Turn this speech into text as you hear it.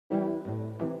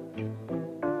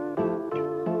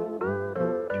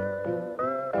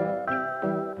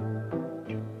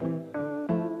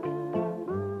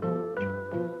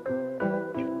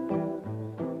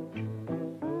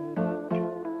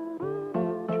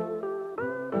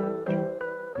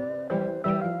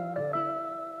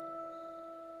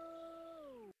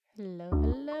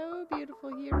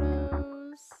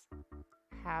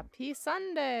Happy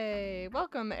Sunday!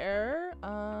 Welcome, Error.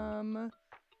 For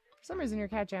some reason your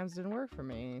cat jams didn't work for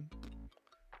me.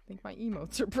 I think my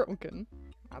emotes are broken.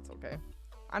 That's okay.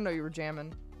 I know you were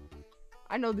jamming.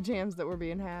 I know the jams that were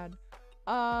being had.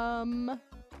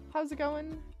 How's it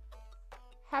going?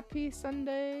 Happy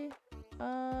Sunday.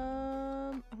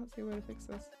 Let's see where to fix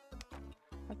this. I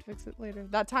have to fix it later.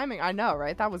 That timing, I know,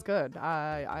 right? That was good. It's like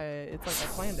I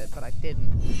planned it, but I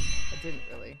didn't. I didn't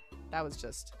really. That was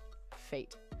just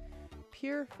fate.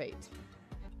 Pure fate.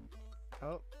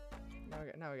 Oh,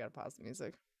 now we gotta pause the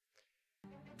music.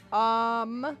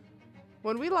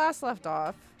 When we last left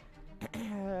off,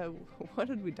 what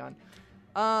had we done?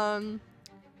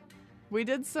 We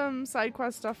did some side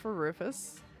quest stuff for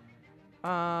Rufus,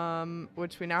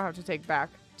 which we now have to take back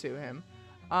to him.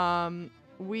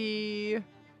 We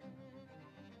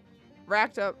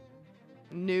racked up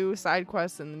new side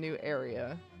quests in the new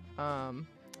area. So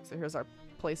here's our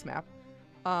place map.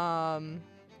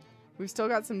 We've still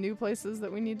got some new places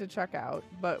that we need to check out,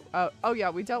 but oh yeah,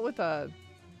 we dealt with a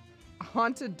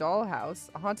haunted doll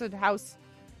house, a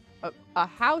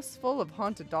house full of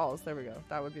haunted dolls. There we go.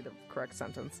 That would be the correct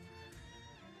sentence.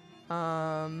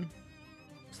 So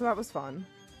that was fun.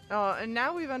 And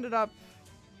now we've ended up,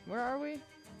 where are we?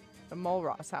 The Mole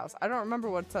Ross house. I don't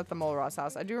remember what's at the Mole Ross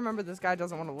house. I do remember this guy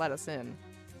doesn't want to let us in.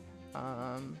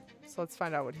 So let's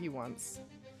find out what he wants.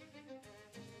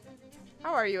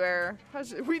 How are you, Error?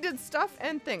 We did stuff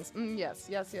and things. Yes.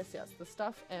 The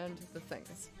stuff and the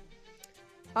things.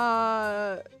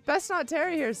 Best not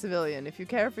tarry here, civilian, if you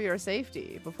care for your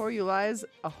safety. Before you lies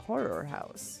a horror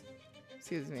house.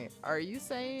 Excuse me. Are you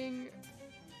saying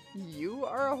you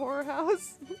are a horror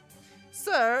house?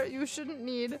 Sir, you shouldn't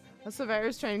need a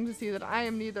surveyor's training to see that I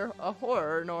am neither a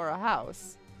horror nor a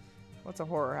house. What's a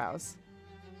horror house?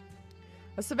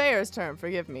 A surveyor's term,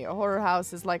 forgive me. A horror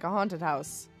house is like a haunted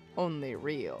house, only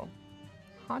real.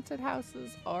 Haunted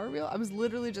houses are real? I was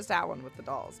literally just at one with the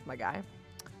dolls, my guy.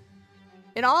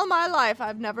 In all my life,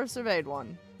 I've never surveyed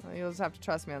one. Well, you'll just have to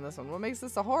trust me on this one. What makes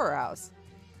this a horror house?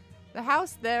 The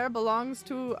house there belongs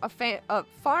to a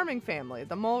farming family,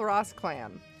 the Mole Ross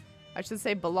clan. I should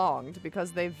say belonged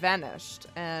because they vanished.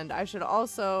 And I should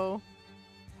also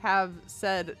have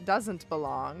said doesn't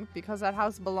belong because that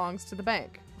house belongs to the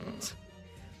bank.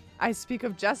 I speak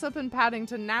of Jessup and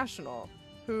Paddington National,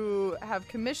 who have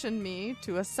commissioned me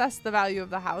to assess the value of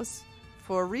the house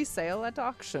for resale at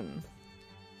auction.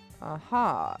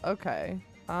 Aha, okay.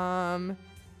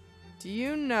 Do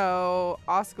you know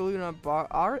Oskaloosa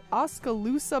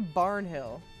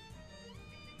Barnhill?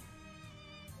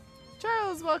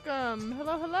 Charles, welcome!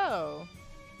 Hello.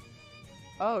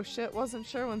 Oh shit, wasn't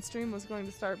sure when stream was going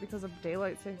to start because of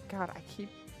daylight saving. God,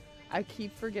 I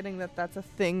keep forgetting that that's a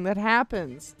thing that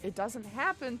happens. It doesn't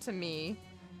happen to me,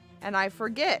 and I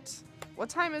forget. What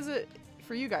time is it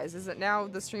for you guys? Is it now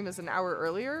the stream is an hour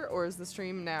earlier, or is the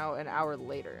stream now an hour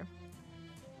later?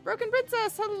 Broken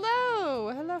Princess,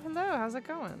 hello! Hello, how's it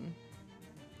going?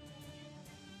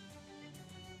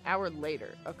 Hour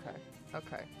later, okay.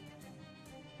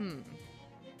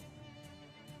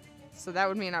 So that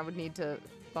would mean I would need to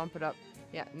bump it up.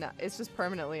 Yeah, no, it's just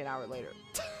permanently an hour later.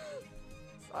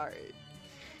 Sorry.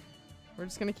 We're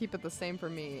just gonna keep it the same for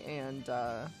me, and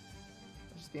it'll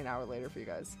just be an hour later for you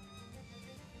guys.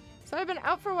 So I've been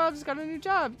out for a while, just got a new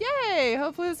job. Yay!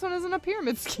 Hopefully this one isn't a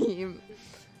pyramid scheme.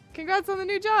 Congrats on the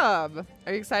new job.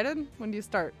 Are you excited? When do you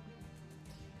start?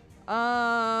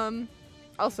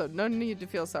 Also, no need to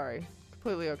feel sorry.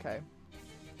 Completely okay.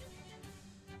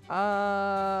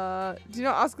 Do you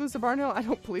know Oskaloosa Barnhill? I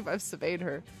don't believe I've surveyed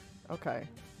her. Okay.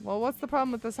 Well, what's the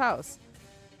problem with this house?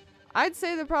 I'd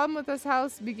say the problem with this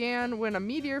house began when a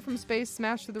meteor from space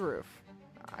smashed through the roof.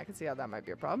 I can see how that might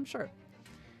be a problem, sure.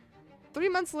 3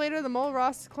 months later, the Mole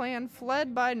Ross clan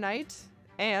fled by night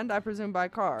and, I presume, by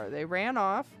car. They ran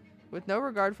off with no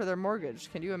regard for their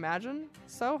mortgage. Can you imagine?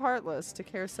 So heartless to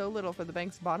care so little for the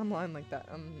bank's bottom line like that.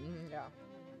 Yeah.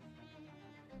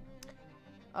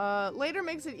 Later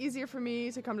makes it easier for me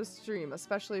to come to stream,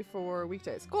 especially for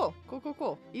weekdays. Cool.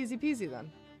 Easy peasy then.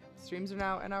 Streams are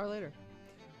now an hour later.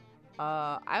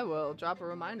 I will drop a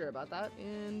reminder about that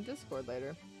in Discord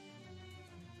later.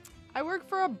 I work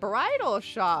for a bridal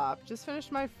shop. Just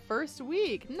finished my first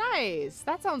week. Nice.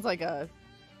 That sounds like a,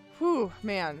 whew,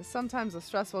 man, sometimes a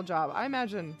stressful job. I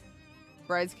imagine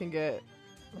brides can get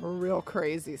real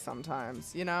crazy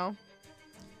sometimes, you know?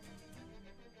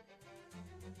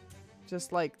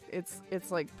 Just like, it's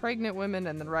like pregnant women,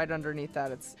 and then right underneath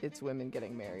that, it's women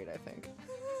getting married, I think.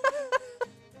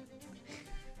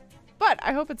 But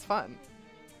I hope it's fun.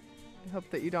 I hope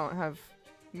that you don't have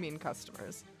mean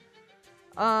customers.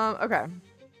 Okay.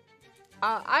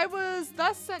 I was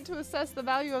thus sent to assess the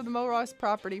value of the Moros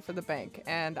property for the bank,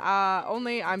 and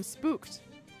only I'm spooked.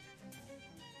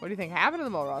 What do you think happened to the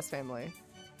Moros family?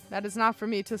 That is not for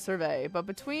me to survey, but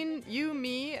between you,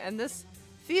 me, and this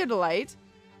theodolite,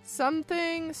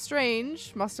 something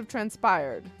strange must have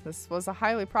transpired. This was a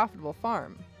highly profitable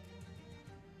farm.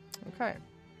 Okay.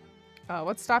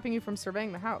 What's stopping you from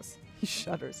surveying the house? He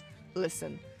shudders.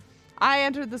 Listen. I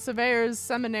entered the surveyor's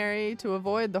seminary to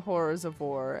avoid the horrors of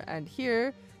war, and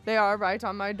here they are right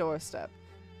on my doorstep.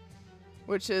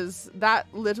 Which is that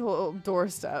little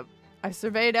doorstep. I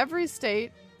surveyed every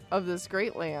state of this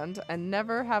great land, and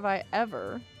never have I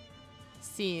ever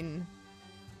seen...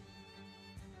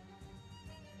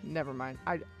 Never mind.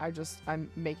 I'm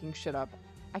making shit up.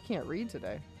 I can't read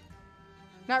today.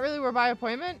 Not really we're by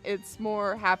appointment. It's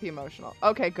more happy emotional.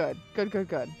 Okay, good.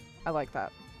 Good. I like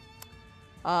that.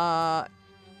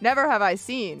 Never have I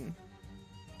seen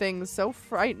things so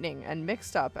frightening and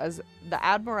mixed up as the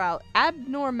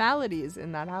abnormalities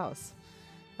in that house.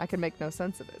 I can make no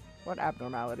sense of it. What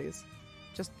abnormalities?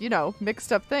 Just, you know,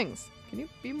 mixed up things. Can you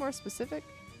be more specific?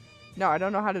 No, I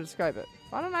don't know how to describe it.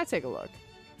 Why don't I take a look?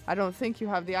 I don't think you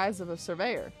have the eyes of a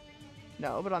surveyor.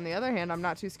 No, but on the other hand, I'm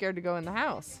not too scared to go in the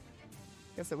house.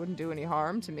 Guess it wouldn't do any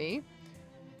harm to me.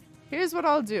 Here's what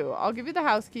I'll do. I'll give you the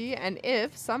house key, and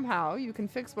if somehow you can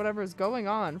fix whatever is going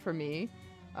on for me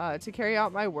to carry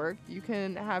out my work, you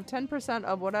can have 10%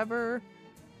 of whatever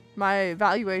my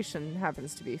valuation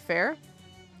happens to be. Fair?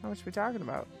 How much are we talking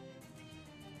about?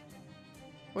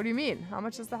 What do you mean? How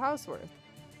much is the house worth?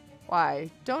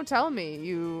 Why, don't tell me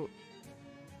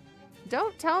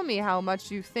how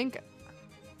much you think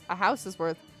a house is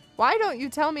worth. Why don't you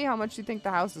tell me how much you think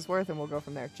the house is worth and we'll go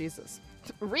from there? Jesus.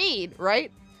 Read, right?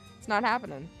 It's not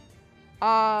happening.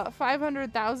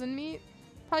 500,000 meat?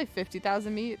 Probably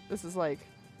 50,000 meat. This is like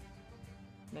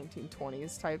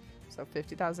 1920s type, so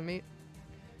 50,000 meat.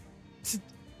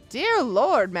 Dear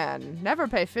Lord, man. Never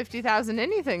pay 50,000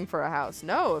 anything for a house.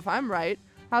 No, if I'm right,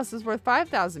 house is worth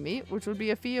 5,000 meat, which would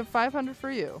be a fee of 500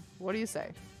 for you. What do you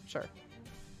say? Sure.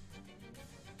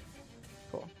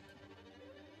 Cool.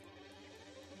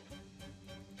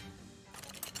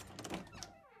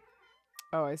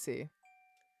 Oh, I see.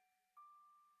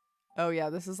 Oh yeah,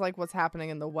 this is like what's happening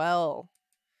in the well.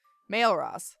 Mail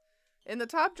Ross. In the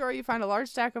top drawer, you find a large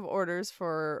stack of orders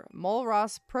for Mole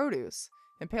Ross produce,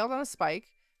 impaled on a spike,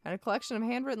 and a collection of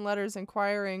handwritten letters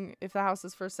inquiring if the house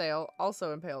is for sale,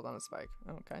 also impaled on a spike.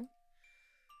 Okay.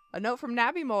 A note from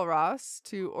Nabby Mole Ross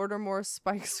to order more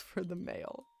spikes for the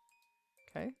mail.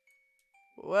 Okay.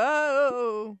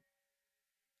 Whoa!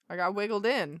 I got wiggled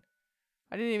in.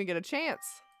 I didn't even get a chance.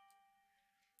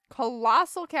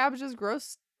 Colossal cabbages,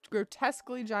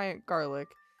 grotesquely giant garlic,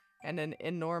 and an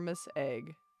enormous egg.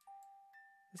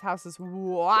 This house is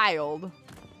wild.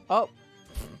 Oh.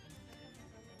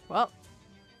 Well.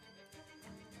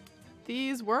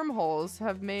 These wormholes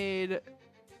have made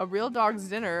a real dog's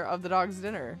dinner of the dog's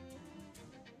dinner.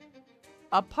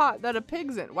 A pot that a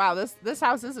pig's in. Wow, this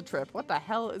house is a trip. What the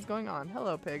hell is going on?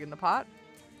 Hello, pig in the pot.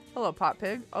 Hello, pot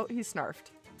pig. Oh, he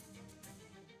snarfed.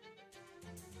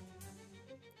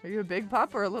 Are you a big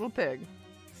pup or a little pig?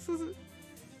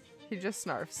 He just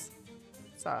snarfs.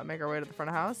 So make our way to the front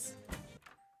of the house.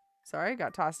 Sorry,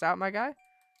 got tossed out, my guy.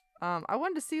 I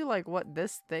wanted to see like what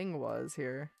this thing was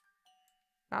here.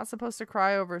 Not supposed to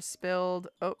cry over spilled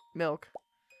milk.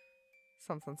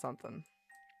 Something.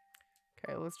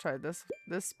 Okay, let's try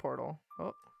this portal.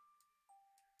 Oh.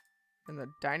 In the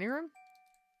dining room?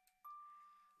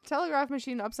 Telegraph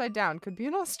machine upside down. Could be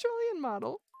an Australian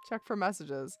model. Check for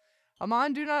messages.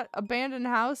 Amon, do not abandon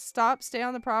house. Stop. Stay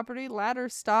on the property. Ladder.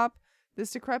 Stop.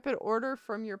 This decrepit order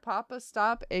from your papa.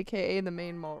 Stop. AKA the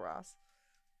main Mole Ross.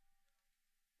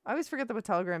 I always forget that with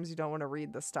telegrams you don't want to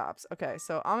read the stops. Okay,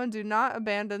 so Amon, do not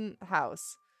abandon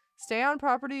house. Stay on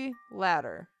property.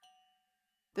 Ladder.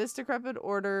 This decrepit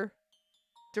order.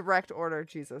 Direct order.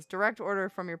 Jesus. Direct order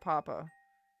from your papa.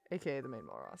 AKA the main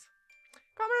Mole Ross.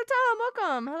 Commander Tom,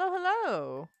 welcome.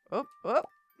 Hello.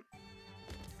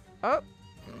 Oh.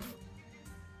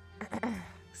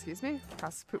 Excuse me.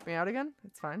 Has to poop me out again.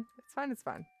 It's fine. It's fine. Let's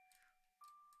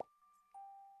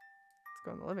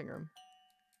go in the living room.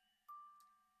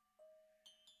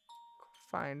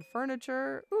 Find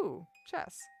furniture. Ooh,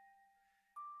 chess.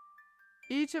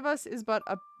 Each of us is but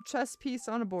a chess piece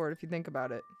on a board if you think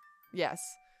about it. Yes.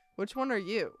 Which one are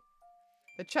you?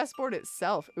 The chessboard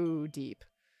itself. Ooh, deep.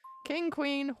 King,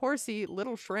 queen, horsey,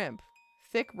 little shrimp.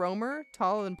 Thick roamer,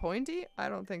 tall and pointy. I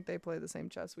don't think they play the same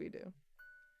chess we do.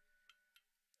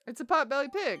 It's a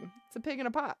pot-bellied pig. It's a pig in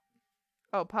a pot.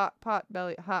 Oh, pot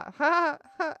belly. Ha.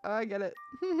 Oh, I get it.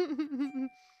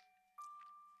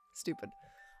 Stupid.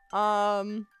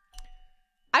 I'd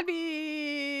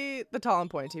be the tall and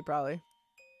pointy, probably.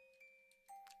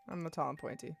 I'm the tall and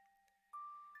pointy.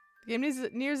 The game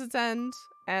nears its end,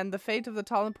 and the fate of the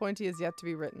tall and pointy is yet to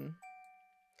be written.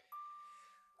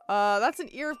 That's an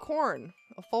ear of corn.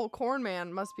 A full corn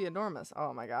man must be enormous.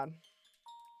 Oh my god.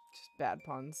 Just bad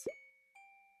puns.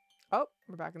 Oh,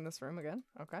 we're back in this room again.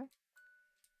 Okay.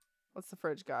 What's the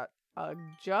fridge got? A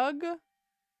jug?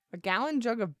 A gallon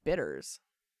jug of bitters.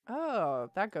 Oh,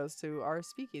 that goes to our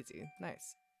speakeasy.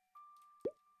 Nice.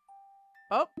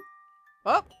 Oh!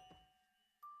 Oh!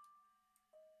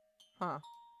 Huh.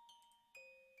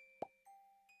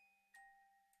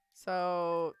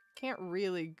 So, can't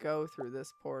really go through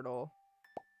this portal.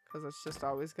 Because it's just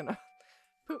always gonna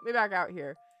poop me back out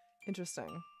here.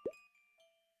 Interesting.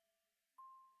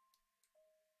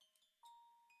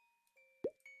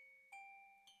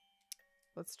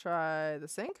 Let's try the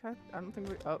sink. I don't think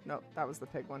we... Oh, no. That was the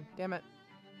pig one. Damn it.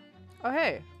 Oh,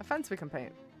 hey. A fence we can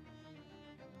paint.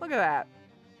 Look at that.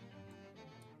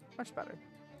 Much better.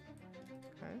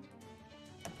 Okay.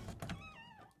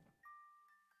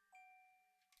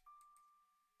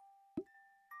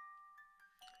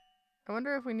 I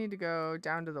wonder if we need to go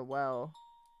down to the well.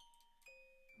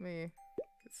 Let me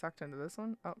get sucked into this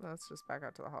one. Oh, that's just back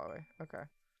out to the hallway. Okay.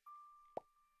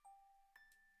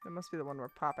 That must be the one we're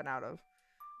popping out of.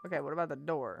 Okay, what about the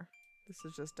door? This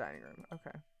is just dining room.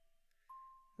 Okay.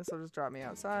 This will just drop me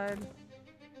outside.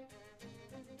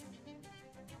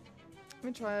 Let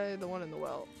me try the one in the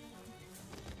well.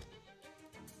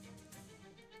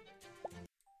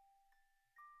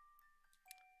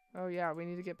 Oh yeah, we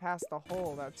need to get past the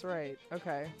hole. That's right.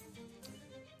 Okay.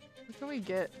 What can we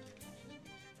get?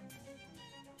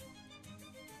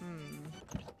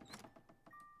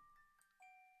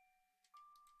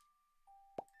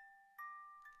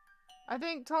 I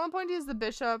think tall and pointy is the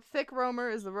bishop, thick roamer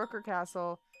is the rook or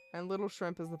castle, and little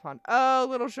shrimp is the pawn. Oh,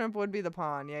 little shrimp would be the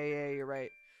pawn. Yeah, you're right.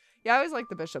 Yeah, I always like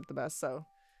the bishop the best, so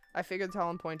I figured tall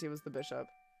and pointy was the bishop.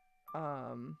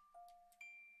 I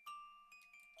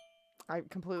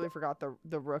completely forgot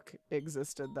the rook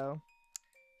existed, though.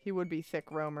 He would be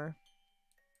thick roamer.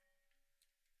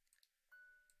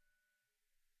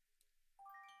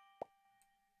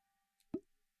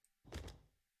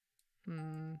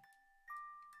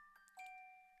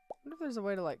 I wonder if there's a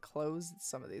way to, like, close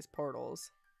some of these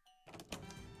portals.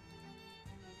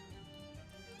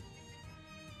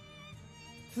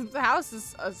 The house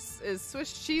is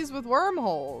Swiss cheese with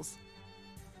wormholes.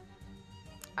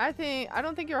 I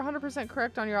don't think you're 100%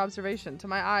 correct on your observation. To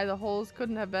my eye, the holes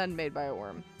couldn't have been made by a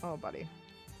worm. Oh, buddy.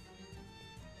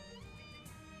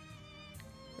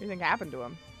 What do you think happened to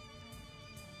him?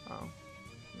 Oh.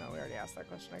 No, we already asked that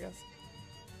question, I guess.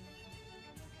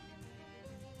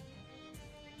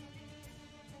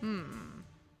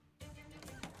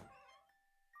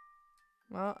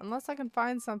 Well, unless I can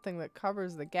find something that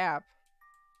covers the gap.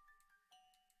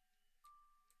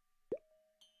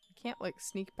 I can't, like,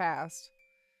 sneak past.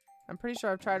 I'm pretty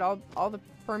sure I've tried all the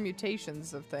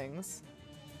permutations of things.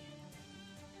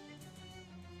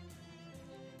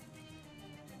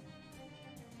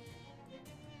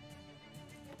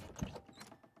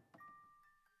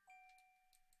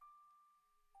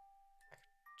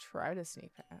 Try to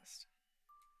sneak past.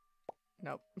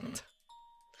 Nope. I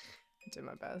did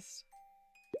my best.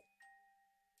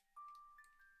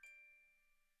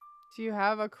 Do you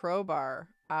have a crowbar?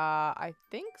 I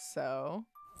think so.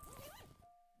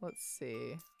 Let's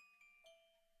see.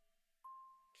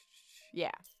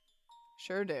 Yeah.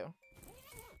 Sure do.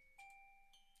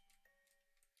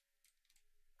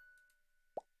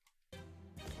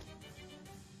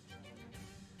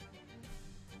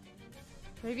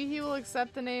 Maybe he will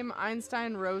accept the name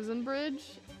Einstein-Rosenbridge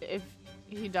if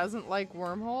he doesn't like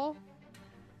Wormhole.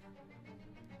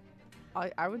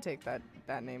 I would take that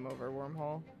name over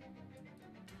Wormhole.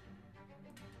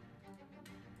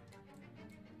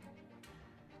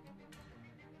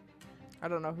 I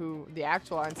don't know who the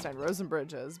actual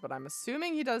Einstein-Rosenbridge is, but I'm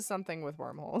assuming he does something with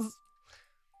wormholes.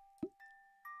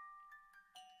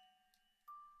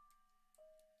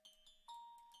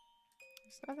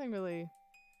 There's nothing really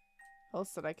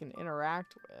else that I can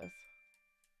interact with.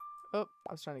 Oh,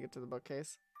 I was trying to get to the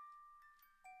bookcase.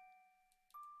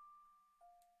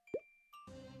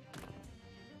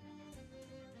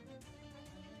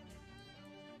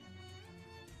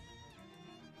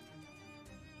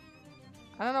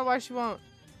 I don't know why she won't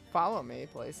follow me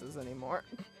places anymore.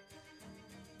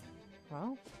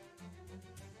 Well,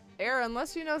 Era,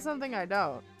 unless you know something I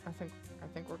don't, I think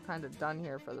we're kind of done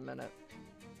here for the minute.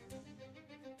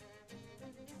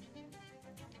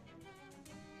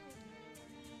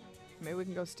 Maybe we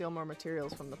can go steal more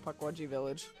materials from the Pukwudgie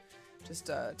village. Just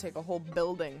take a whole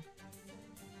building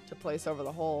to place over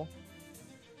the hole.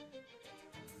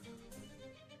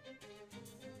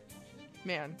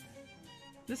 Man,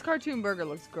 this cartoon burger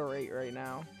looks great right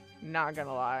now. Not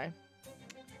gonna lie.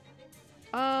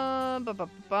 Oh,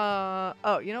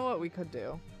 you know what we could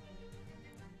do?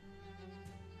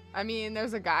 I mean,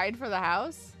 there's a guide for the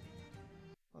house.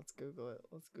 Let's Google it.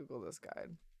 Let's Google this guide.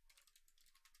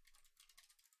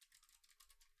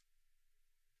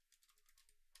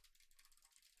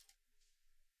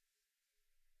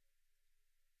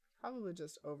 Probably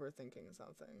just overthinking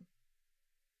something.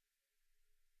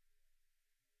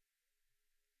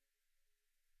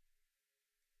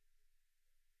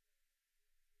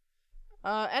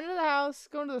 Enter the house,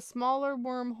 go into the smaller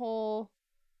wormhole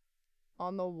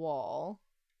on the wall.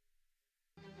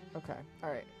 Okay,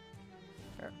 alright.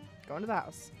 Here, go into the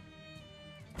house.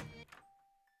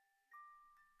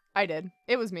 I did.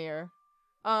 It was me.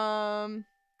 Smaller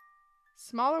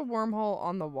wormhole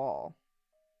on the wall.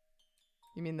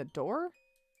 You mean the door?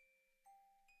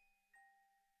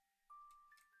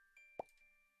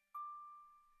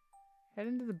 Head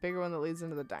into the bigger one that leads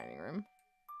into the dining room.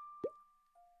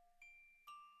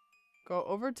 Go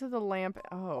over to the lamp.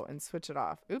 Oh, and switch it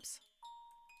off. Oops.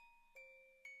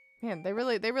 Man, they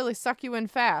really suck you in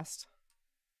fast.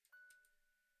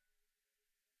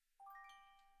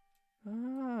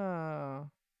 Oh.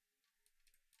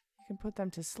 You can put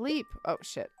them to sleep. Oh,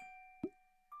 shit.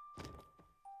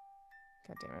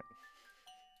 God damn it.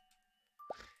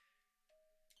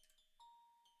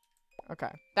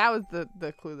 Okay. That was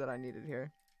the clue that I needed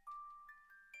here.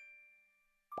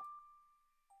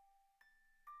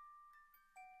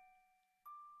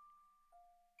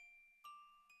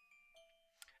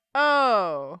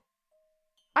 Oh.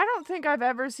 I don't think I've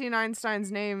ever seen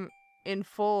Einstein's name in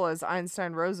full as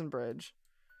Einstein Rosenbridge.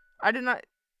 I did not...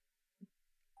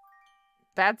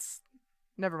 That's...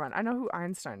 Never mind. I know who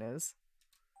Einstein is.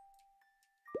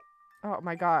 Oh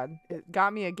my god. It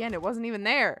got me again. It wasn't even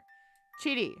there.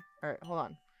 Cheaty. Alright, hold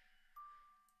on.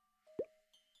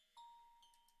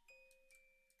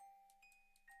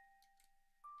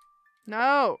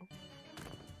 No!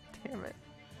 Damn it.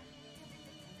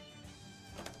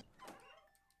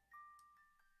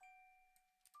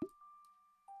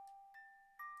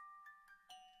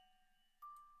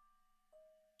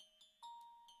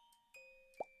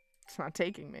 It's not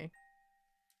taking me.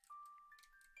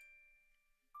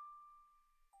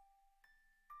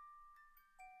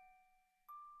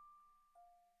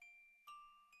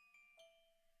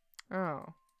 Oh.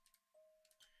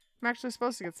 I'm actually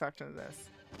supposed to get sucked into this.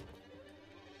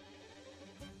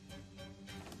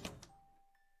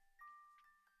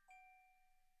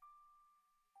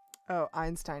 Oh,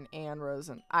 Einstein and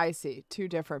Rosen. I see. Two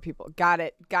different people. Got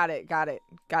it. Got it. Got it.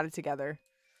 Got it together.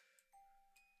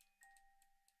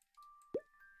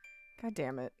 God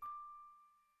damn it.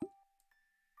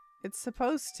 It's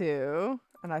supposed to,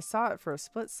 and I saw it for a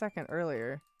split second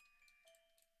earlier.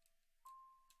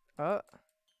 Oh,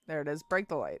 there it is. Break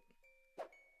the light.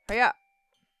 Hiya!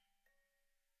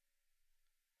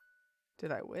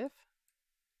 Did I whiff?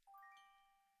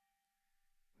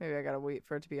 Maybe I gotta wait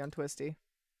for it to be untwisty.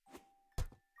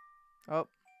 Oh.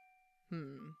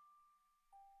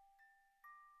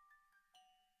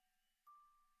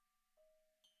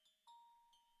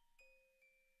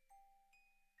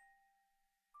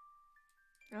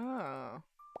 Oh.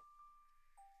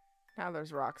 Now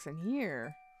there's rocks in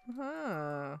here.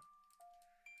 Huh.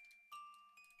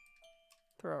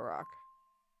 Throw a rock.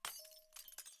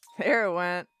 There it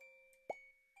went.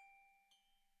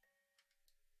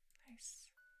 Nice.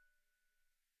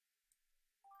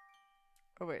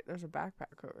 Oh wait, there's a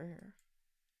backpack over here.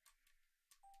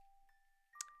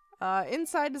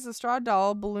 Inside is a straw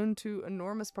doll ballooned to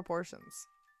enormous proportions.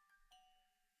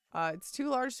 It's too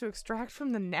large to extract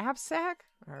from the knapsack?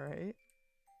 Alright.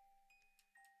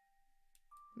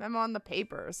 Memo on the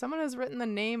paper. Someone has written the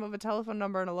name of a telephone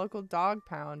number in a local dog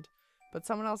pound, but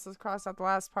someone else has crossed out the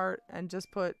last part and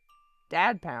just put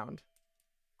dad pound.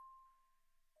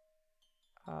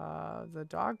 The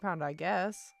dog pound, I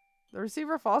guess. The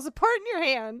receiver falls apart in your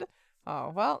hand.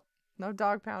 Oh, well, no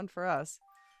dog pound for us.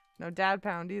 No dad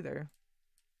pound either.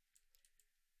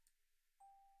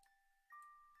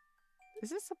 Is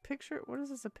this a picture? What is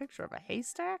this a picture of? A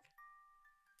haystack?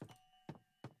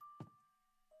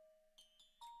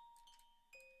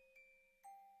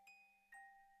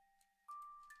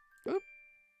 Oop.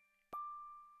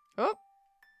 Oh.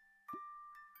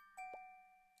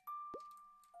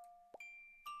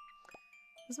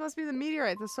 This must be the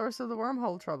meteorite, the source of the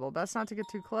wormhole trouble. Best not to get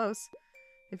too close.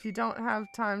 If you don't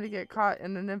have time to get caught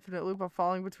in an infinite loop of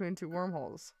falling between two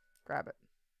wormholes, grab it.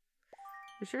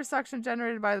 The sheer suction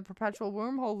generated by the perpetual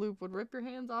wormhole loop would rip your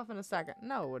hands off in a second.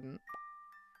 No, it wouldn't.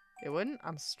 It wouldn't?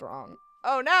 I'm strong.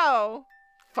 Oh no!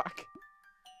 Fuck.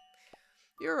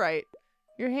 You're right.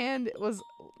 Your hand was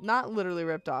not literally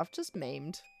ripped off, just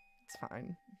maimed. It's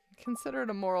fine. Consider it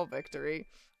a moral victory,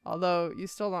 although you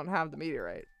still don't have the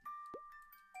meteorite.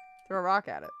 Throw a rock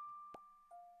at it.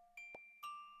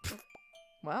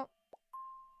 Well.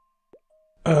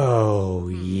 Oh,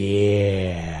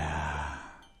 yeah.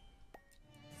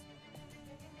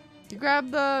 You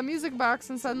grab the music box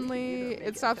and suddenly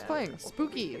it stops playing.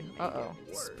 Spooky. Uh-oh.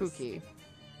 Spooky.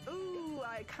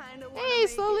 Hey,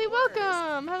 slowly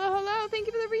welcome. Hello, hello. Thank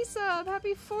you for the resub.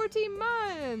 Happy 14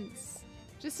 months.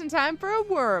 Just in time for a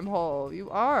wormhole.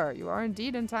 You are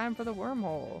indeed in time for the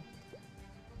wormhole.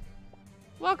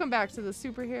 Welcome back to the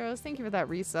superheroes. Thank you for that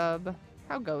resub.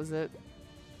 How goes it?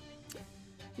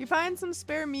 You find some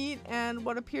spare meat and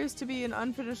what appears to be an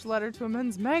unfinished letter to a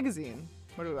men's magazine.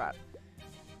 What do we got?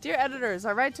 Dear editors,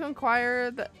 I write to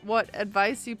inquire what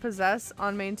advice you possess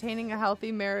on maintaining a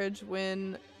healthy marriage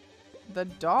when the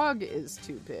dog is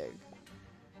too big.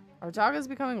 Our dog is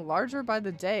becoming larger by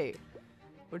the day,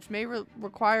 which may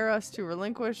require us to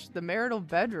relinquish the marital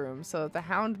bedroom so that the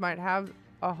hound might have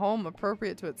a home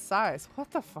appropriate to its size.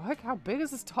 What the fuck? How big is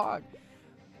this dog?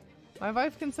 My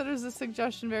wife considers this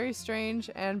suggestion very strange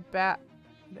and it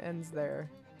ends there.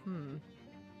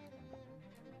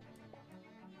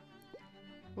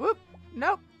 Whoop!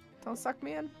 Nope! Don't suck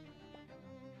me in.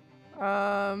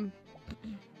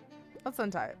 Let's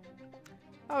untie it.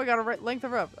 Oh, we got a length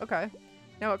of rope. Okay.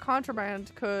 Now, what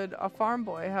contraband could a farm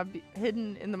boy have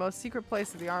hidden in the most secret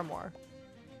place of the armoire?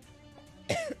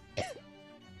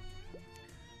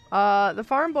 The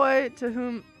farm boy to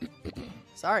whom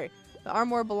the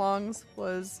armoire belongs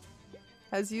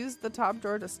has used the top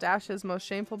drawer to stash his most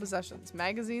shameful possessions,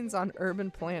 magazines on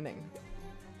urban planning.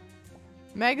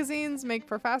 Magazines make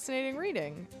for fascinating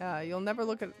reading. You'll never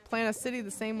plan a city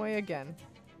the same way again.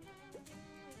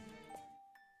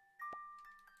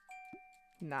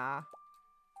 Nah,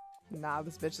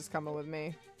 this bitch is coming with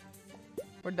me.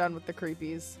 We're done with the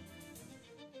creepies.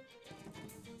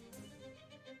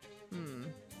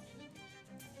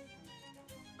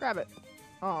 Grab it.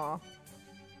 Aw.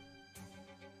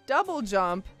 Double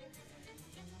jump.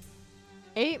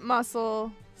 8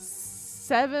 muscle,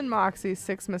 7 moxie,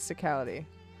 6 mysticality.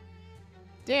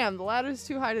 Damn, the ladder's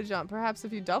too high to jump. Perhaps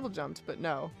if you double jumped, but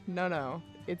no. No.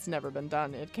 It's never been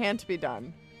done. It can't be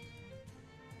done.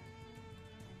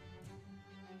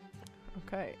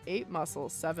 Okay, 8 muscle,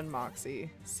 7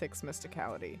 moxie, 6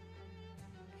 mysticality.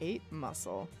 8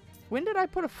 muscle. When did I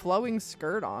put a flowing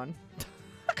skirt on?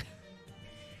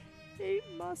 8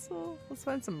 muscle. Let's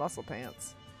find some muscle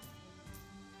pants.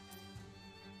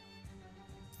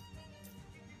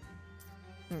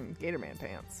 Gatorman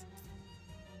pants.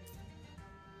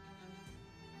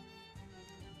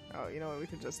 Oh, you know what we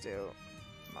could just do?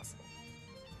 Muscle.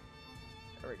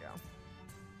 There we go.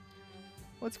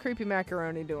 What's Creepy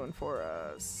Macaroni doing for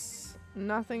us?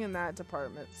 Nothing in that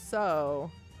department. So,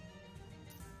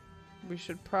 we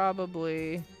should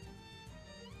probably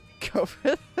go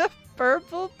for the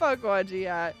purple Pugwudgie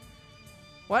hat.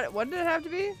 What did it have to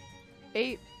be?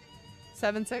 8,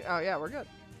 7, 6. Oh yeah, we're good.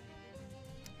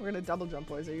 We're gonna double jump,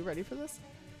 boys. Are you ready for this?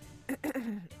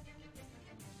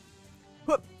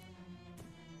 Whoop.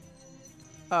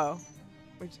 Oh.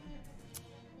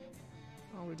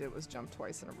 All we did was jump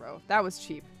twice in a row. That was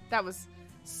cheap. That was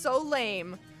so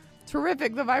lame.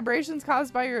 Terrific. The vibrations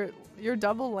caused by your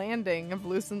double landing have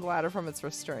loosened the ladder from its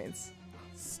restraints.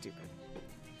 Stupid.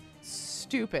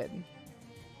 Stupid.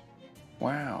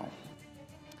 Wow.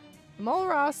 Mole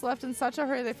Ross left in such a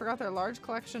hurry they forgot their large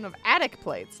collection of attic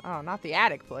plates. Oh, not the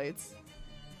attic plates.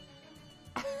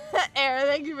 Aaron,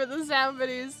 thank you for the sound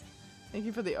biddies. Thank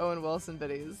you for the Owen Wilson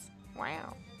biddies.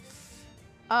 Wow.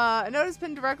 A note is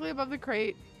pinned directly above the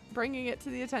crate, bringing it to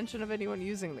the attention of anyone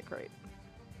using the crate.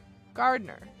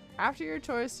 Gardener, after your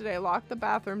chores today, lock the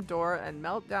bathroom door and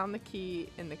melt down the key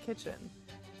in the kitchen.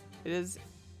 It is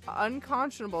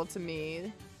unconscionable to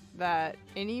me that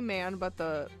any man but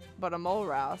a mole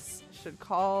Ross should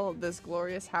call this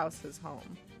glorious house his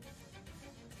home.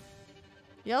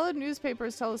 Yellowed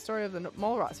newspapers tell the story of the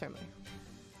Mole Ross family.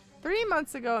 3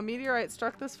 months ago, a meteorite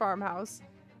struck this farmhouse,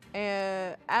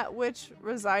 at which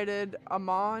resided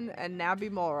Amon and Nabby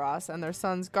Mulross and their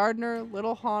sons Gardner,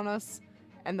 Little Honus,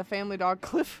 and the family dog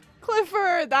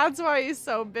Clifford. That's why he's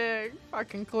so big.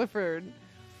 Fucking Clifford.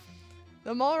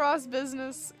 The Mulross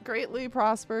business greatly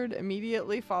prospered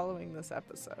immediately following this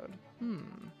episode.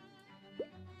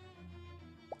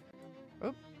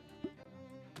 Oop.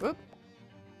 Oop.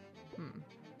 Hmm.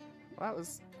 Well, that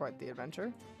was quite the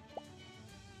adventure.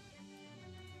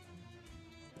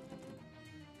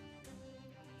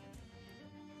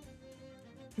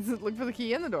 Look for the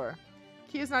key in the door.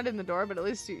 Key is not in the door, but at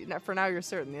least for now you're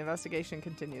certain. The investigation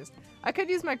continues. I could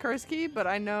use my curse key, but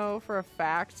I know for a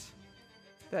fact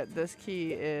that this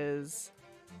key is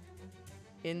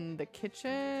in the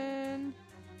kitchen,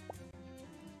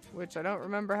 which I don't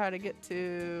remember how to get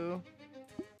to.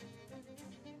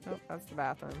 Nope, that's the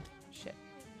bathroom. Shit.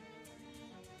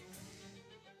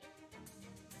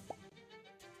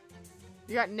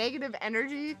 You got negative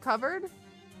energy covered?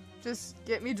 Just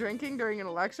get me drinking during an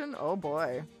election? Oh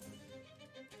boy.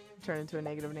 Turn into a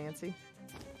negative Nancy.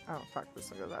 Oh fuck, this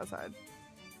one goes outside.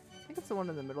 I think it's the one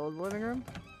in the middle of the living room.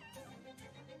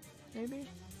 Maybe?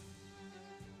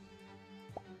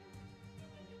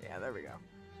 Yeah, there we go.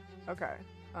 Okay.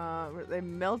 They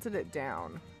melted it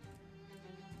down.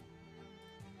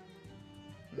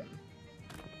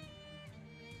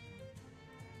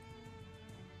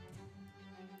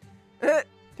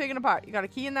 Pig in a pot. You got a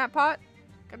key in that pot?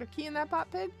 Got a key in that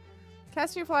pot, pig?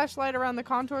 Casting your flashlight around the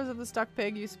contours of the stuck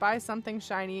pig, you spy something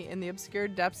shiny in the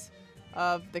obscured depths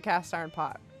of the cast iron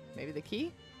pot. Maybe the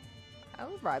key?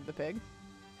 I'll bribe the pig.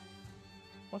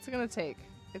 What's it gonna take?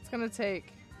 It's gonna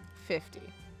take 50.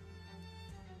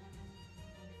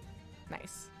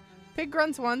 Nice. Pig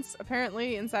grunts once,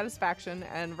 apparently in satisfaction,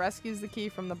 and rescues the key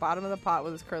from the bottom of the pot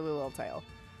with his curly little tail.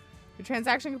 Your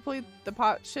transaction complete, the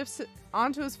pot shifts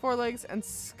onto his forelegs and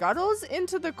scuttles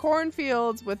into the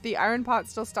cornfields with the iron pot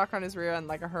still stuck on his rear end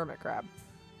like a hermit crab.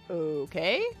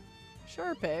 Okay.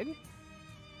 Sure, pig.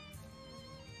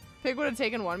 Pig would have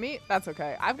taken 1 meat. That's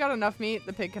okay. I've got enough meat.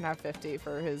 The pig can have 50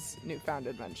 for his newfound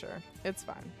adventure. It's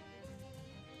fine.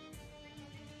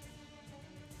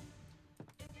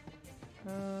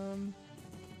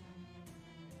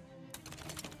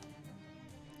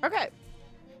 Okay.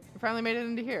 We finally made it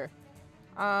into here.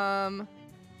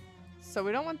 So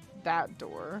we don't want that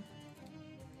door.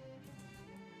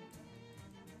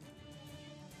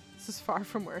 This is far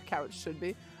from where a couch should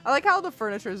be. I like how the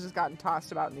furniture has just gotten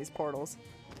tossed about in these portals.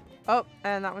 Oh,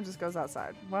 and that one just goes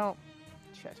outside. Well,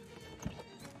 shit.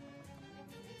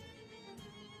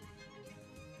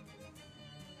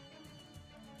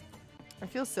 I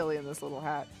feel silly in this little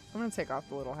hat. I'm gonna take off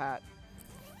the little hat.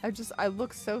 I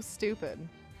look so stupid.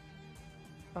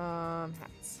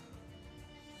 Hats.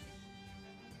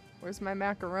 Where's my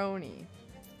macaroni?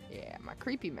 Yeah, my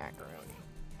creepy macaroni.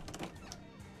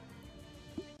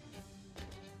 So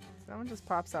that one just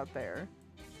pops out there.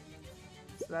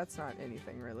 So that's not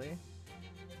anything really.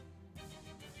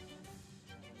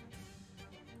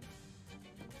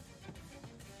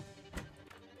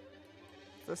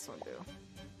 This one do.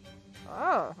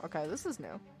 Oh, okay, this is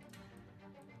new.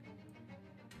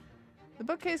 The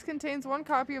bookcase contains 1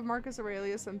 copy of Marcus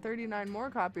Aurelius and 39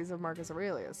 more copies of Marcus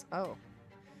Aurelius. Oh.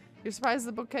 You're surprised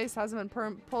the bookcase hasn't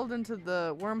been pulled into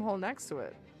the wormhole next to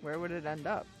it. Where would it end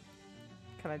up?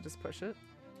 Can I just push it?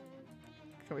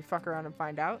 Can we fuck around and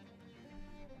find out?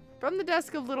 From the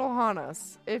desk of Little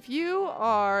Hannes. If you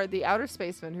are the outer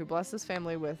spaceman who blessed this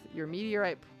family with your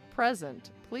meteorite present,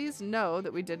 please know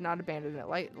that we did not abandon it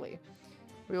lightly.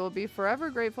 We will be forever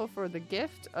grateful for the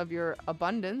gift of your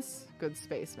abundance, good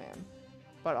spaceman.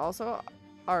 But also,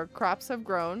 our crops have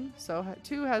grown, so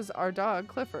too has our dog,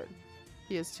 Clifford.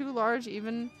 He is too large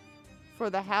even for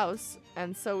the house,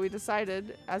 and so we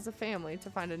decided, as a family, to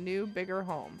find a new, bigger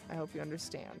home. I hope you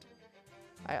understand.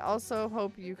 I also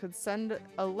hope you could send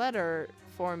a letter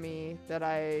for me that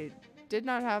I did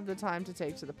not have the time to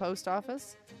take to the post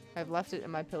office. I've left it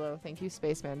in my pillow. Thank you,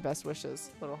 spaceman. Best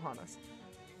wishes, Little Hannes.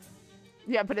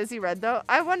 Yeah, but is he red, though?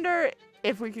 I wonder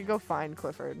if we could go find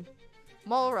Clifford.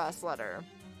 Mulrus letter.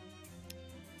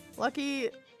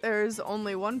 Lucky there's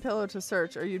only 1 pillow to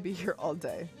search, or you'd be here all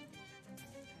day.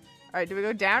 Alright, do we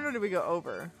go down or do we go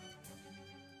over?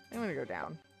 I'm gonna go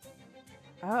down.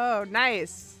 Oh,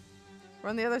 nice. We're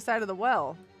on the other side of the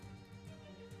well.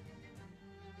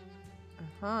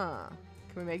 Uh-huh.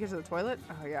 Can we make it to the toilet?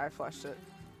 Oh, yeah, I flushed it.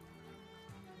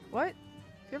 What?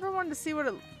 If you ever wanted to see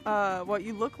what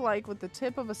you look like with the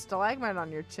tip of a stalagmite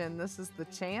on your chin, this is the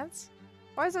chance?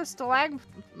 Why is there a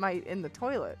stalagmite in the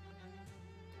toilet?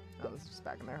 Oh, this is just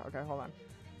back in there. Okay, hold on.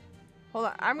 Hold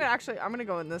on. I'm gonna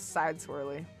go in this side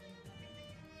swirly.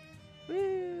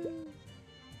 Woo!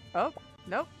 Oh,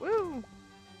 nope. Woo!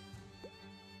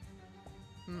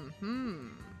 Mm-hmm.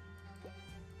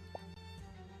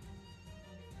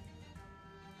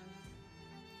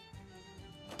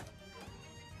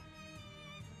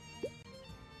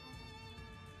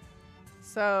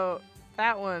 So,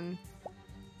 that one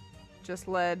just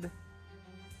led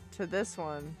to this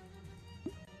one.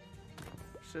 Which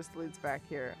just leads back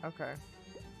here. Okay.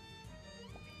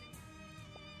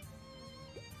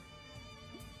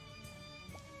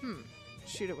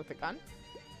 Shoot it with a gun.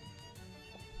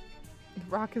 The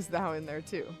rock is now in there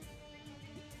too.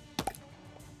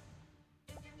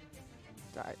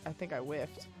 I think I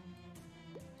whiffed.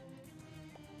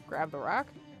 Grab the rock.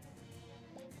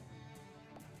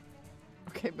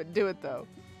 Okay, but do it though.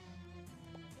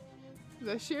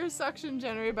 The sheer suction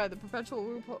generated by the perpetual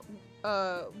loop,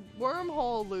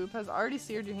 wormhole loop has already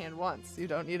seared your hand once. You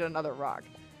don't need another rock.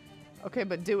 Okay,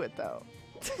 but do it though.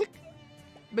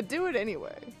 But do it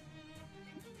anyway.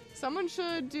 Someone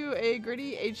should do a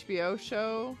gritty HBO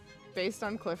show based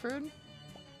on Clifford.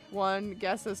 One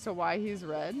guess as to why he's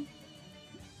red.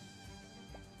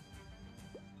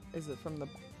 Is it from the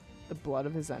blood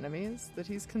of his enemies that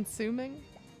he's consuming?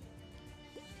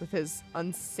 With his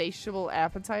unsatiable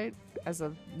appetite as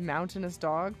a mountainous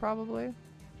dog, probably?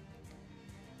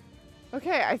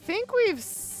 Okay, I think we've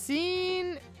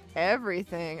seen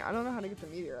everything. I don't know how to get the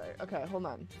meteorite. Okay, hold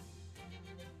on.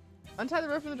 Untie the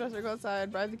rope from the dresser, go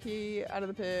outside, bribe the key out of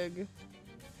the pig.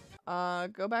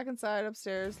 Go back inside,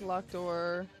 upstairs, locked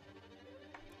door.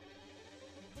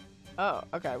 Oh,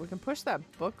 okay, we can push that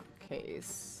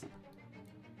bookcase.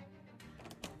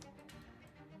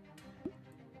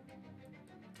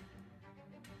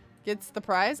 Gets the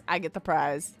prize? I get the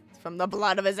prize. It's from the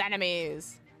blood of his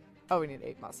enemies. Oh, we need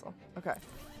 8 muscle. Okay.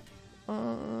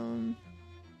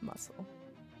 Muscle.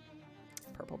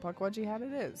 Purple Puckwudgie hat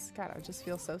it is. God, I just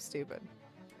feel so stupid.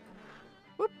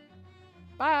 Whoop.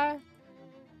 Bye.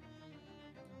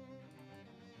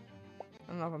 I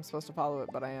don't know if I'm supposed to follow it,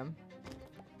 but I am.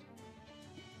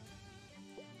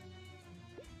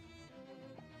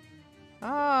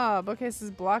 Ah, bookcase is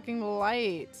blocking the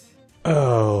light.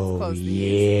 Oh,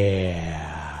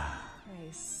 yeah.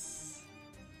 Nice.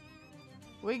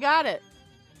 We got it.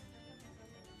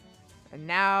 And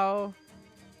now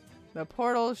the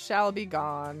portal shall be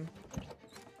gone.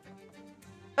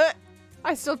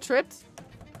 I still tripped.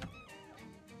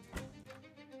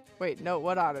 Wait, no,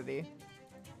 what oddity?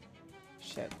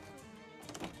 Shit.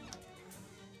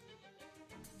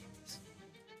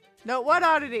 No, what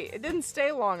oddity? It didn't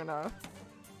stay long enough.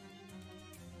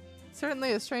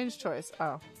 Certainly a strange choice.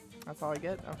 Oh, that's all I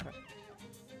get? Okay.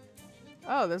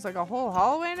 Oh, there's like a whole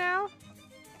hallway now?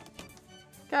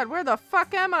 God, where the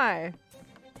fuck am I?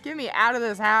 Get me out of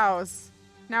this house.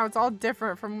 Now it's all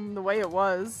different from the way it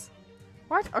was.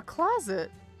 What? A closet?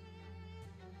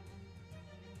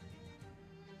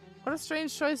 What a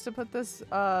strange choice to put this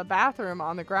bathroom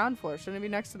on the ground floor. Shouldn't it be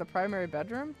next to the primary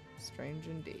bedroom? Strange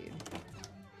indeed.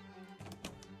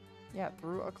 Yeah,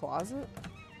 through a closet?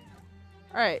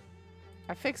 Alright.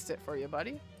 I fixed it for you,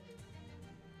 buddy.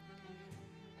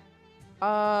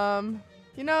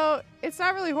 You know, it's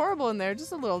not really horrible in there,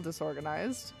 just a little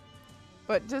disorganized.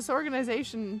 But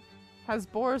disorganization has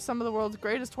bore some of the world's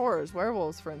greatest horrors.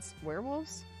 Werewolves, for instance.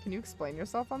 Werewolves? Can you explain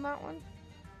yourself on that one?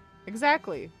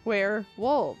 Exactly.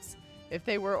 Werewolves. If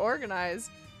they were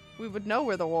organized, we would know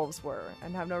where the wolves were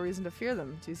and have no reason to fear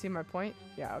them. Do you see my point?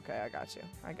 Yeah, okay, I got you.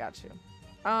 I got you.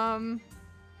 Found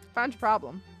your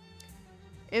problem.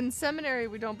 In seminary,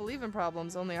 we don't believe in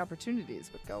problems, only opportunities,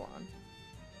 but go on.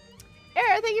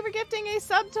 Eric, thank you for gifting a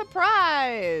sub to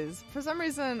Prize! For some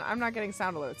reason, I'm not getting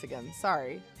sound alerts again.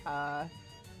 Sorry. I'm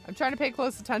trying to pay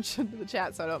close attention to the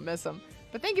chat so I don't miss them.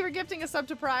 But thank you for gifting a sub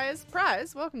to Prize.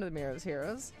 Prize, welcome to the Miro's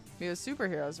Heroes. Miro's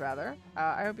Superheroes, rather.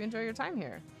 I hope you enjoy your time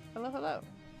here. Hello, hello.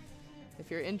 If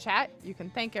you're in chat, you can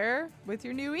thank Eric with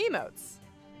your new emotes.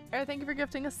 Eric, thank you for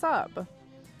gifting a sub.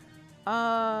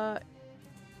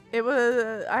 It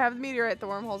was, I have the meteorite, the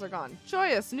wormholes are gone.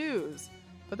 Joyous news!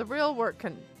 But the real work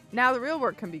can, now the real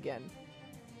work can begin.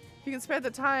 If you can spare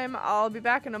the time, I'll be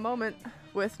back in a moment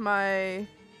with a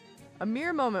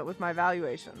mere moment with my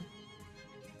valuation.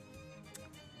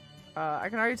 I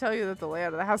can already tell you that the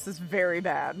layout of the house is very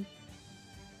bad.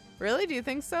 Really? Do you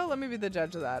think so? Let me be the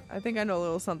judge of that. I think I know a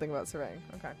little something about surveying.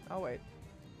 Okay, I'll wait.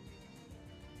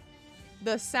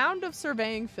 The sound of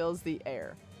surveying fills the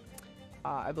air.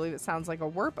 I believe it sounds like a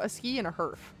warp, a ski, and a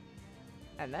herf.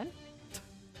 And then?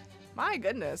 My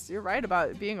goodness, you're right about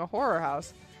it being a horror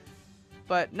house.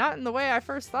 But not in the way I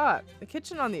first thought. The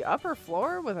kitchen on the upper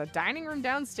floor with a dining room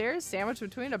downstairs sandwiched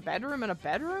between a bedroom and a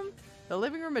bedroom? The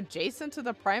living room adjacent to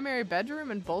the primary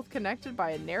bedroom and both connected by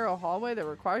a narrow hallway that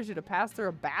requires you to pass through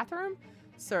a bathroom?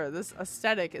 Sir, this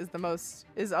aesthetic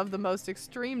is of the most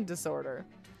extreme disorder.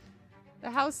 The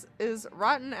house is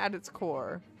rotten at its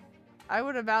core. I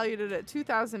would have valued it at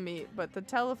 2,000 meat, but the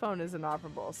telephone is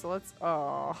inoperable, so let's...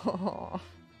 Oh,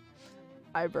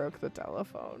 I broke the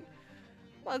telephone.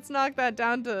 Let's knock that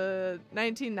down to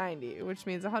 1990, which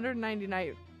means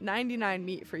 199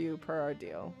 meat for you per our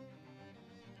deal.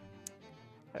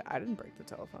 I didn't break the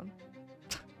telephone.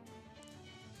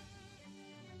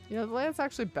 You know, the layout's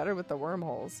actually better with the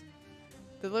wormholes.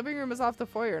 The living room is off the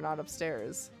foyer, not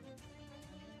upstairs.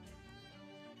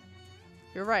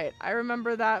 You're right. I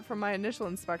remember that from my initial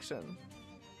inspection.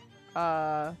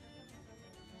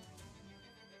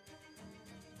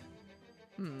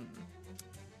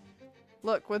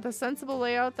 Look, with a sensible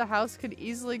layout, the house could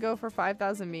easily go for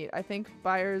 5,000 meat. I think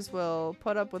buyers will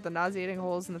put up with the nauseating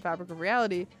holes in the fabric of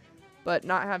reality, but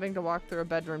not having to walk through a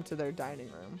bedroom to their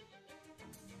dining room.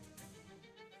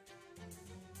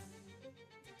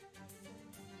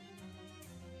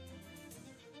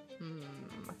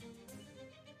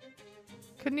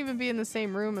 Couldn't even be in the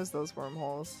same room as those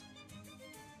wormholes.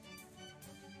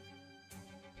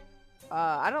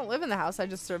 I don't live in the house, I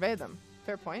just survey them.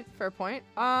 Fair point, fair point.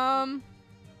 I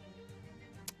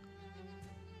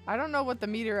don't know what the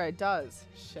meteorite does.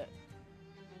 Shit.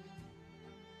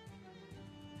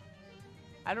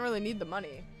 I don't really need the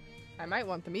money. I might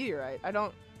want the meteorite. I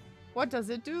don't... What does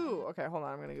it do? Okay, hold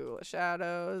on. I'm gonna Google it.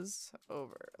 Shadows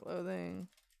over loathing.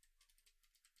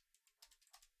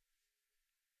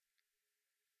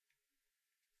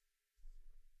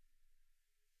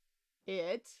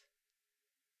 It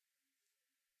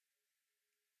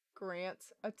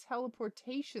grants a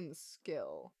teleportation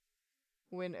skill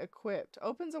when equipped.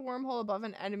 Opens a wormhole above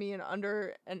an enemy and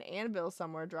under an anvil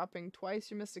somewhere, dropping twice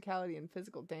your mysticality and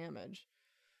physical damage.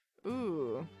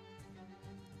 Ooh.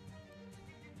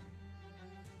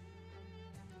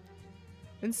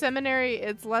 In seminary,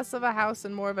 it's less of a house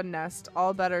and more of a nest,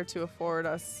 all better to afford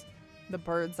us the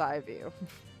bird's eye view.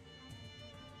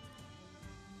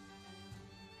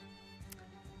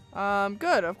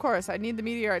 Good, of course. I need the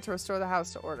meteorite to restore the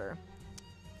house to order.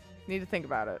 Need to think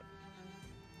about it.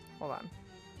 Hold on.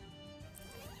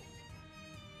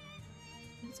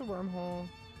 It's a wormhole.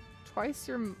 Twice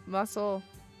your muscle.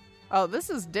 Oh, this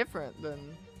is different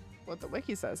than what the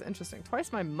wiki says. Interesting.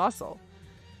 Twice my muscle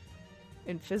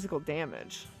in physical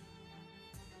damage.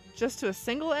 Just to a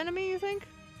single enemy, you think?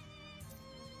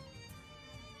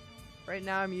 Right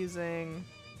now I'm using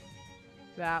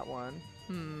that one.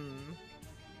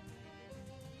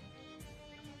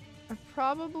 I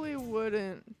probably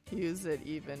wouldn't use it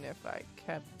even if I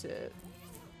kept it.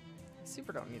 I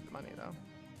super don't need the money though.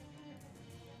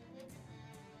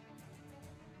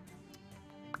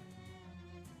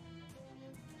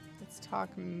 Let's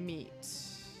talk meat.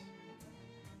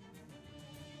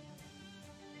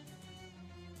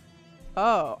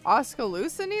 Oh,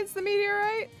 Oskaloosa needs the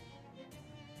meteorite?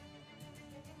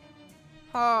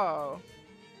 Oh.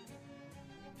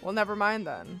 Well, never mind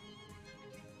then.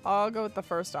 I'll go with the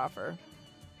first offer.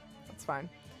 That's fine.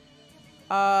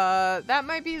 That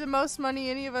might be the most money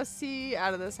any of us see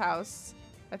out of this house.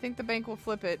 I think the bank will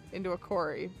flip it into a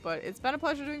quarry, but it's been a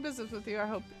pleasure doing business with you. I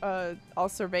hope I'll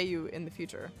survey you in the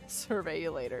future. Survey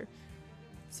you later.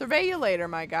 Survey you later,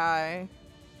 my guy.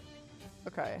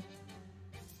 Okay.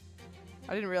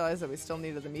 I didn't realize that we still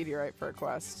needed the meteorite for a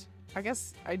quest. I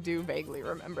guess I do vaguely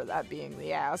remember that being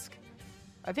the ask.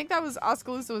 I think that was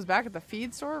Oskaloosa was back at the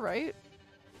feed store, right?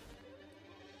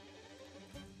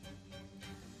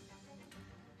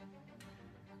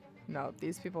 No,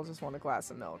 these people just want a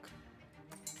glass of milk.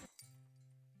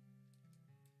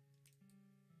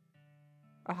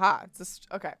 Aha, it's just,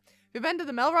 okay. Have you been to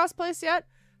the Melross place yet?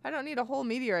 I don't need a whole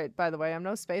meteorite, by the way. I'm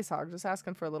no space hog, just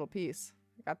asking for a little piece.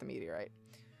 I got the meteorite.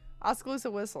 Oskaloosa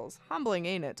whistles. Humbling,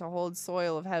 ain't it, to hold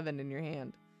soil of heaven in your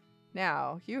hand.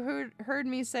 Now, you heard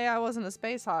me say I wasn't a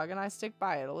space hog, and I stick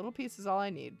by it. A little piece is all I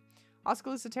need.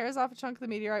 Oskaloosa tears off a chunk of the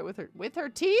meteorite with her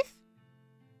teeth?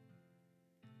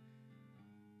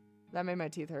 That made my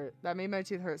teeth hurt. That made my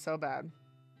teeth hurt so bad.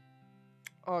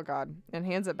 Oh god. And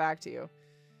hands it back to you.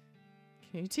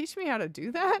 Can you teach me how to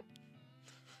do that?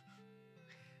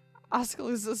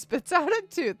 Oskaloosa spits out a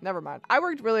tooth. Never mind. I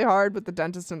worked really hard with the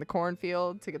dentist in the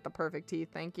cornfield to get the perfect teeth.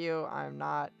 Thank you. I'm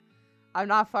not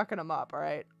fucking them up,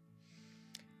 alright?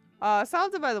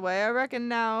 Salta, by the way, I reckon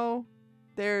now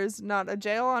there's not a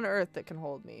jail on earth that can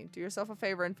hold me. Do yourself a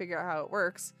favor and figure out how it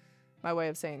works. My way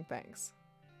of saying thanks.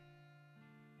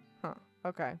 Huh.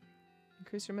 Okay.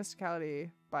 Increase your mysticality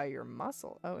by your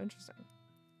muscle. Oh, interesting.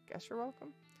 Guess you're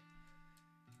welcome.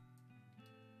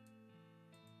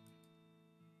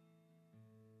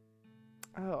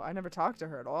 Oh, I never talked to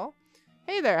her at all.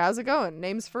 Hey there, how's it going?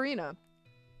 Name's Farina.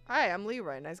 Hi, I'm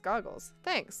Leroy. Nice goggles.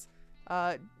 Thanks.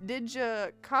 Did you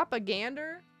cop a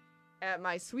gander at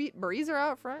my sweet breezer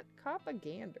out front? Cop a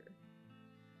gander.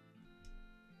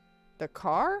 The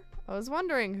car? I was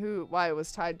wondering why it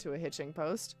was tied to a hitching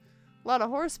post. A lot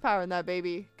of horsepower in that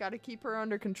baby. Gotta keep her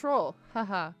under control.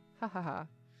 Haha. Ha ha ha.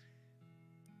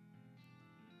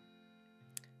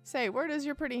 Say, word is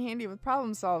you're pretty handy with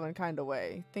problem solving kind of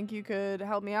way. Think you could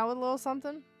help me out with a little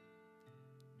something?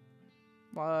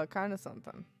 Well, kind of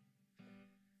something.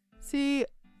 See,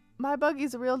 my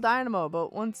buggy's a real dynamo,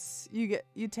 but once you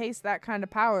taste that kind of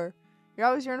power, you're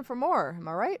always yearning for more. Am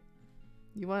I right?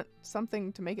 You want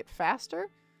something to make it faster?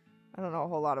 I don't know a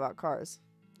whole lot about cars.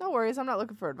 No worries, I'm not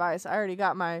looking for advice. I already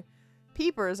got my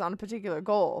peepers on a particular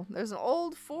goal. There's an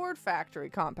old Ford factory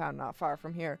compound not far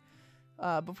from here.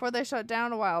 Before they shut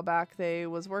down a while back, they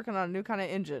was working on a new kind of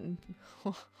engine.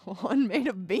 One made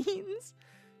of beans?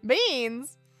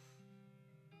 Beans?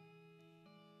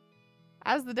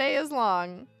 As the day is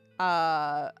long,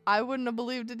 I wouldn't have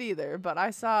believed it either, but I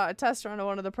saw a test run of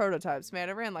one of the prototypes. Man,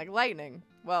 it ran like lightning.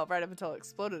 Well, right up until it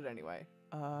exploded anyway.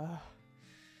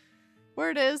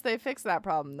 Word is, they fixed that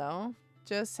problem, though.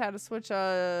 Just had to switch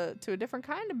to a different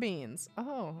kind of beans.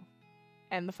 Oh.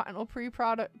 And the final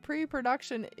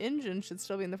pre-production engine should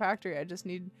still be in the factory. I just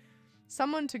need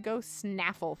someone to go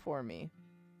snaffle for me.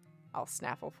 I'll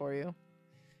snaffle for you.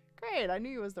 Great, I knew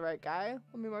you was the right guy.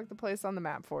 Let me mark the place on the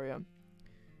map for you.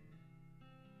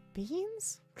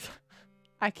 Beans?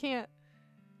 I can't.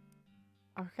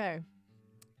 Okay.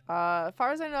 As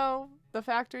far as I know, the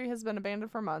factory has been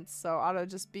abandoned for months, so ought to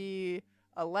just be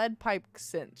a lead pipe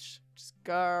cinch. Just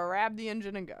grab the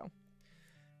engine and go.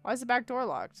 Why is the back door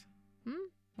locked?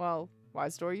 Well, why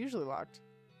is the door usually locked?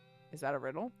 Is that a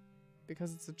riddle?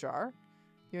 Because it's ajar?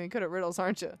 You ain't good at riddles,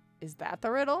 aren't you? Is that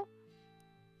the riddle?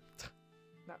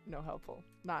 No helpful.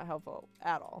 Not helpful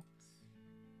at all.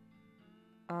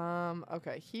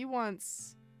 Okay. He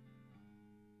wants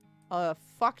a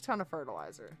fuck ton of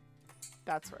fertilizer.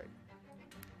 That's right.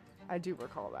 I do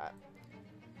recall that.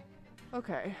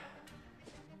 Okay.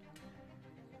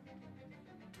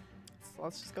 So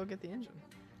let's just go get the engine.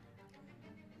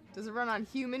 Does it run on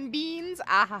human beans?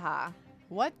 Ahaha.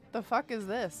 What the fuck is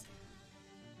this?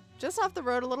 Just off the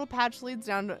road, a little patch leads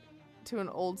down to an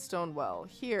old stone well.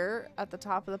 Here, at the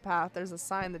top of the path, there's a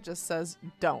sign that just says,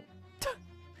 don't.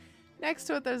 Next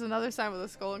to it, there's another sign with a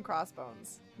skull and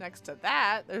crossbones. Next to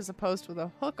that, there's a post with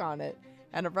a hook on it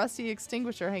and a rusty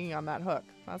extinguisher hanging on that hook.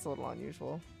 That's a little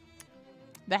unusual.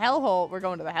 The hellhole. We're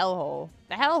going to the hellhole.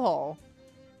 The hellhole.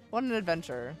 What an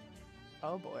adventure.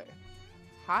 Oh boy.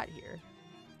 Hot here.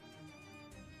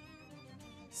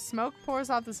 Smoke pours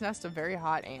off this nest of very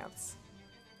hot ants.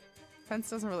 Fence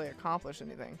doesn't really accomplish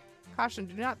anything. Caution,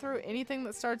 do not throw anything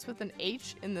that starts with an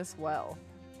H in this well.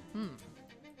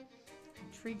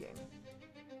 Intriguing.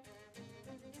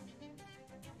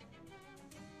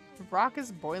 The rock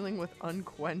is boiling with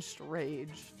unquenched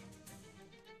rage.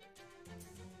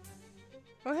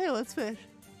 Oh hey, let's fish.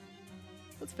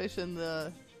 Let's fish in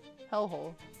the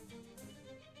hellhole.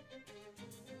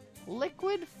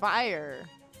 Liquid fire.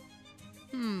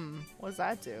 What does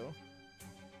that do?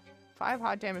 5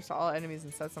 hot damage to all enemies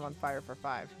and sets them on fire for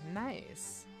 5.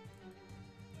 Nice.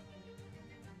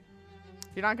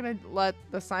 You're not gonna let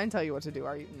the sign tell you what to do,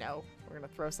 are you? No. We're gonna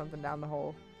throw something down the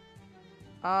hole.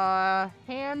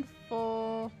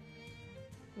 Handful.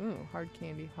 Ooh, hard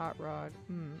candy, hot rod.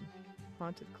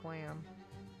 Haunted clam.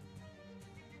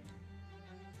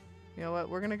 You know what?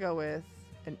 We're gonna go with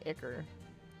an ichor.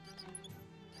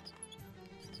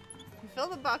 You fill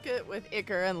the bucket with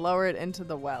ichor and lower it into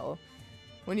the well.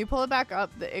 When you pull it back up,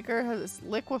 the ichor has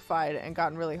liquefied and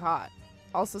gotten really hot.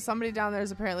 Also, somebody down there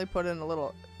has apparently put it in a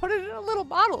little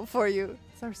bottle for you.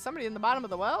 Is there somebody in the bottom of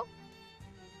the well?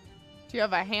 Do you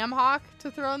have a ham hock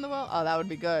to throw in the well? Oh, that would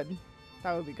be good.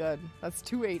 That would be good. That's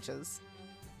 2 H's.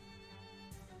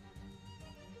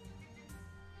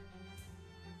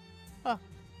 Oh.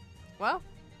 Well,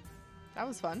 that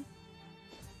was fun.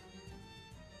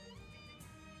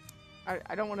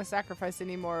 I don't want to sacrifice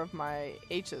any more of my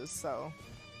H's, so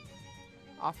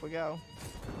off we go.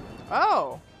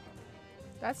 Oh!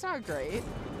 That's not great.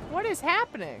 What is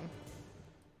happening?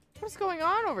 What's going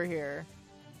on over here?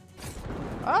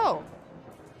 Oh!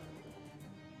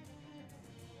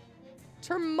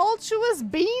 Tumultuous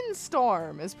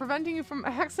beanstorm is preventing you from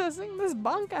accessing this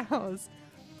bunkhouse.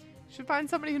 You should find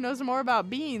somebody who knows more about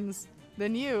beans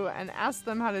than you and ask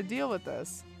them how to deal with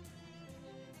this.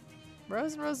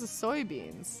 Rows and rows of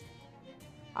soybeans.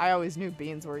 I always knew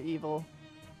beans were evil.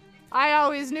 I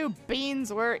always knew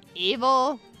beans were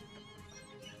evil.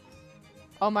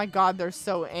 Oh my god, they're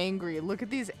so angry. Look at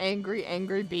these angry,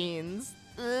 angry beans.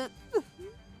 Oh,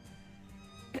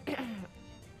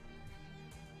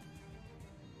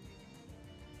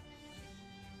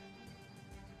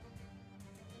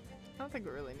 don't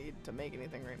think we really need to make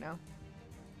anything right now.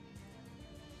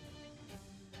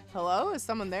 Hello? Is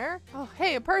someone there? Oh,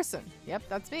 hey, a person. Yep,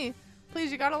 that's me.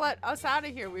 Please, you gotta let us out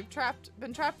of here. We've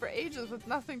been trapped for ages with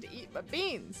nothing to eat but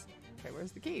beans. Okay,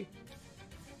 where's the key?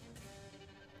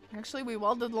 Actually, we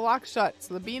welded the lock shut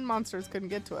so the bean monsters couldn't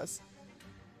get to us.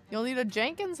 You'll need a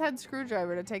Jenkins head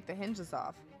screwdriver to take the hinges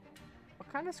off.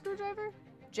 What kind of screwdriver?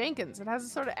 Jenkins. It has a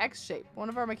sort of X shape. One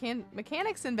of our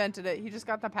mechanics invented it. He just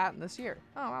got the patent this year.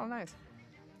 Oh, wow, nice.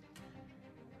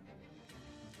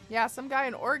 Yeah, some guy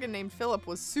in Oregon named Philip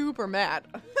was super mad.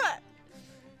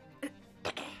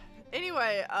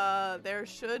 Anyway, there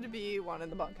should be one in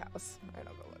the bunkhouse. Alright,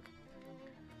 I'll go look.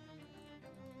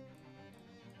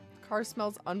 Car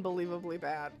smells unbelievably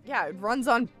bad. Yeah, it runs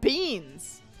on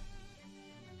beans.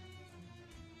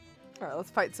 Alright,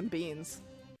 let's fight some beans.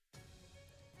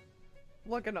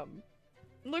 Look at them.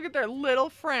 Look at their little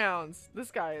frowns.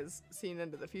 This guy is seeing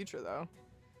into the future, though.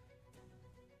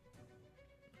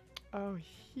 Oh,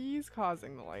 he's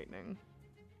causing the lightning.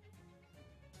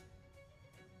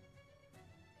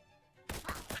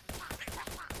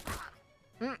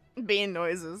 Bean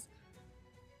noises.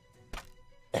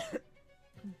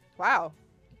 Wow.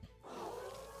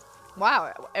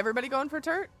 Wow. Everybody going for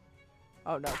Turt?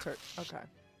 Oh, no, Turt. Okay.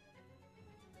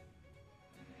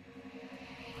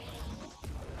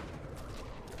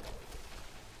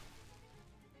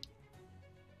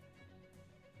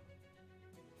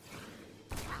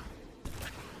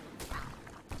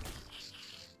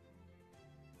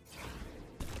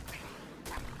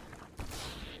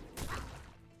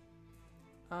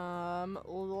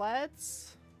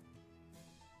 Let's...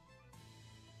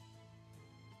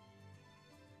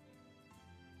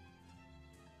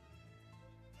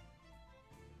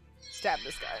 stab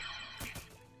this guy.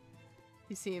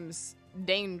 He seems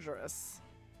dangerous.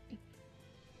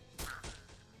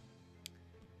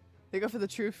 They go for the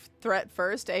true threat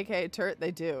first, aka Turt.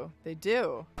 They do. They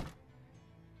do.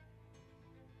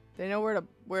 They know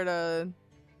where to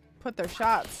put their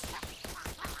shots.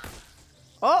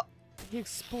 Oh! He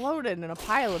exploded in a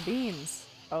pile of beans.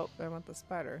 Oh, I want the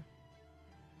spider.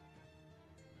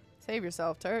 Save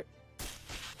yourself, Turt.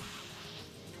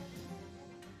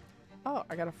 Oh,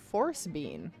 I got a force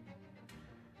bean.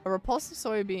 A repulsive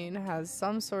soybean has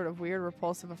some sort of weird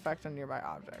repulsive effect on nearby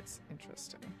objects.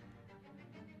 Interesting.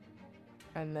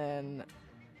 And then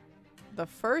the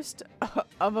first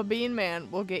of a bean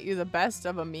man will get you the best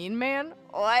of a mean man?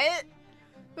 What?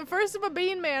 The first of a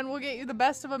bean man will get you the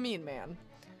best of a mean man.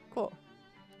 Cool.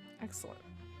 Excellent.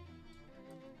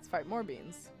 Let's fight more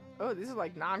beans. Oh, these are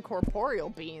like non-corporeal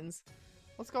beans.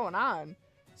 What's going on?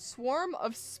 Swarm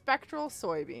of spectral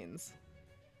soybeans.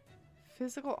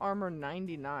 Physical armor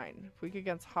 99. Weak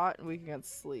against hot and weak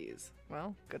against sleaze.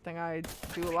 Well, good thing I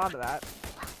do a lot of that.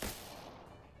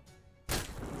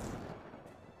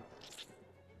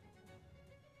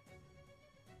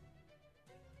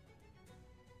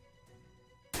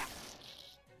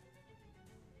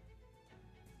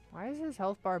 Why is his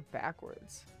health bar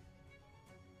backwards?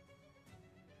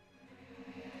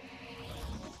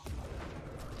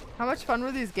 How much fun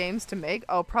were these games to make?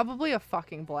 Oh, probably a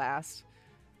fucking blast.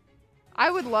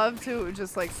 I would love to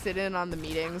just like sit in on the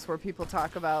meetings where people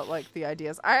talk about like the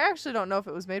ideas. I actually don't know if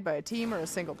it was made by a team or a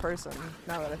single person,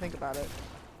 now that I think about it.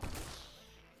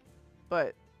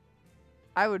 But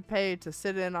I would pay to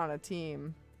sit in on a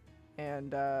team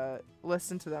and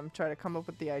listen to them try to come up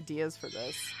with the ideas for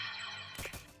this.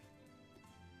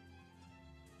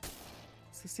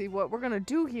 So see, what we're gonna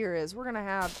do here is we're gonna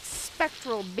have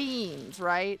spectral beans,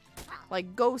 right?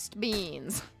 Like ghost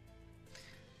beans.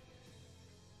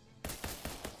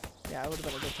 Yeah, it would have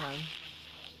been a good time.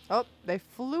 Oh, they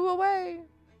flew away.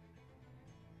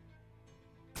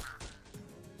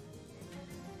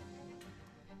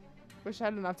 Wish I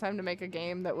had enough time to make a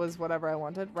game that was whatever I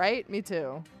wanted, right? Me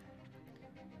too.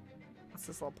 What's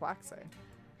this little plaque say?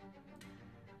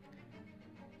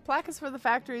 Plaque is for the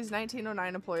factory's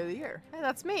 1909 Employee of the Year. Hey,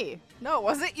 that's me. No, it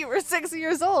wasn't. You were 6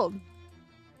 years old.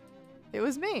 It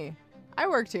was me. I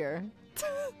worked here.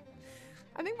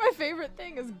 I think my favorite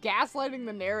thing is gaslighting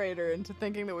the narrator into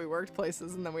thinking that we worked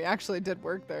places and then we actually did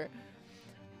work there.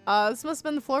 This must have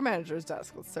been the floor manager's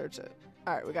desk. Let's search it.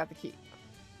 Alright, we got the key.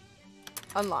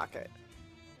 Unlock it.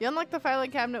 You unlock the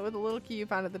filing cabinet with a little key you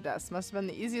found at the desk. Must have been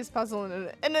the easiest puzzle in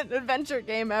an adventure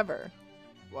game ever.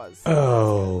 Was.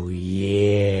 Oh,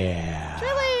 yeah.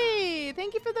 Trilly!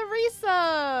 Thank you for the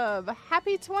resub!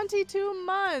 Happy 22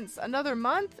 months! Another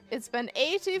month? It's been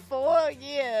 84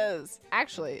 years!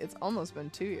 Actually, it's almost been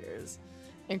 2 years.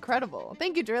 Incredible.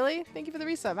 Thank you, Drilly. Thank you for the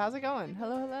resub. How's it going?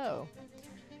 Hello, hello.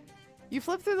 You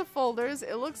flip through the folders.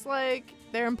 It looks like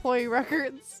they're employee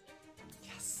records.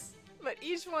 Yes. But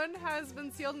each one has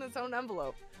been sealed in its own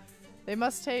envelope. They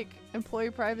must take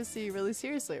employee privacy really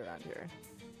seriously around here.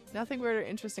 Nothing weird or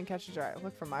interesting catches your eye.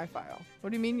 Look for my file. What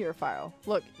do you mean your file?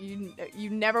 Look, you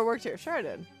never worked here. Sure I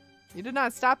did. You did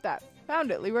not stop that.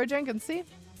 Found it. Leroy Jenkins, see?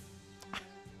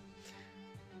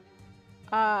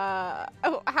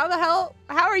 Oh, how the hell?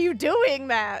 How are you doing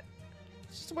that?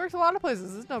 Just worked a lot of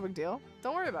places. It's no big deal.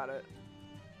 Don't worry about it.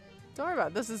 Don't worry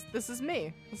about it. This is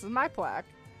me. This is my plaque.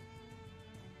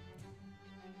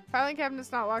 Filing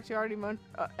cabinet's not locked. You already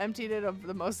emptied it of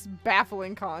the most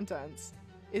baffling contents.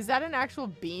 Is that an actual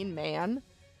bean man?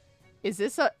 Is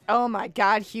this a... Oh my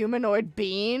god, humanoid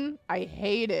bean? I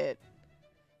hate it.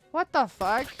 What the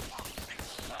fuck?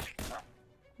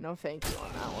 No thank you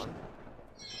on that one.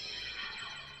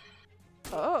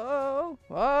 Oh,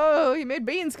 oh, he made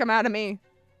beans come out of me.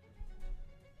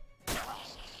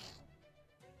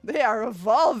 They are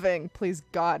evolving. Please,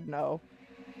 God, no.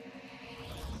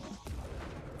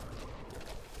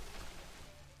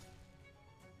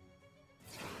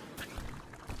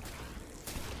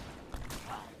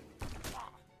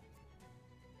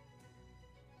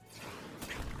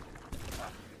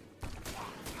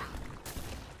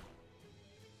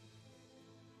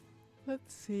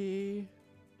 Let's see.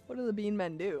 What do the bean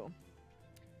men do?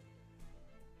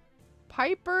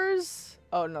 Piper's...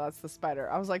 Oh, no, that's the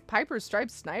spider. I was like, Piper's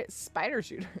striped spider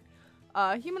shooter.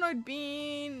 Humanoid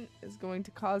bean is going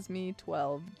to cause me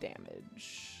 12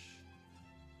 damage.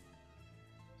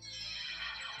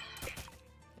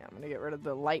 Yeah, I'm going to get rid of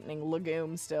the lightning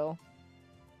legume still.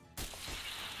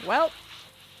 Well.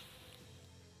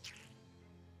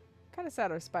 Kind of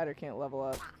sad our spider can't level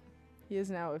up. He is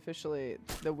now officially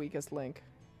the weakest link.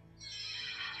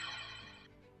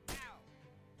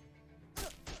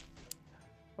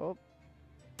 Oh.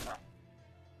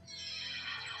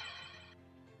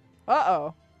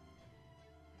 Uh-oh.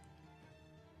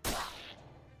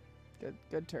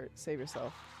 Good turret. Save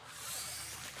yourself.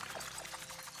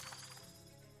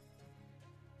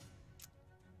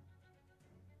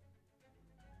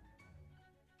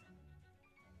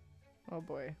 Oh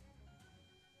boy.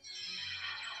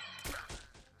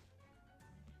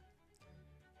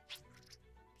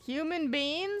 Human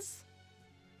beings?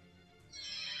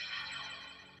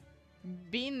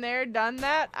 Been there, done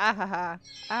that? Ah ha ha.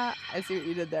 Ah, I see what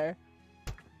you did there.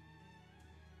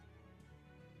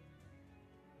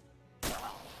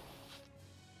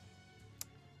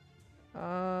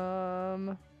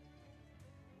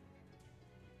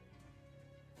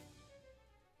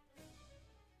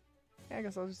 Yeah, I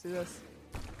guess I'll just do this.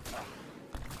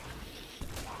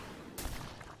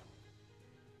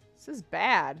 This is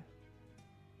bad.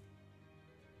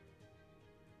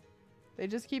 They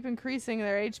just keep increasing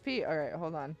their HP. Alright,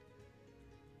 hold on.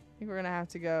 I think we're gonna have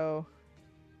to go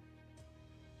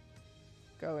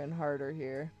in harder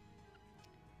here.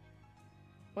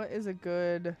 What is a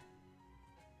good...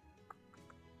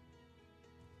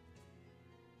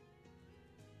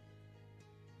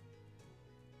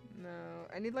 No,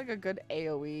 I need like a good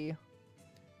AoE.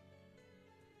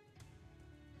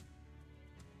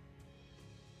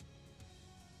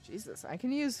 Jesus, I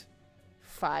can use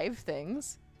 5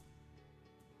 things.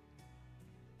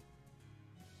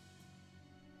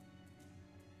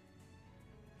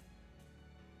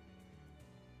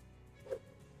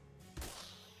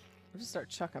 I'll just start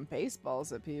chucking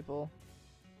baseballs at people.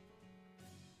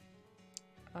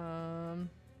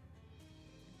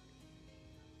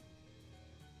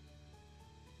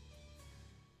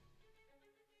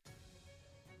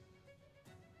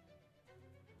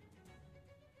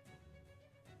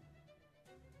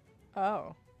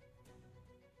 Oh.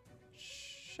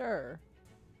 Sure.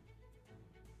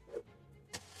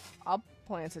 I'll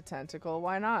plant a tentacle.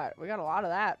 Why not? We got a lot of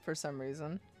that for some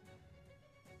reason.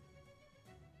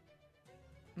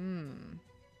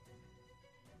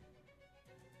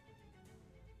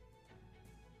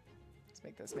 Let's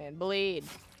make this man bleed.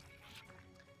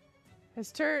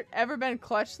 Has Turt ever been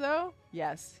clutch though?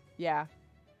 Yes. Yeah.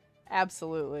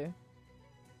 Absolutely.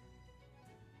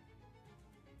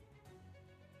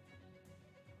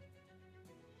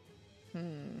 I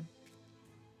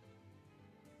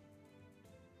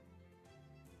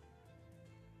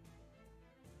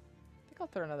think I'll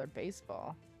throw another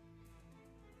baseball.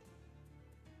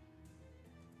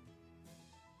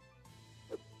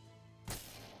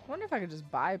 I wonder if I could just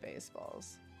buy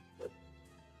baseballs.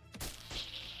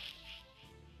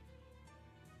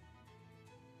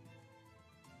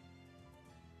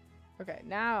 Okay,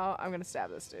 now I'm gonna stab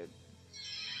this dude.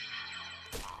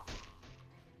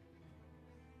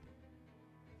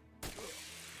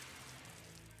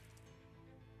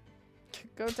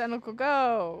 Go, tentacle,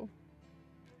 go!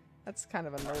 That's kind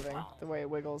of unnerving, the way it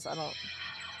wiggles. I don't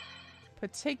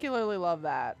particularly love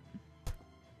that.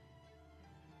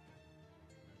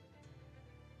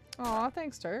 Aw,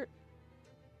 thanks, Turt.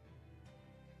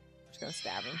 Just gonna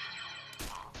stab him.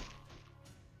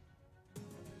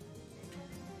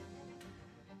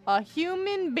 A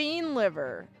human bean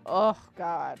liver. Oh,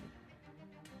 God.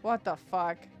 What the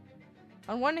fuck?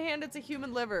 On one hand, it's a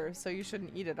human liver, so you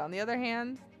shouldn't eat it. On the other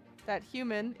hand, that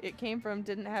human it came from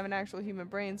didn't have an actual human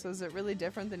brain, so is it really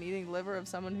different than eating liver of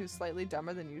someone who's slightly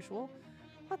dumber than usual?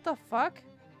 What the fuck?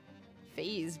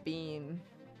 Phase bean.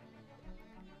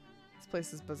 This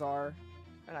place is bizarre,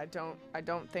 and I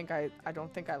don't think I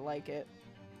like it.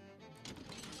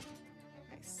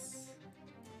 Nice.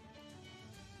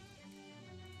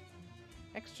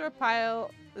 Extra pile.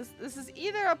 This is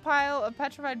either a pile of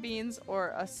petrified beans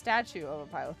or a statue of a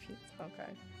pile of beans.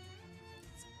 Okay.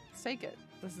 Let's take it.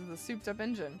 This is the souped up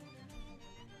engine.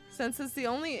 Since it's the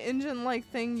only engine-like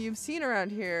thing you've seen around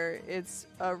here, it's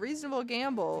a reasonable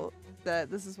gamble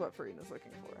that this is what Farina's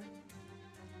looking for.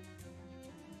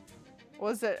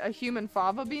 Was it a human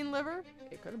fava bean liver?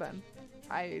 It could have been.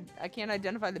 I can't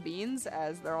identify the beans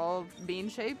as they're all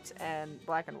bean-shaped and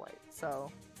black and white,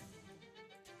 so...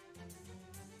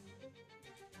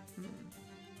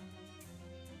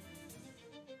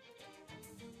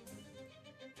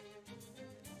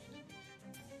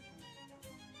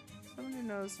 Someone who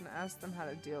knows and ask them how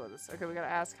to deal with this. Okay, we gotta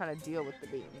ask how to deal with the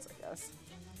beans, I guess.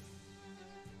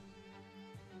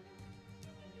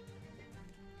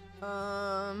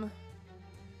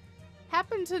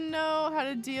 Happen to know how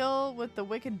to deal with the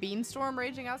wicked beanstorm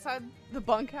raging outside the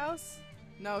bunkhouse?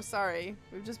 No, sorry.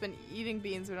 We've just been eating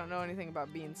beans. We don't know anything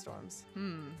about beanstorms.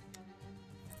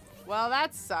 Well,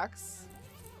 that sucks.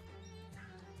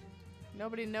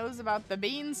 Nobody knows about the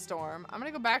beanstorm. I'm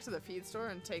gonna go back to the feed store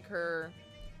and take her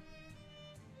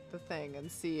the thing and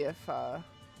see if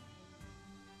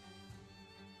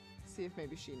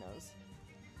maybe she knows.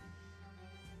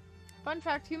 Fun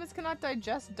fact, humans cannot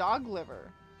digest dog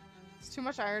liver. It's too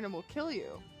much iron and will kill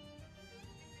you.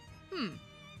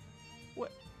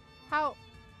 What? How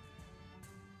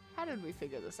did we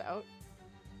figure this out?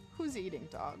 Who's eating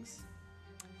dogs?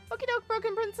 Okie doke,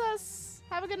 Broken Princess.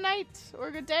 Have a good night or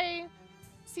a good day.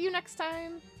 See you next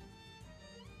time.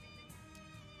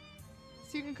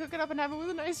 So you can cook it up and have it with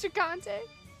a nice chicante?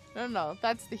 No,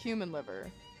 that's the human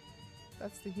liver.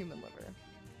 That's the human liver.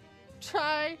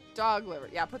 Try dog liver.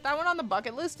 Yeah, put that one on the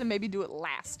bucket list and maybe do it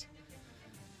last.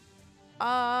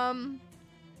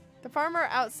 The farmer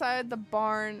outside the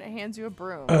barn hands you a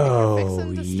broom. Oh, if you're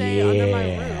fixing to stay under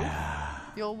my roof,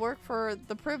 you'll work for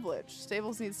the privilege.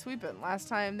 Stables need sweeping. Last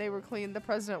time they were clean, the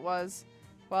president was.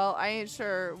 Well, I ain't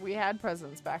sure we had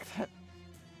presidents back then.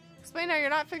 Explain how you're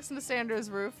not fixing to stay under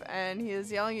his roof, and he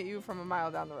is yelling at you from a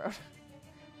mile down the road.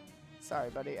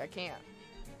 Sorry, buddy, I can't.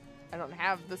 I don't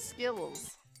have the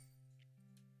skills.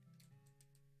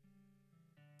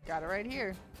 Got it right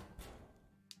here.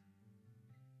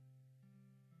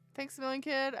 Thanks a million,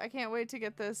 kid. I can't wait to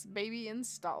get this baby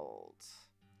installed.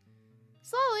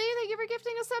 Slowly, thank you for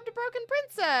gifting a sub to Broken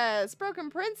Princess.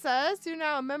 Broken Princess, you're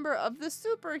now a member of the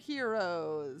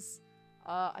superheroes.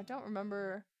 I don't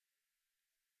remember.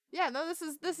 Yeah, no, this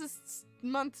is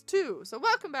month 2. So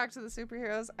welcome back to the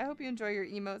superheroes. I hope you enjoy your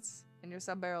emotes and your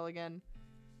sub barrel again.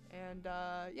 And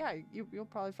yeah, you'll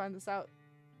probably find this out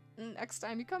next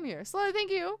time you come here. Slowly,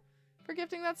 thank you for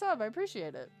gifting that sub. I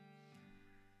appreciate it.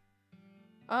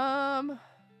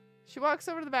 She walks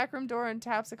over to the back room door and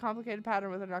taps a complicated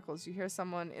pattern with her knuckles. You hear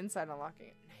someone inside unlocking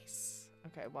it. Nice.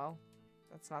 Okay, well,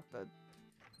 that's not the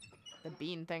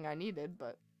bean thing I needed,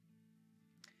 but...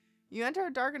 You enter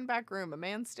a darkened back room. A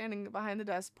man standing behind the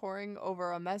desk poring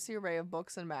over a messy array of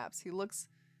books and maps. He looks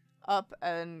up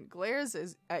and glares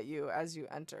at you as you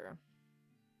enter.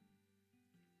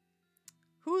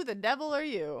 Who the devil are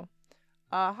you?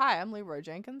 Hi, I'm Leroy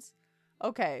Jenkins.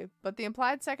 Okay, but the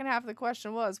implied second half of the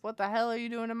question was, what the hell are you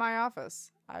doing in my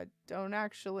office? I don't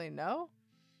actually know,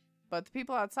 but the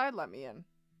people outside let me in.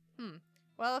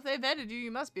 Well, if they vetted you, you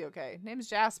must be okay. Name's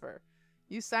Jasper.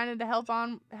 You signed in to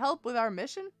help with our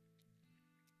mission?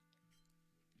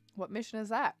 What mission is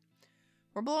that?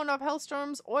 We're blowing up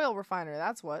Hellstorm's oil refinery,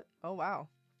 that's what. Oh, wow.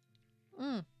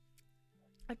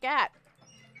 A cat.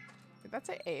 Did that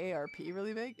say AARP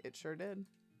really big? It sure did.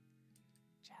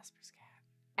 Jasper's cat.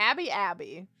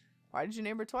 Abby. Why did you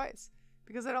name her twice?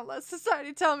 Because I don't let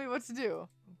society tell me what to do.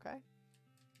 Okay.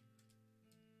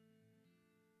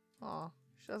 Aw,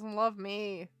 she doesn't love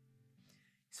me.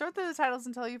 Sort through the titles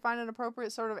until you find an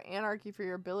appropriate sort of anarchy for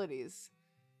your abilities.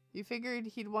 You figured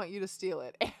he'd want you to steal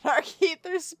it. Anarchy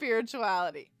through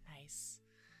spirituality. Nice.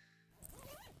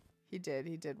 He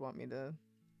did want me to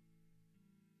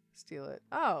steal it.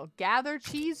 Oh, gather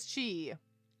cheese chi.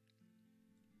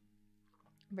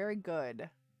 Very good.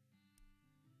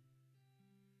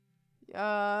 You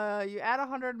add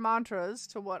 100 mantras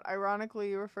to what ironically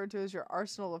you refer to as your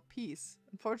arsenal of peace.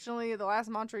 Unfortunately, the last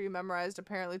mantra you memorized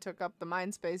apparently took up the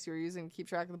mind space you were using to keep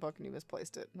track of the book and you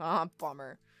misplaced it. Ah,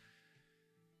 bummer.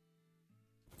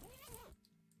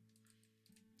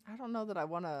 I don't know that I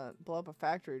want to blow up a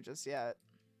factory just yet.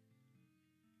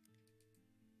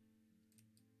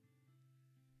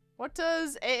 What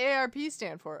does AARP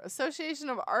stand for? Association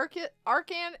of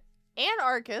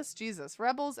Anarchists, Jesus,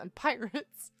 Rebels, and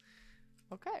Pirates.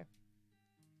 Okay.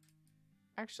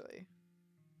 Actually,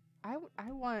 I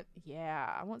want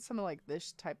some of like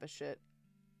this type of shit.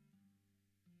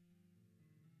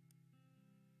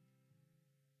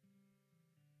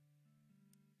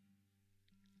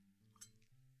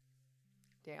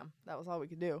 Damn, that was all we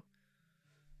could do.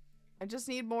 I just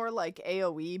need more like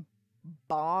AoE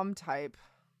bomb type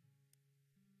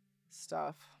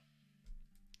stuff.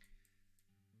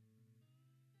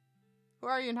 Who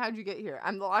are you and how'd you get here?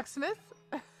 I'm the locksmith.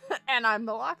 And I'm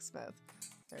the locksmith.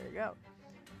 There you go.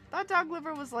 That dog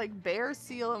liver was like bear,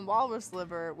 seal, and walrus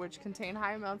liver, which contain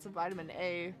high amounts of vitamin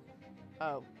A,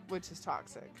 which is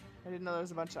toxic. I didn't know there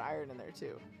was a bunch of iron in there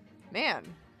too. Man,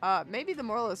 maybe the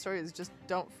moral of the story is just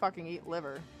don't fucking eat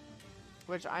liver,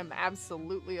 which I'm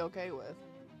absolutely okay with.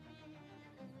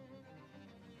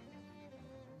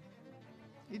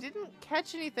 You didn't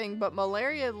catch anything, but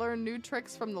malaria learned new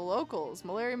tricks from the locals.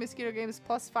 Malaria mosquito games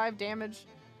 +5 damage.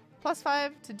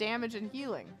 +5 to damage and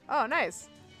healing. Oh, nice.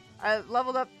 I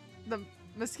leveled up the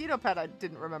mosquito pet I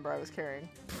didn't remember I was carrying.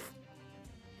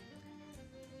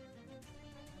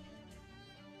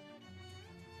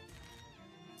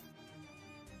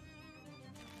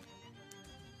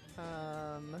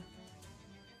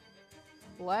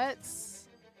 Let's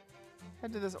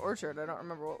head to this orchard. I don't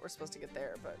remember what we're supposed to get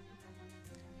there, but...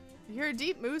 You hear a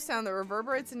deep moo sound that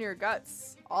reverberates in your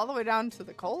guts, all the way down to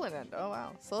the colon end. Oh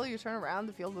wow. Slowly you turn around,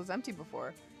 the field was empty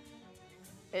before.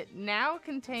 It now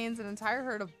contains an entire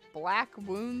herd of black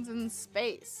wounds in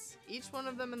space, each one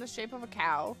of them in the shape of a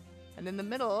cow, and in the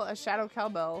middle, a shadow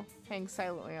cowbell hangs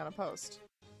silently on a post.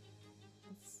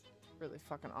 It's really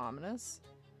fucking ominous.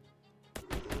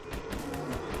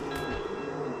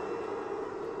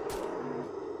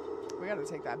 We gotta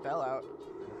take that bell out.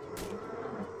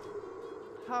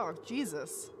 Oh,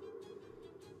 Jesus.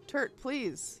 Turt,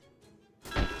 please.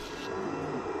 I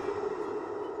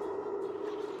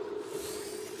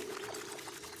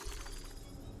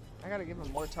gotta give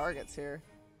him more targets here.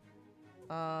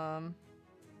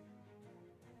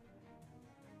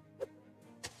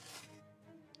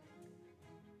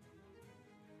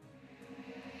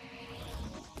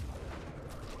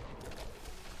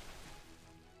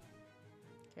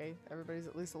 Okay, everybody's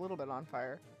at least a little bit on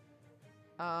fire.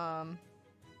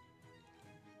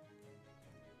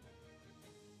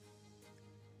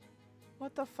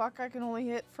 What the fuck? I can only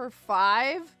hit for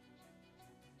 5?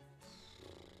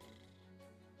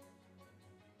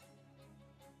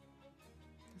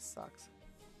 This sucks.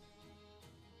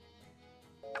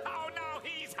 Oh no,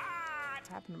 he's hot! What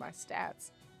happened to my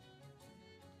stats?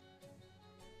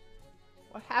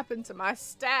 What happened to my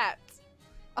stats?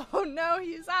 Oh no,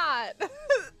 he's hot!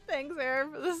 Thanks,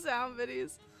 Aaron, for the sound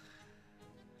videos.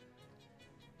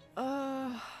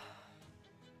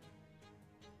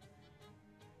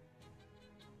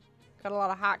 Got a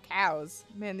lot of hot cows.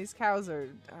 Man, these cows are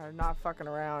not fucking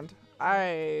around. I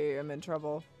am in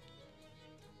trouble.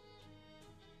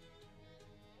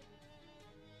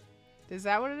 Is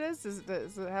that what it is?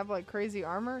 Does it have like crazy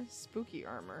armor? Spooky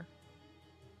armor.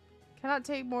 Cannot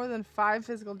take more than 5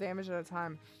 physical damage at a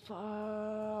time.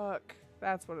 Fuck.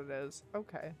 That's what it is.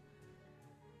 Okay.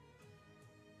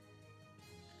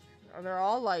 Oh, they're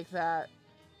all like that.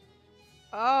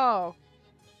 Oh.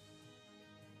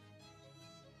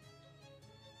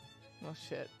 Oh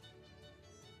shit.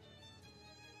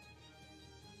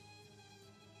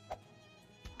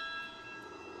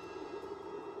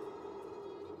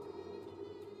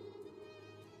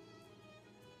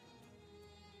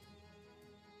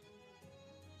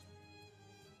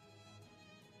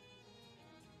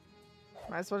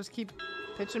 Might as well just keep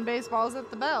pitching baseballs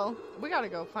at the bell. We gotta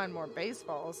go find more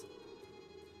baseballs.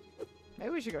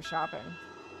 Maybe we should go shopping.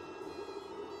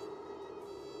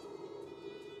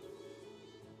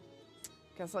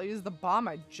 Guess I'll use the bomb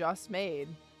I just made.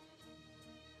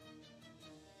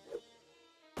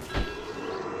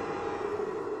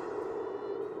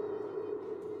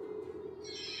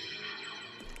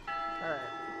 Alright.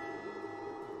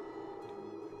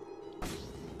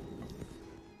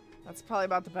 That's probably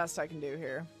about the best I can do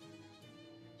here.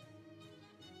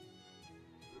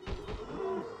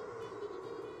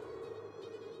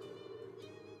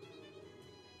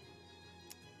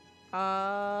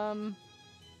 You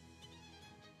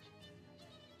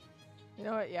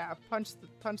know what? Yeah, punch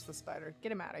the spider.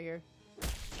 Get him out of here.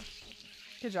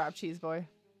 Good job, cheese boy.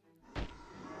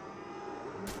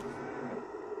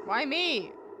 Why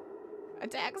me?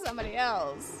 Attack somebody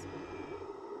else.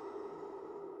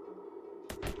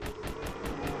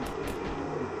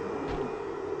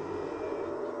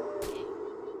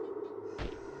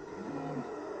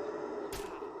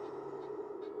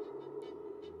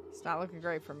 It's not looking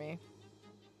great for me.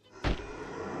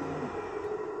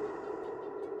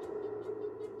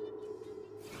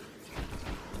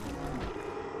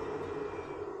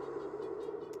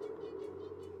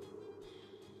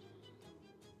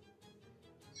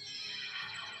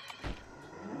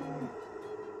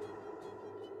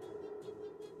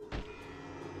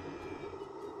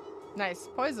 Nice.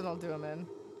 Poison will do him in.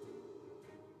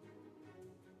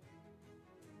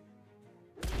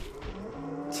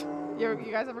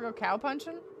 You guys ever go cow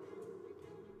punching?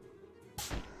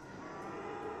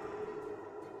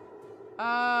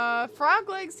 Frog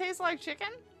legs taste like chicken?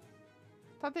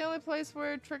 Thought the only place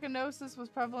where trichinosis was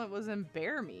prevalent was in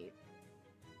bear meat.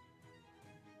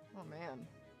 Oh man.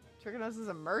 Trichinosis is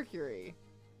a mercury.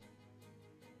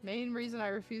 Main reason I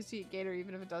refuse to eat gator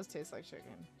even if it does taste like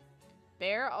chicken.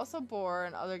 Bear, also boar,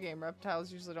 and other game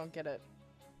reptiles usually don't get it.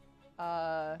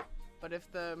 But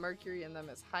if the mercury in them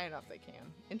is high enough, they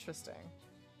can. Interesting.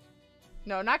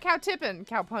 No, not cow tipping,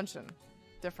 cow punching.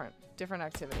 Different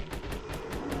activity.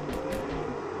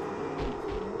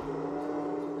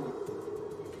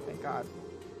 Thank God.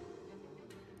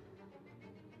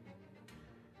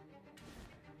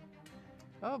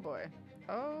 Oh boy.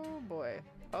 Oh boy.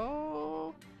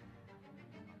 Oh.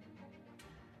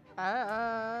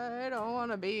 I don't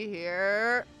want to be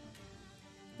here.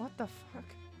 What the fuck?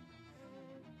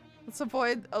 Let's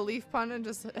avoid a leaf pun and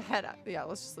just head out. Yeah,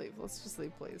 let's just leave. Let's just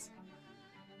leave, please.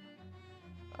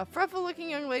 A fretful-looking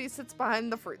young lady sits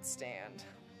behind the fruit stand.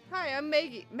 Hi, I'm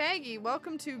Maggie. Maggie,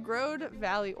 welcome to Grode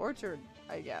Valley Orchard,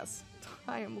 I guess.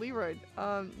 Hi, I'm Leroy.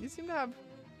 You seem to have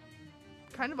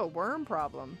kind of a worm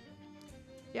problem.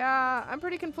 Yeah, I'm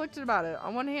pretty conflicted about it.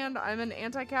 On one hand, I'm an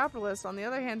anti-capitalist. On the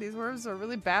other hand, these worms are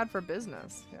really bad for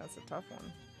business. Yeah, it's a tough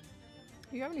one.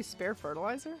 Do you have any spare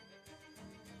fertilizer?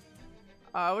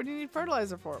 What do you need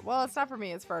fertilizer for? Well, it's not for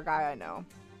me. It's for a guy I know.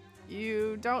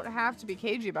 You don't have to be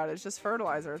cagey about it. It's just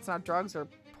fertilizer. It's not drugs or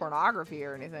pornography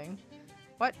or anything.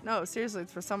 What? No, seriously,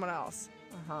 it's for someone else.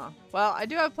 Uh-huh. Well, I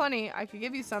do have plenty. I could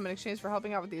give you some in exchange for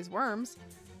helping out with these worms.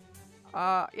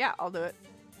 Yeah, I'll do it.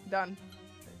 Done.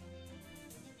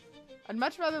 I'd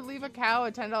much rather leave a cow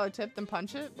a $10 tip than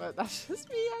punch it, but that's just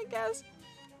me, I guess.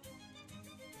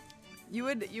 You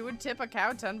would tip a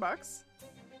cow $10?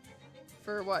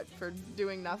 For what? For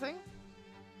doing nothing?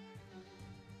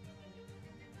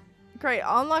 Great,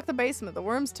 I'll unlock the basement. The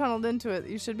worms tunneled into it.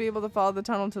 You should be able to follow the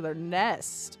tunnel to their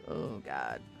nest. Oh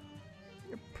god.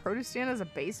 Your produce stand has a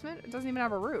basement? It doesn't even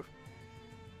have a roof.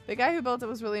 The guy who built it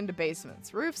was really into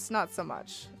basements. Roofs, not so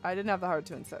much. I didn't have the heart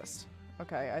to insist.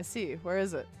 Okay, I see. Where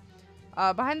is it?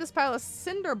 Behind this pile of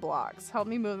cinder blocks. Help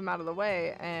me move them out of the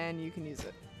way, and you can use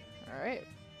it. Alright.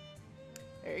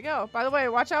 There you go. By the way,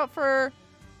 watch out for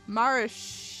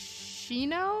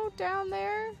Maraschino down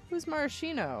there? Who's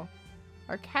Maraschino?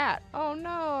 Our cat. Oh no,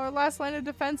 our last line of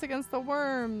defense against the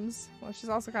worms. Well, she's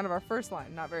also kind of our first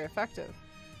line. Not very effective.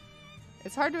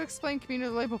 It's hard to explain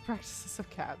community label practices of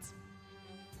cats.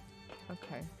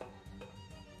 Okay.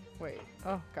 Wait.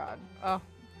 Oh god. Oh.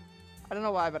 I don't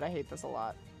know why, but I hate this a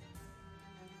lot.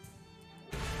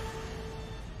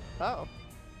 Oh.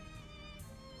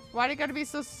 Why'd it gotta be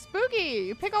so spooky?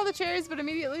 You pick all the cherries, but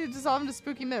immediately dissolve into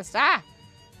spooky mist. Ah!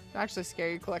 Don't actually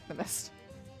scare you, collect the mist.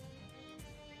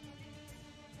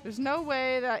 There's no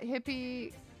way that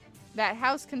that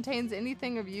house contains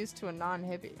anything of use to a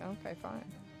non-hippie. Okay,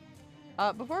 fine.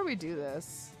 Before we do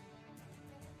this,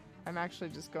 I'm actually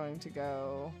just going to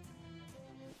go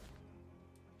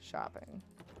shopping.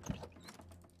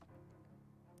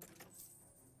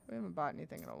 We haven't bought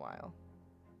anything in a while.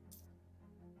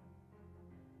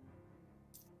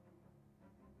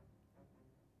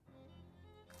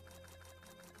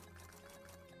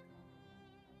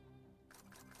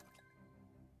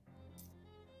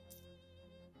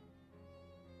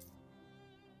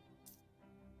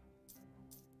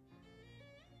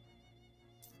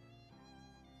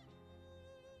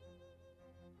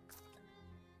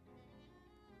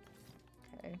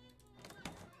 Okay.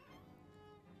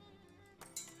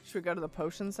 Should we go to the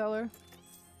potion seller?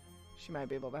 She might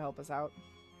be able to help us out.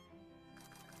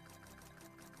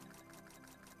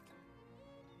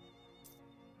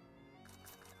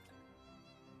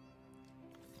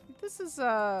 This is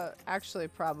actually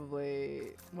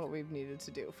probably what we've needed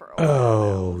to do for a while.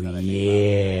 Oh,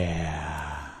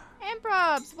 yeah.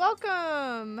 Amprobs,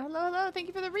 welcome! Hello, hello, thank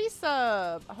you for the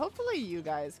resub. Hopefully you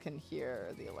guys can hear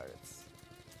the alerts.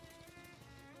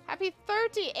 Happy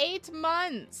 38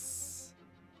 months!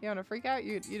 You wanna freak out?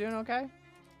 You doing okay?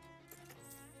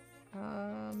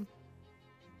 I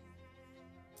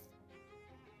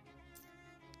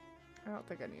don't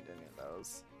think I need any of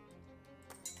those.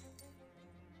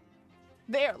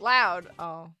 They're loud!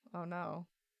 Oh no.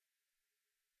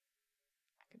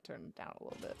 I can turn it down a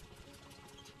little bit.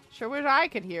 Sure wish I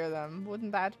could hear them.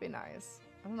 Wouldn't that be nice?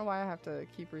 I don't know why I have to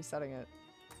keep resetting it.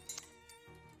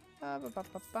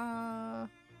 Ba-ba-ba-ba-ba.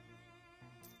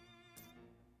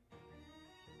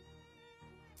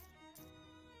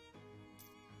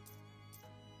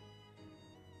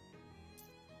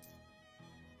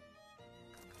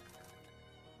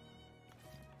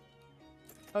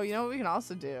 Oh, you know what we can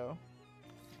also do?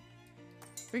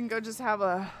 We can go just have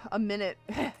a minute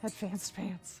advanced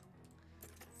pants.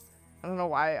 I don't know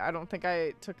why. I don't think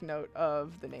I took note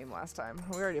of the name last time.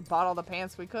 We already bought all the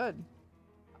pants we could.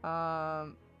 We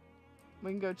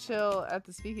can go chill at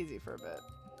the speakeasy for a bit.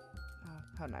 Oh,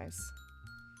 how nice.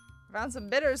 Found some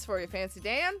bitters for you, Fancy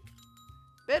Dan.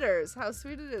 Bitters. How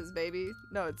sweet it is, baby.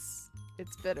 No, it's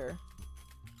bitter.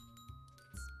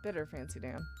 It's bitter, Fancy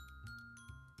Dan.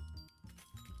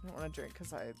 I don't want to drink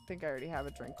because I think I already have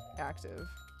a drink active.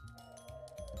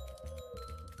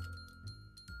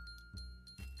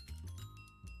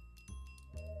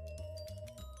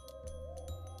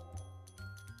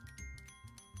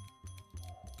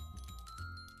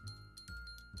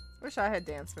 Wish I had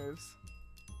dance moves.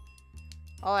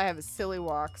 All I have is silly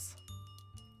walks.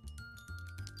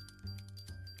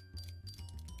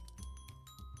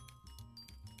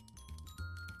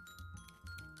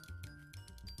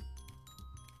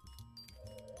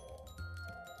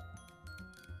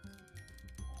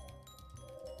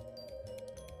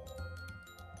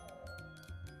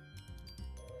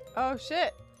 Oh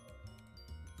shit!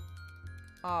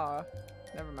 Aw,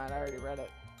 never mind, I already read it.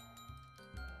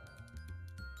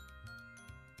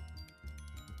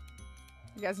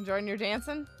 You guys enjoying your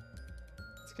dancing?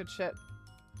 It's good shit.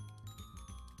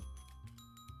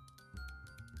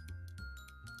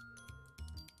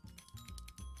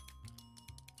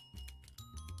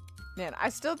 Man, I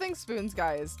still think Spoon's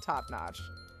guy is top notch.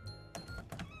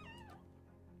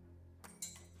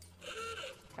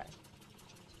 Okay.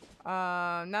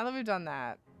 Now that we've done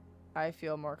that, I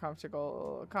feel more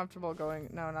comfortable going.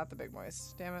 No, not the Big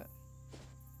Moist. Damn it.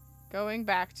 Going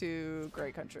back to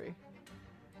Grey Country.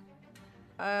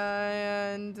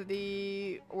 And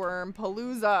the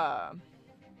Wormpalooza.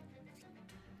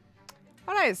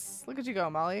 Oh, nice. Look at you go,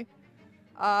 Molly.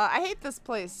 I hate this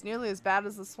place nearly as bad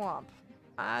as the swamp.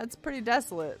 It's pretty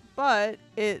desolate, but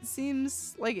it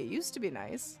seems like it used to be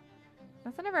nice.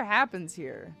 Nothing ever happens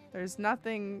here. There's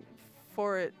nothing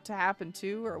for it to happen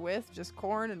to or with, just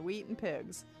corn and wheat and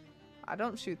pigs. I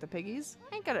don't shoot the piggies.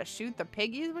 I ain't gonna shoot the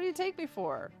piggies. What do you take me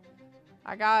for?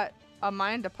 I got a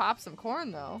mind to pop some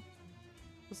corn, though.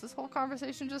 Was this whole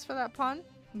conversation just for that pun?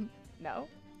 No?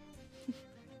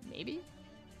 Maybe?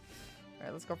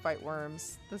 Alright, let's go fight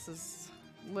worms. This is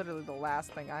literally the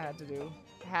last thing I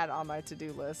had on my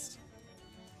to-do list.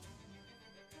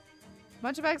 A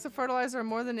bunch of bags of fertilizer are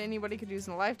more than anybody could use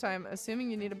in a lifetime,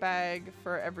 assuming you need a bag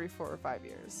for every 4 or 5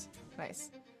 years.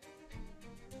 Nice.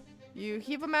 You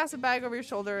heave a massive bag over your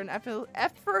shoulder and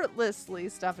effortlessly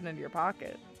stuff it into your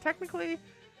pocket. Technically,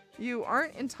 you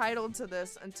aren't entitled to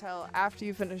this until after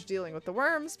you finish dealing with the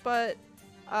worms, but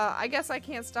I guess I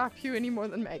can't stop you any more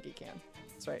than Maggie can.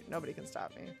 That's right, nobody can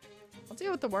stop me. I'll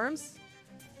deal with the worms.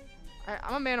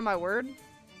 I'm a man of my word.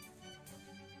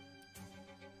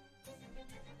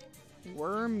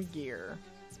 Worm gear.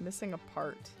 It's missing a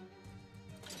part.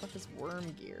 What the fuck is worm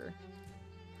gear?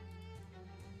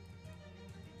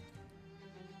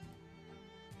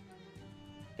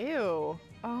 Ew.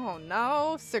 Oh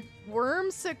no.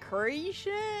 Worm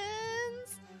secretions?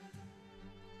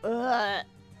 Ugh.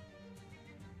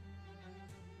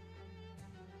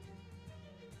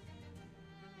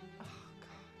 Oh god.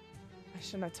 I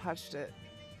shouldn't have touched it.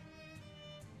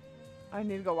 I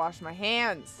need to go wash my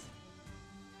hands.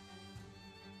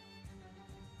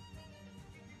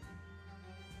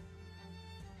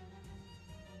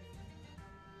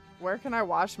 Where can I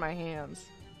wash my hands?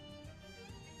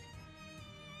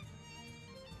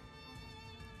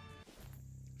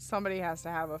 Somebody has to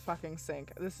have a fucking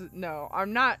sink. No,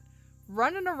 I'm not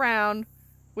running around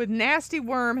with nasty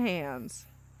worm hands.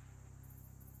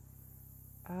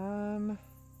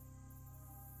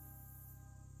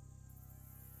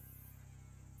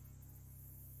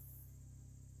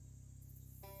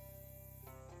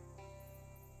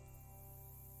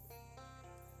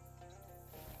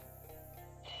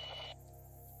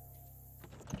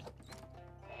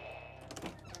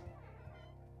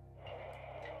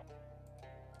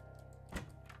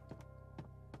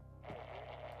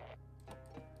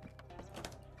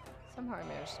 somehow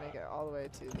I managed to make it all the way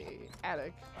to the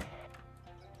attic.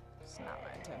 It's not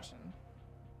my intention.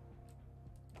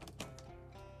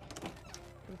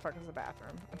 Where the fuck is the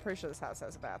bathroom? I'm pretty sure this house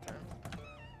has a bathroom.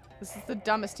 This is the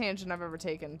dumbest tangent I've ever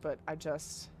taken, but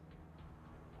it's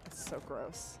so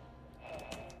gross.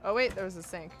 Oh wait, there was a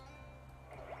sink.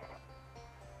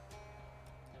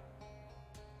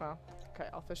 Well, okay,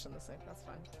 I'll fish in the sink, that's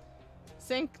fine.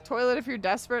 Sink, toilet if you're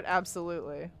desperate,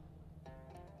 absolutely.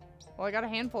 Well, I got a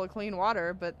handful of clean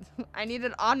water, but I need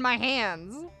it on my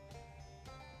hands.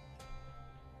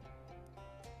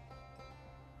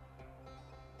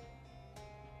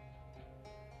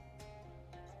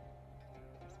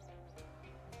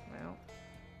 Well.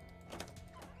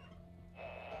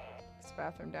 This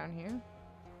bathroom down here.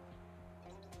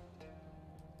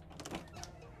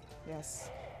 Yes.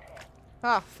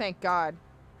 Oh, thank God.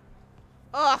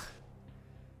 Ugh.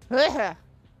 Ugh.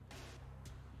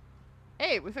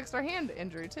 Hey, we fixed our hand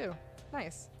injury too.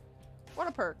 Nice. What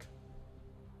a perk.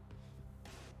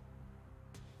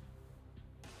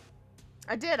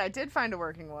 I did find a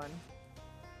working one.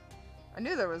 I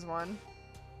knew there was one.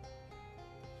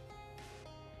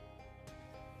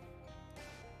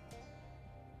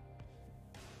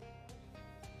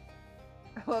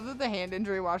 I love that the hand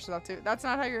injury washed it off too. That's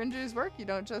not how your injuries work. You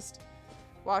don't just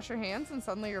wash your hands and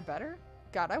suddenly you're better.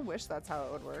 God, I wish that's how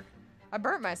it would work. I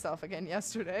burnt myself again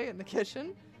yesterday in the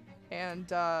kitchen,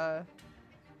 and I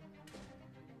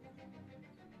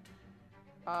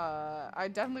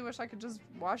definitely wish I could just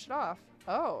wash it off.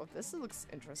 Oh, this looks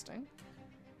interesting.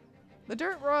 The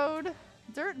dirt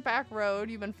back road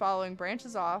you've been following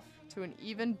branches off to an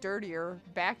even dirtier,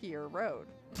 backier road.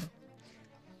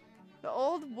 The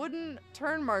old wooden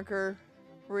turn marker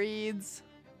reads...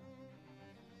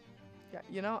 Yeah,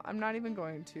 you know, I'm not even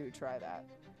going to try that.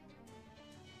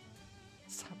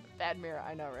 Stop it. Bad mirror,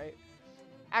 I know, right?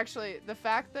 Actually, the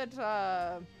fact that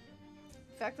I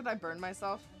burned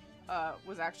myself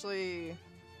was actually...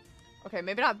 Okay,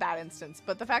 maybe not that instance,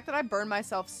 but the fact that I burn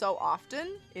myself so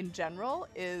often, in general,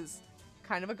 is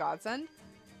kind of a godsend.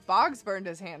 Boggs burned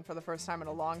his hand for the first time in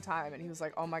a long time, and he was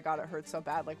like, oh my god, it hurts so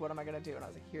bad, like, what am I gonna do? And I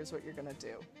was like, here's what you're gonna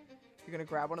do. You're gonna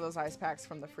grab one of those ice packs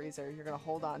from the freezer, you're gonna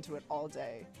hold on to it all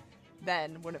day.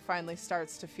 Then, when it finally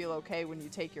starts to feel okay when you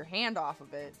take your hand off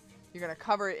of it, you're gonna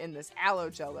cover it in this aloe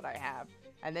gel that I have,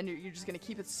 and then you're just gonna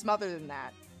keep it smothered in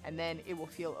that, and then it will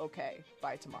feel okay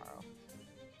by tomorrow.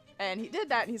 And he did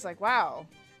that, and he's like, wow,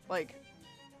 like,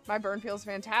 my burn feels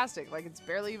fantastic. Like, it's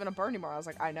barely even a burn anymore. I was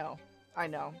like, I know.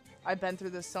 I've been through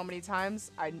this so many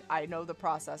times. I know the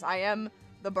process. I am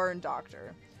the burn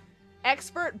doctor.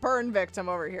 Expert burn victim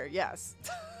over here, yes.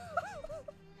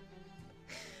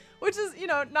 Which is, you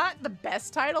know, not the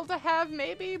best title to have,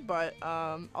 maybe, but,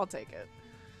 I'll take it.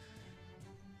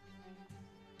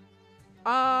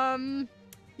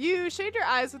 You shade your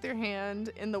eyes with your hand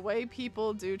in the way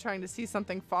people do trying to see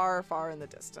something far, far in the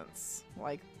distance.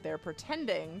 Like they're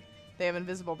pretending they have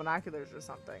invisible binoculars or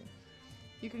something.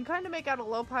 You can kind of make out a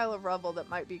low pile of rubble that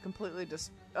might be completely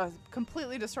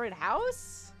destroyed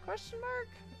house? Question mark?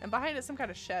 And behind it some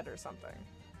kind of shed or something.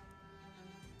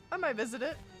 I might visit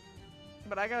it,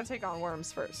 but I gotta take on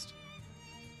worms first.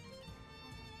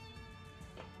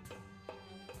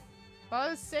 While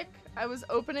I was sick, I was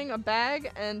opening a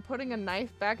bag and putting a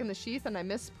knife back in the sheath, and I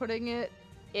missed putting it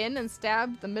in and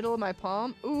stabbed the middle of my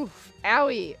palm. Oof.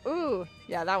 Owie. Ooh.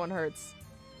 Yeah, that one hurts.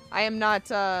 I am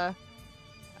not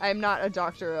a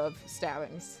doctor of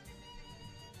stabbings.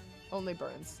 Only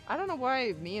burns. I don't know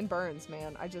why me and burns,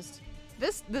 man.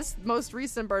 This most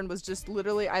recent burn was just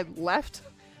literally, I left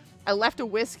a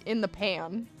whisk in the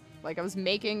pan. Like I was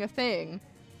making a thing.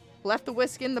 Left the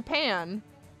whisk in the pan.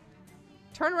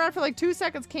 Turned around for like 2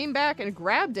 seconds, came back and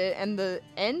grabbed it, and the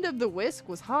end of the whisk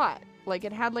was hot. Like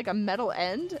it had like a metal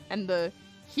end, and the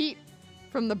heat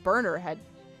from the burner had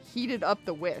heated up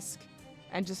the whisk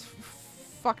and just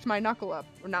fucked my knuckle up.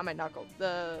 Or not my knuckle.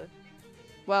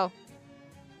 Well,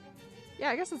 yeah,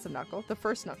 I guess it's a knuckle. The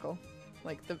first knuckle.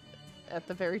 Like at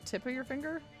the very tip of your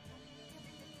finger.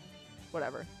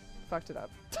 Whatever. Fucked it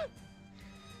up.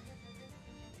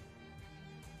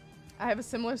 I have a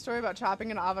similar story about chopping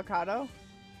an avocado.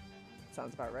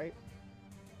 Sounds about right.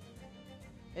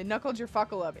 It knuckled your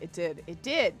fuckle up. It did. It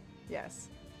did. Yes.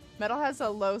 Metal has a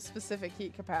low specific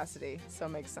heat capacity, so it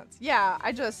makes sense. Yeah,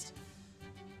 it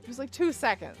was like 2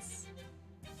 seconds.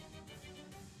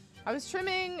 I was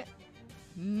trimming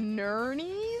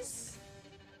Nernies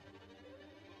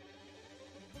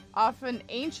off an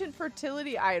ancient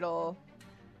fertility idol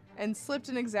and slipped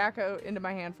an Exacto into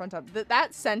my hand front up.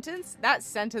 That sentence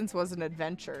was an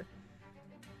adventure.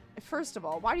 First of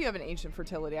all, why do you have an ancient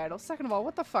fertility idol? Second of all,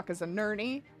 what the fuck is a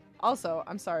Nernie? Also,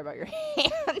 I'm sorry about your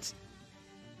hand.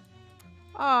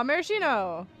 Aw,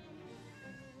 Maraschino.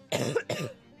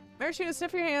 Maraschino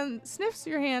sniffs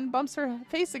your hand, bumps her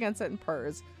face against it, and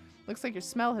purrs. Looks like your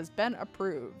smell has been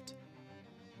approved.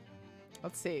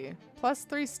 Let's see.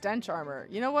 +3 stench armor.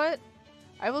 You know what?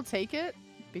 I will take it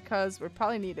because we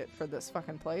probably need it for this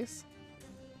fucking place.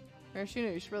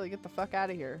 Maraschino, you should really get the fuck out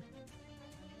of here.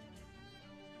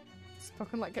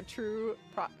 Spoken like a true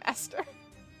prop master.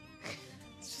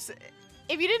 It's just,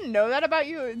 if you didn't know that about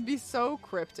you, it would be so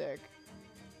cryptic.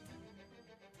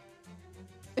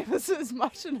 It was as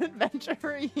much an adventure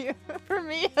for you, for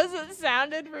me, as it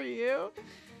sounded for you.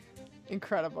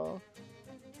 Incredible.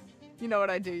 You know what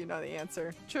I do, you know the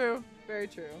answer. True. Very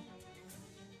true.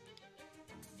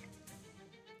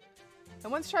 I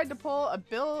once tried to pull a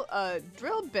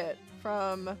drill bit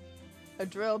from a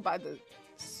drill by the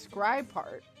scribe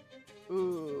part.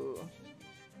 Ooh.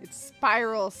 It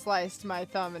spiral sliced my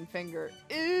thumb and finger.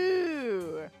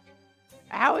 Ooh.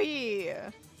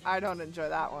 Owie. I don't enjoy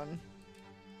that one.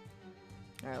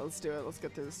 Alright, let's do it. Let's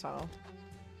get through this tunnel.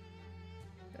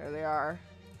 There they are.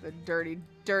 The dirty,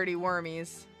 dirty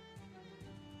wormies.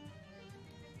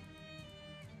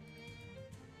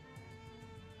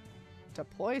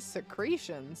 Deploy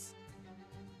secretions?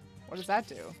 What does that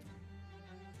do?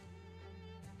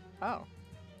 Oh.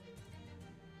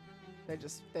 They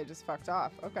just fucked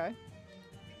off. Okay.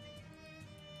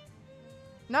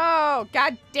 No!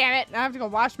 God damn it! Now I have to go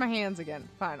wash my hands again.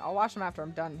 Fine, I'll wash them after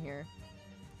I'm done here.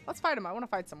 Let's fight them. I want to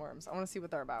fight some worms. I want to see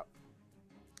what they're about.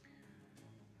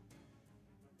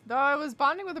 Though I was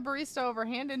bonding with a barista over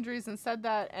hand injuries and said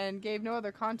that and gave no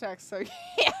other context, so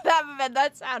yeah,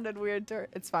 that sounded weird to her.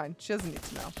 It's fine. She doesn't need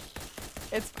to know.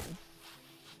 It's fine.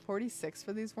 46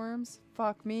 for these worms?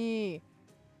 Fuck me.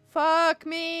 Fuck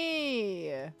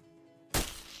me!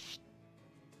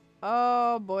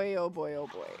 Oh boy, oh boy, oh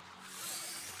boy.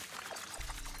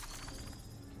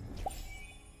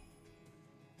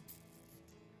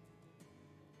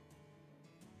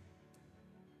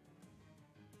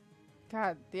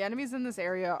 God, the enemies in this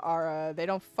area are, they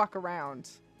don't fuck around.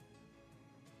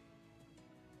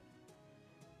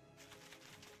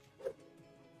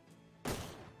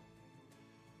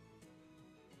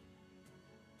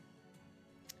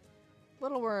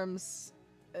 Little worms,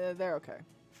 they're okay.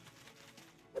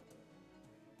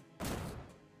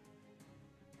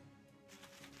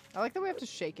 I like that we have to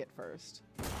shake it first.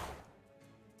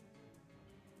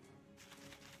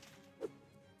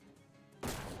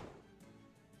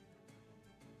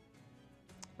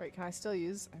 Wait, can I still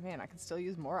use... Man, I can still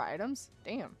use more items?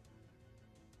 Damn.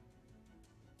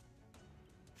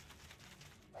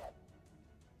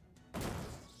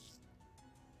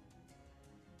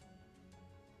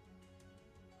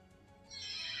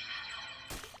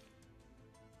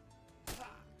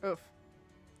 Oof.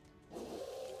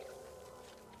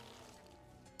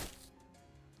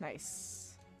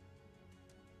 Nice.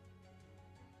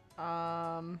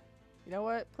 You know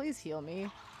what? Please heal me.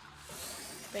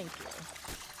 Thank you.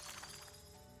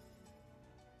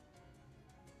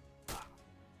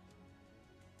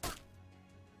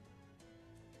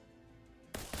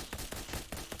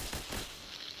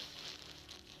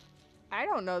 I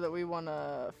don't know that we want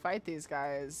to fight these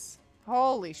guys.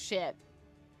 Holy shit.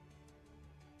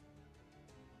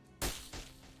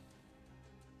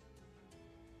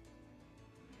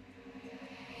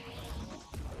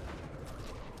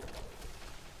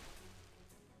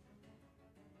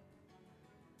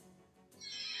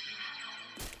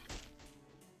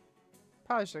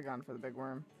 Probably should have gone for the big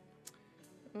worm.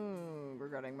 Ooh,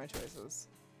 regretting my choices.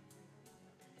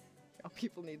 Oh,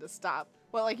 people need to stop.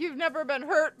 Well, like, you've never been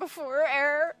hurt before,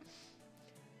 error.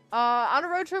 On a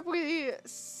road trip, we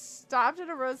stopped at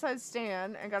a roadside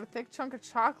stand and got a thick chunk of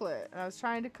chocolate. And I was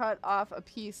trying to cut off a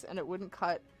piece and it wouldn't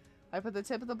cut. I put the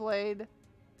tip of the blade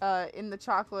in the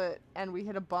chocolate and we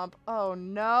hit a bump. Oh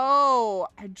no!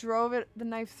 I drove the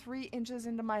knife 3 inches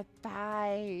into my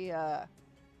thigh.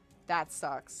 That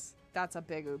sucks. That's a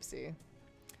big oopsie.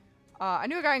 I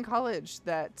knew a guy in college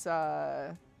that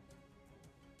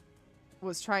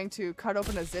was trying to cut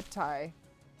open a zip tie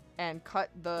and cut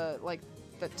the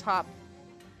top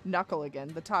knuckle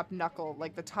again. The top knuckle,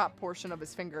 like the top portion of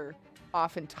his finger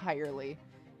off entirely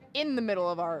in the middle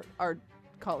of our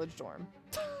college dorm.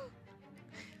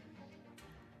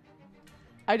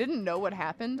 I didn't know what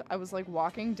happened. I was like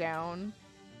walking down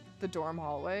the dorm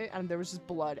hallway and there was just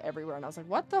blood everywhere and I was like,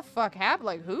 what the fuck happened?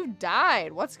 Like, who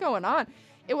died? What's going on?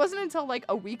 It wasn't until like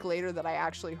a week later that I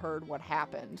actually heard what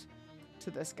happened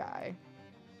to this guy.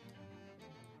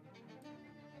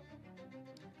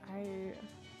 I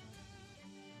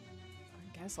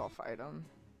guess I'll fight him.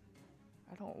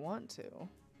 I don't want to.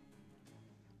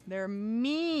 They're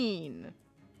mean.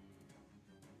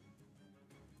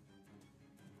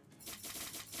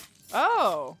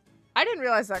 Oh, I didn't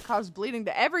realize that caused bleeding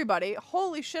to everybody.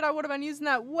 Holy shit, I would have been using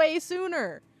that way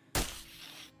sooner.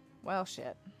 Well,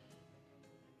 shit.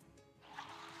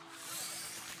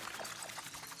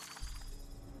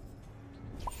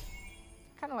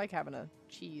 Kind of like having a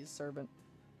cheese servant.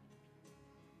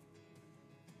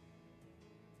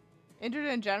 Injured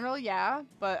in general, yeah,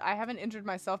 but I haven't injured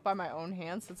myself by my own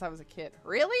hand since I was a kid.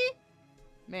 Really?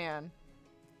 Man.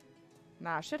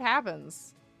 Nah, shit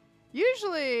happens.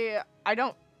 Usually, I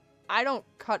don't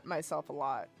cut myself a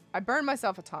lot. I burn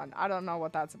myself a ton. I don't know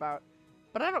what that's about.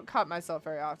 But I don't cut myself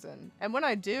very often. And when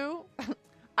I do,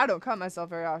 I don't cut myself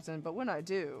very often, but when I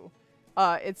do,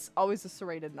 it's always a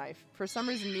serrated knife. For some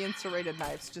reason, me and serrated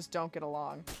knives just don't get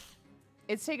along.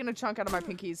 It's taken a chunk out of my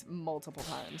pinkies multiple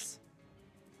times.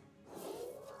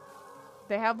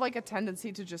 They have like a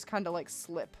tendency to just kind of like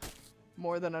slip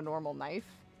more than a normal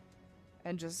knife.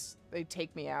 And just, they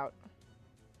take me out.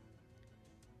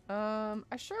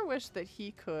 I sure wish that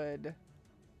he could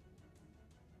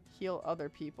heal other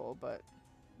people, but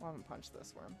I haven't punched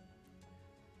this worm.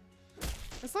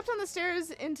 I slept on the stairs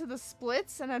into the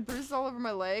splits and had bruises all over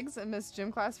my legs and missed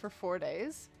gym class for 4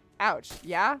 days. Ouch.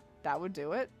 Yeah, that would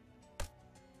do it.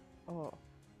 Oh.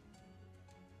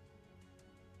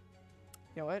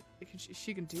 You know what?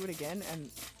 She can do it again and...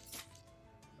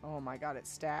 Oh my god, it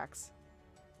stacks.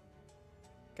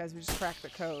 Guys, we just cracked the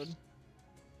code.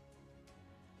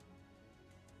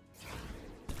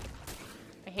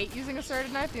 I hate using a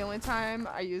serrated knife. The only time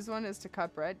I use one is to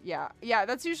cut bread. Yeah,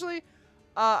 that's usually...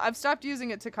 I've stopped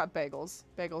using it to cut bagels.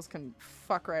 Bagels can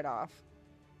fuck right off.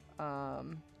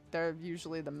 They're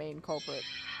usually the main culprit.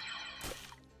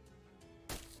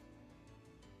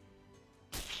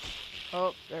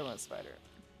 Oh, there went a spider.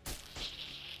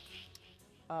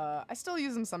 I still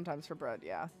use them sometimes for bread,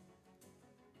 yeah.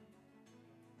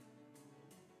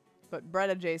 But bread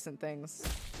adjacent things,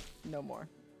 no more.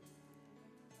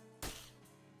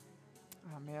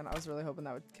 Oh man, I was really hoping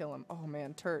that would kill him. Oh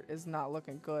man, Turt is not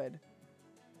looking good.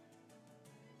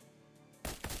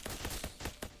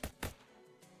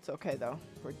 It's okay though.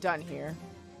 We're done here.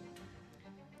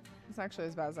 It's actually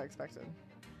as bad as I expected.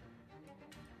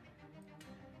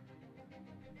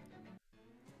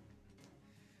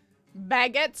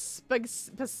 Baguettes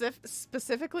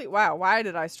specifically? Wow, why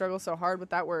did I struggle so hard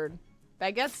with that word?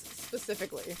 Baguettes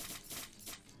specifically.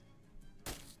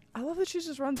 I love that she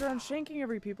just runs around shanking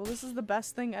every people. This is the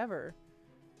best thing ever.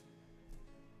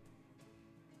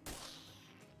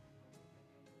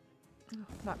 Oh,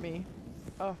 not me.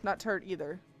 Oh, not Turt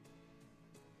either.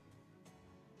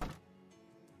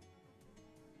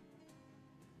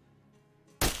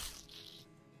 Let's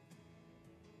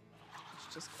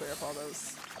just clear up all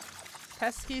those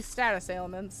pesky status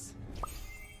ailments.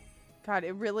 God,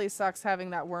 it really sucks having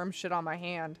that worm shit on my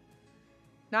hand.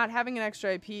 Not having an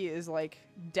extra AP is like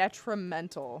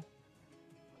detrimental.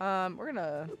 We're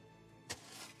gonna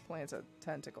plant a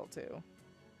tentacle too.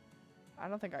 I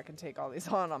don't think I can take all these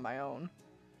on my own.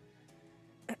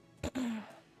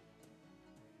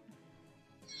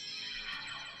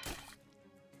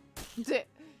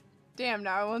 Damn,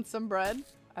 now I want some bread.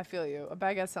 I feel you. A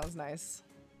baguette sounds nice.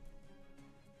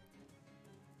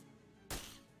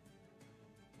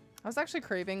 I was actually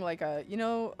craving like a, you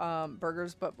know,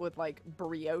 burgers but with like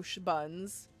brioche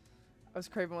buns. I was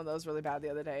craving one of those really bad the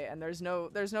other day, and there's no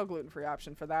gluten-free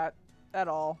option for that at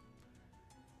all.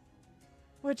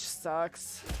 Which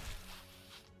sucks.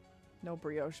 No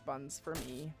brioche buns for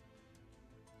me.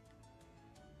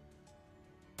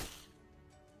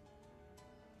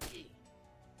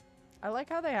 I like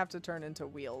how they have to turn into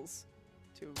wheels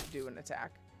to do an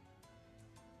attack.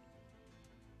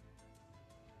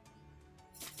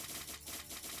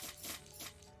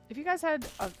 If you guys had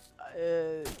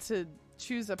to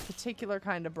choose a particular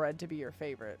kind of bread to be your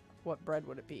favorite, what bread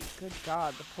would it be? Good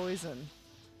God, the poison.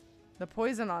 The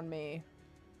poison on me.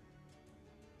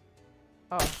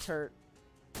 Oh, Turt.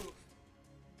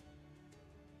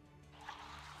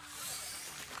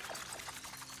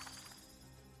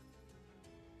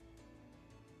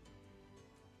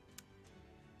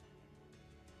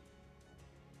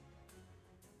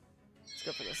 Let's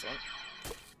go for this one.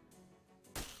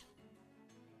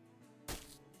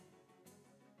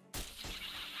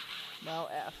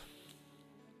 Well, F.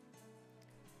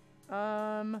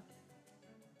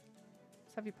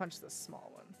 Let's have you punch this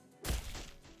small one.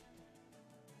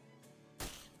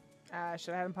 I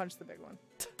should have had him punch the big one.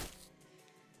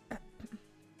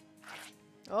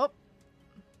 Oh!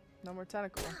 No more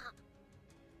tentacle.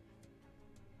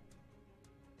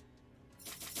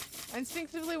 I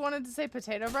instinctively wanted to say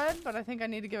potato bread, but I think I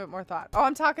need to give it more thought. Oh,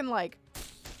 I'm talking like,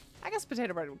 I guess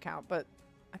potato bread would count, but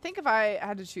I think if I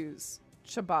had to choose,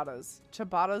 ciabattas.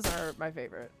 Ciabattas are my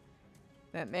favorite.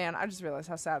 And man, I just realized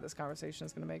how sad this conversation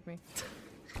is going to make me.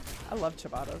 I love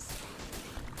ciabattas.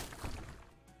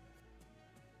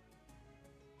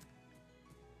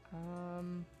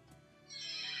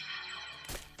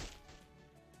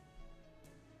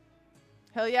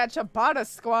 Hell yeah, ciabatta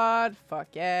squad. Fuck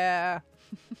yeah.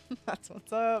 That's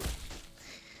what's up.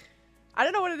 I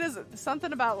don't know what it is.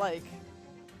 Something about like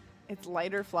it's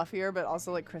lighter, fluffier, but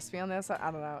also like crispy on this.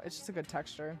 I don't know. It's just a good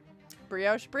texture.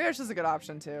 Brioche. Brioche is a good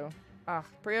option too.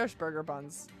 Brioche burger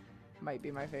buns might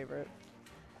be my favorite.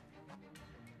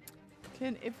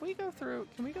 Can we go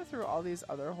through all these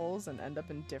other holes and end up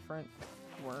in different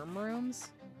worm rooms?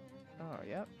 Oh,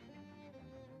 yep.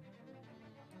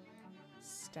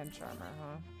 Stench armor,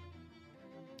 huh?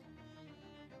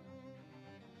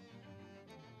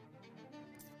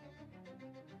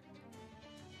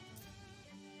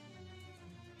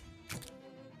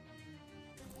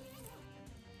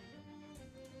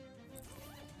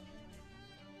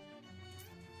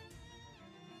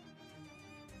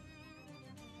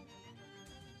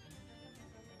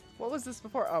 What was this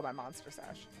before? Oh, my monster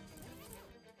sash.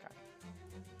 Okay.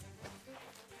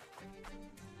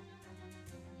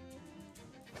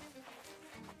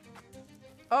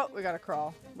 Oh, we gotta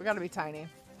crawl. We gotta be tiny.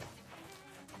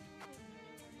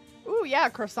 Ooh, yeah,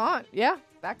 croissant. Yeah,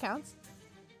 that counts.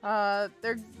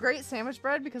 They're great sandwich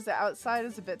bread because the outside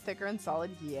is a bit thicker and solid.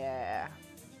 Yeah.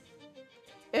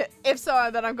 If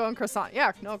so, then I'm going croissant.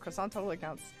 Yeah, no, croissant totally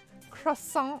counts.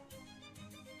 Croissant.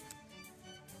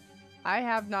 I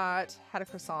have not had a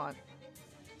croissant.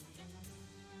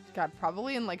 God,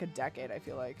 probably in like a decade, I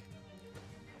feel like.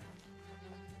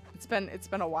 It's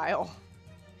been a while.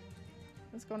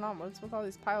 What's going on? What's with all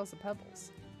these piles of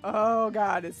pebbles? Oh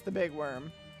god, it's the big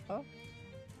worm. Oh.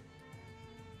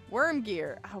 Worm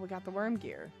gear. Oh, we got the worm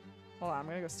gear. Hold on, I'm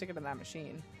gonna go stick it in that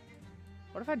machine.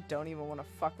 What if I don't even want to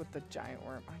fuck with the giant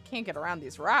worm? I can't get around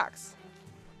these rocks.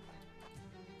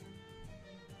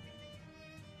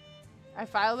 I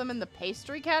file them in the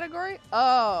pastry category?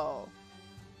 Oh.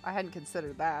 I hadn't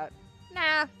considered that.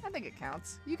 Nah, I think it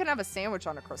counts. You can have a sandwich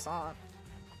on a croissant.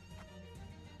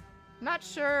 Not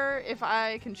sure if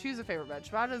I can choose a favorite bread.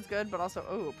 Ciabatta is good, but also,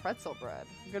 oh, pretzel bread.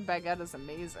 A good baguette is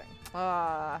amazing.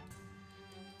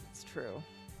 It's true.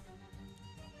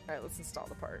 Alright, let's install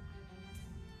the part.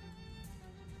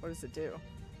 What does it do?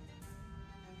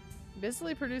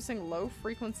 Busily producing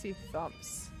low-frequency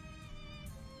thumps.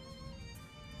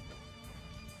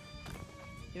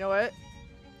 You know what?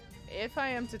 If I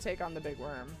am to take on the big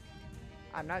worm,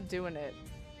 I'm not doing it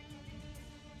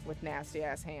with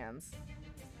nasty-ass hands.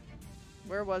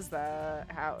 Where was the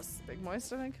house? Big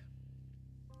Moist, I think?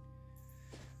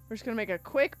 We're just gonna make a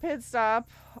quick pit stop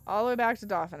all the way back to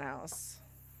Dolphin House.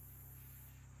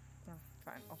 Oh,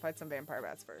 fine, I'll fight some vampire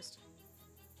bats first.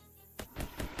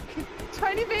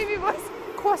 Tiny baby voice.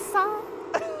 Croissant.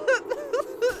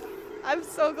 I'm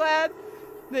so glad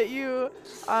that you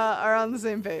are on the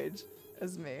same page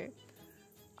as me.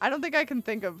 I don't think I can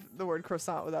think of the word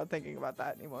croissant without thinking about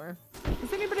that anymore.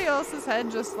 Is anybody else's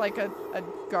head just like a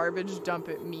garbage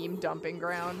meme dumping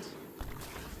ground?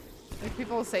 Like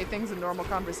people say things in normal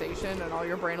conversation and all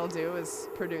your brain will do is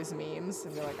produce memes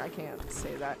and you're like, I can't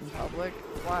say that in public.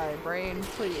 Why? Brain,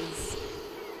 please.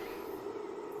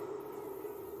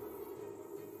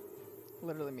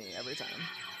 Literally me every time.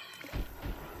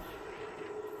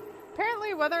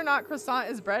 Apparently whether or not croissant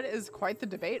is bread is quite the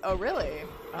debate. Oh, really?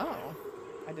 Oh.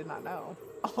 I did not know.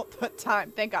 All the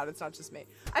time. Thank God it's not just me.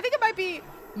 I think it might be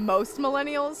most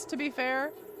millennials, to be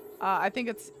fair. I think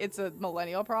it's a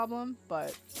millennial problem,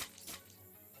 but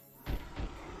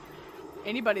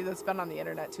anybody that's been on the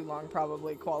internet too long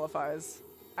probably qualifies.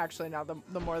 Actually, now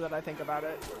the more that I think about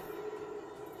it.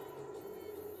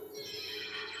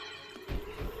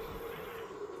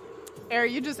 Air,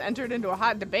 you just entered into a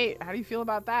hot debate. How do you feel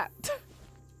about that?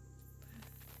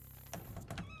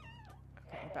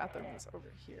 Okay, the bathroom is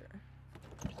over here.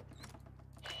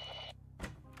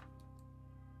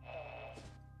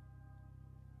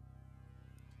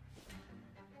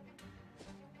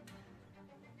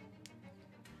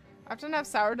 I often have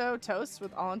sourdough toast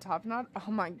with all on top knot.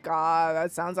 Oh my god,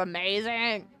 that sounds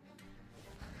amazing.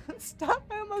 Stop,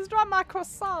 I almost dropped my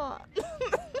croissant.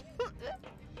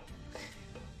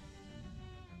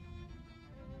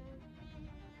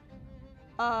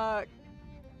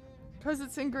 Because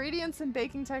its ingredients and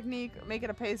baking technique make it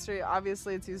a pastry.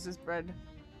 Obviously, it's used as bread.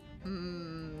 A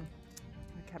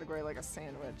category like a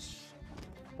sandwich.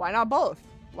 Why not both?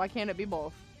 Why can't it be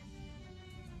both?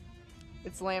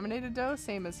 It's laminated dough,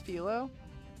 same as phyllo.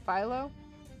 Phyllo.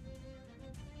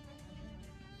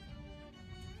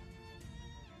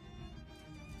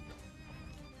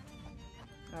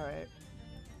 Alright.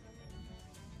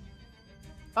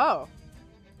 Oh.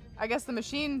 I guess the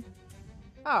machine...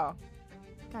 Oh.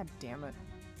 God damn it.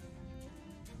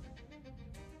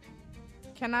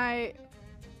 Can I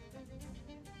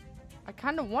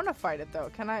kind of want to fight it,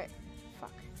 though. Can I...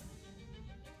 Fuck.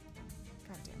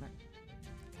 God damn it.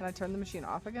 Can I turn the machine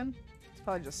off again? It's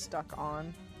probably just stuck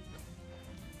on.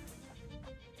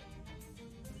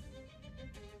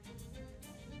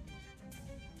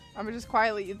 I'm gonna just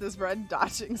quietly eat this bread,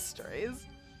 dodging strays.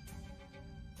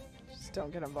 Just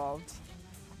don't get involved.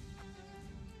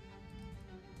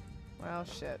 Well,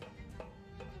 shit.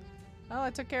 Well, I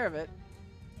took care of it.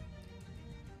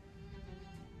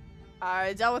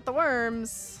 I dealt with the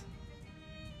worms.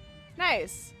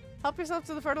 Nice. Help yourself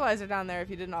to the fertilizer down there if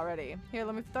you didn't already. Here,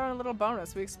 let me throw in a little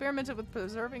bonus. We experimented with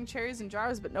preserving cherries in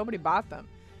jars, but nobody bought them.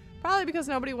 Probably because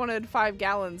nobody wanted 5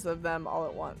 gallons of them all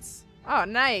at once. Oh,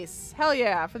 nice. Hell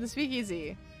yeah, for the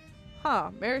speakeasy. Huh,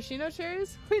 maraschino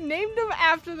cherries? We named them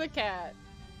after the cat.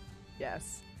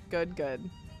 Yes. Good, good.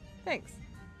 Thanks.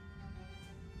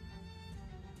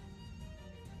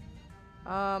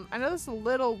 I know this is a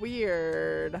little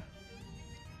weird.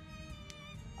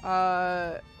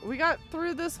 We got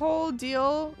through this whole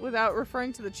deal without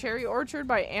referring to the cherry orchard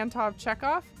by Antov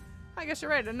Chekhov. I guess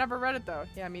you're right. I never read it though.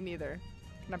 Yeah, me neither.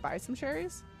 Can I buy some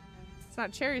cherries? It's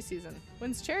not cherry season.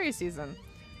 When's cherry season?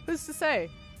 Who's to say?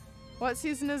 What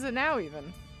season is it now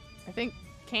even? I think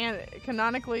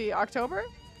canonically October?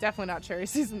 Definitely not cherry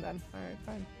season then. Alright,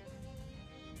 fine.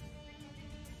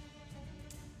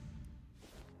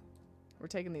 We're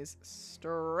taking these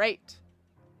straight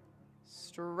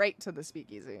to the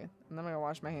speakeasy. And then I'm gonna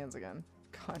wash my hands again.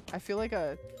 God, I feel like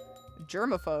a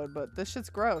germaphobe, but this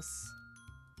shit's gross.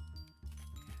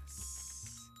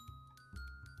 Yes.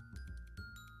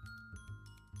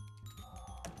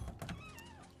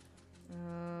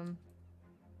 I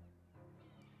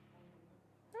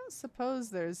don't suppose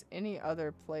there's any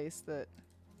other place that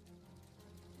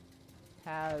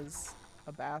has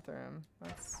a bathroom.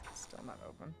 That's still not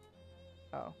open.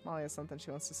 Oh, Molly has something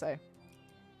she wants to say.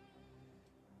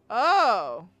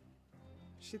 Oh!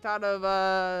 She thought of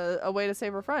a way to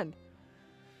save her friend.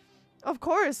 Of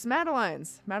course,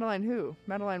 Madeline's. Madeline who?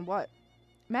 Madeline what?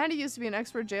 Maddie used to be an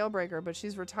expert jailbreaker, but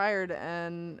she's retired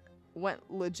and went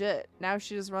legit. Now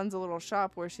she just runs a little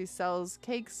shop where she sells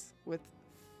cakes with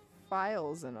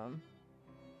files in them.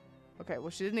 Okay, well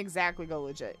she didn't exactly go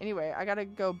legit. Anyway, I gotta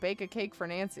go bake a cake for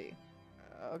Nancy.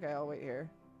 Okay, I'll wait here.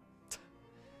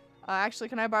 Actually,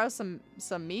 can I borrow some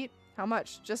meat? How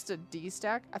much? Just a D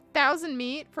stack? 1,000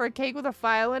 meat for a cake with a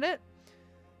file in it?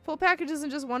 Full package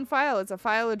isn't just one file. It's a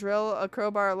file, a drill, a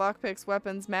crowbar, lockpicks,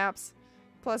 weapons, maps.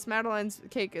 Plus, Madeline's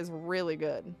cake is really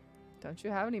good. Don't you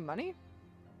have any money?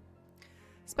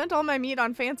 Spent all my meat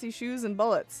on fancy shoes and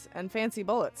bullets. And fancy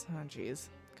bullets. Oh, jeez.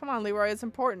 Come on, Leroy, it's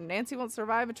important. Nancy won't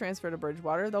survive a transfer to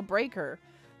Bridgewater. They'll break her.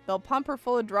 They'll pump her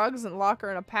full of drugs and lock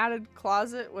her in a padded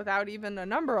closet without even a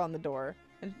number on the door.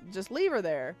 And just leave her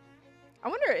there. I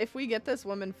wonder if we get this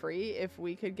woman free, if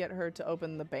we could get her to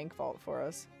open the bank vault for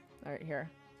us. Alright, here.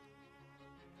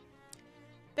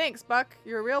 Thanks, Buck.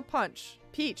 You're a real punch.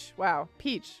 Peach. Wow.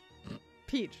 Peach.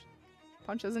 Peach.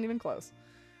 Punch isn't even close.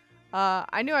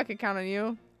 I knew I could count on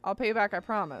you. I'll pay you back, I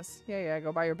promise. Yeah,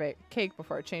 go buy your cake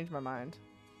before I change my mind.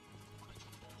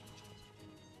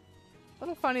 A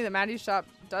little funny that Maddie's shop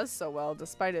does so well,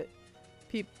 despite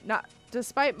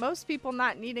most people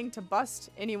not needing to bust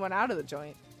anyone out of the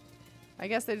joint. I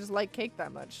guess they just like cake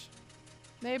that much.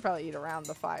 They probably eat around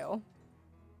the file.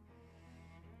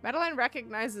 Madeline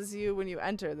recognizes you when you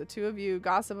enter. The two of you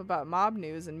gossip about mob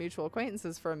news and mutual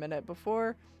acquaintances for a minute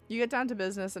before you get down to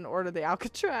business and order the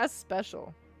Alcatraz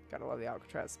special. Gotta love the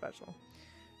Alcatraz special.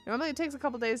 Normally it takes a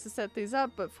couple days to set these up,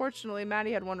 but fortunately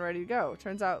Maddie had one ready to go.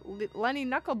 Turns out Lenny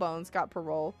Knucklebones got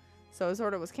parole, so his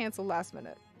order was canceled last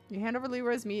minute. You hand over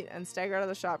Leroy's meat and stagger out of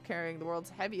the shop carrying the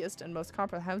world's heaviest and most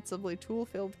comprehensively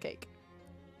tool-filled cake.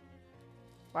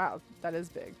 Wow, that is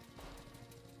big.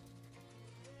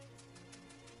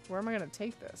 Where am I going to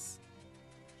take this?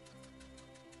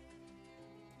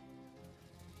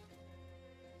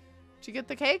 Did you get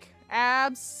the cake?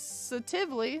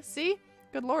 Absolutely. See?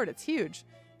 Good lord, it's huge.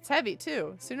 It's heavy,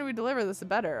 too. The sooner we deliver this, the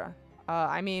better.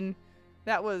 I mean,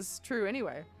 that was true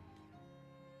anyway.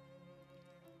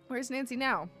 Where's Nancy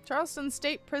now? Charleston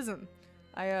State Prison.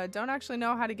 I don't actually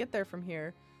know how to get there from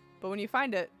here, but when you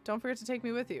find it, don't forget to take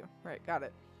me with you. Right, got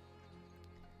it.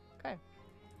 Okay.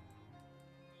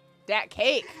 That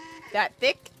cake! That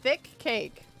thick, thick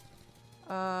cake.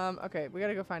 Okay, we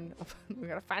gotta go find we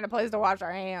gotta find a place to wash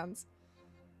our hands.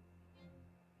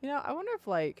 You know, I wonder if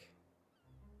like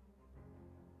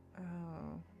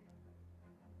oh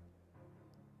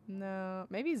no,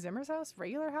 maybe Zimmer's house?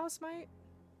 Regular house might?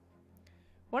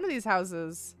 One of these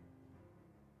houses.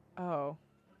 Oh,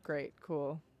 great,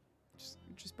 cool.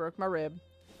 Just broke my rib.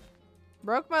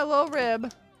 Broke my little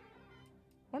rib.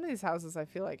 One of these houses I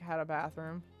feel like had a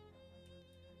bathroom.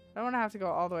 I don't want to have to go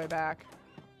all the way back.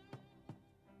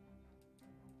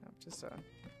 No, just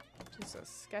a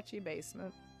sketchy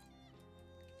basement.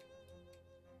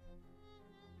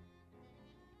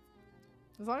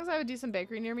 As long as I have a decent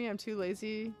bakery near me, I'm too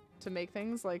lazy to make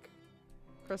things like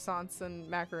croissants and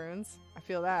macaroons. I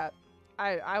feel that.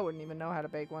 I wouldn't even know how to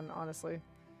bake one, honestly.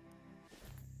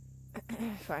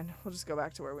 Fine, we'll just go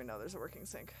back to where we know there's a working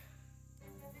sink.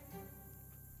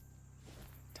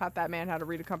 Taught that man how to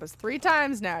read a compass 3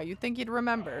 times now. You'd think he'd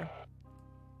remember.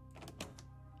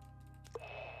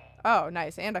 Oh,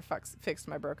 nice. And I fixed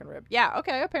my broken rib. Yeah,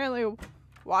 okay. Apparently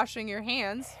washing your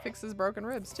hands fixes broken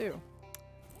ribs too.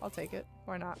 I'll take it.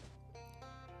 Why not?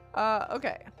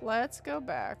 Okay. Let's go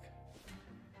back.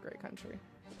 Great country.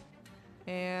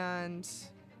 And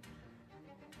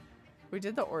we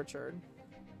did the orchard.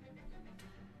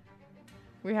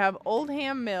 We have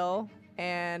Oldham Mill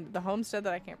and the homestead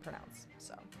that I can't pronounce.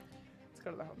 So let's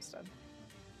go to the homestead.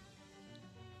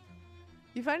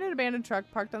 You find an abandoned truck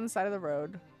parked on the side of the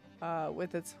road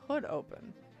with its hood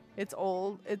open. Its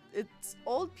old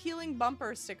peeling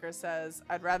bumper sticker says,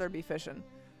 "I'd rather be fishing."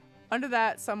 Under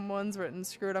that, someone's written,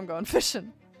 "Screw it, I'm going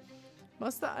fishing."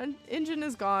 Most of the engine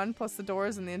is gone, plus the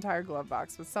doors and the entire glove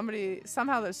box. But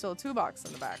somehow there's still a toolbox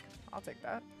in the back. I'll take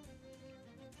that.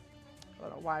 I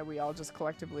don't know why we all just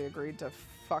collectively agreed to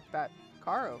fuck that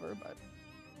car over, but...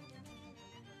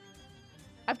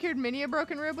 I've cured many a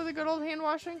broken rib with a good old hand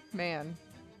washing. Man,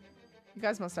 you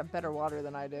guys must have better water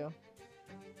than I do.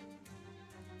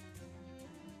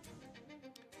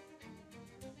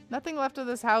 Nothing left of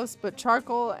this house but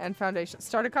charcoal and foundation.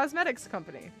 Start a cosmetics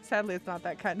company. Sadly, it's not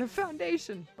that kind of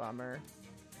foundation. Bummer.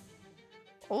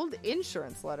 Old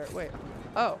insurance letter. Wait.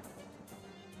 Oh.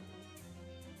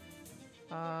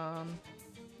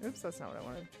 Oops, that's not what I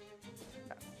wanted.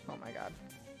 Oh my god.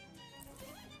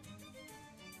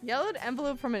 Yellowed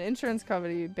envelope from an insurance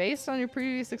company. Based on your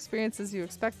previous experiences, you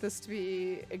expect this to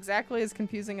be exactly as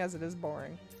confusing as it is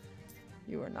boring.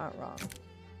 You are not wrong.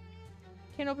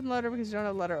 Can't open the letter because you don't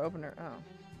have a letter opener. Oh.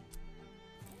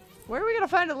 Where are we gonna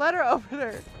find a letter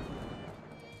opener?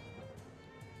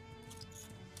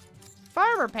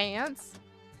 Farmer pants?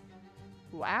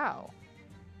 Wow.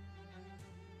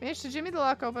 Managed to jimmy the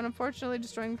lock open, unfortunately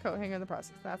destroying the coat hanger in the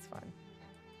process. That's fine.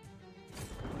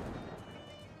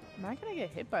 Am I gonna get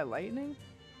hit by lightning?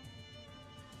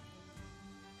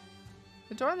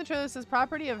 The door on the trailer says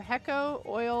property of Hecco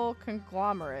Oil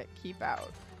Conglomerate. Keep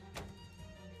out.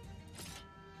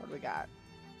 What do we got?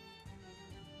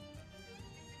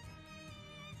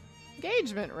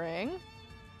 Engagement ring.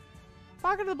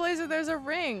 Pocket of the blazer, there's a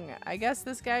ring. I guess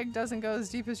this gag doesn't go as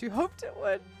deep as you hoped it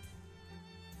would.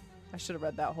 I should have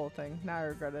read that whole thing. Now I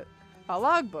regret it. A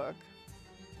logbook.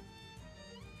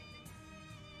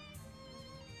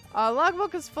 A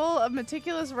logbook is full of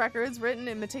meticulous records written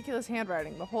in meticulous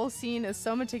handwriting. The whole scene is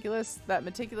so meticulous that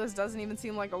meticulous doesn't even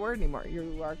seem like a word anymore.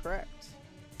 You are correct.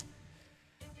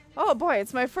 Oh boy,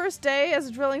 it's my first day as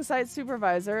a drilling site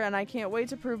supervisor, and I can't wait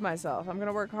to prove myself. I'm going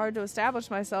to work hard to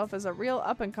establish myself as a real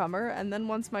up-and-comer, and then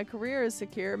once my career is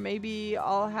secure, maybe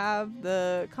I'll have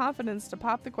the confidence to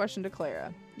pop the question to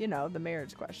Clara. You know, the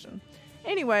marriage question.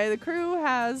 Anyway, the crew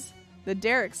has the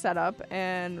derrick set up,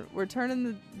 and we're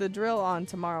turning the drill on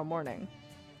tomorrow morning.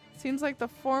 Seems like the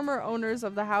former owners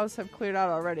of the house have cleared out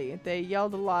already. They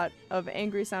yelled a lot of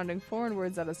angry-sounding foreign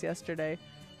words at us yesterday,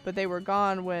 but they were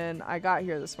gone when I got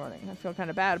here this morning. I feel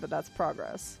kind of bad, but that's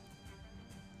progress.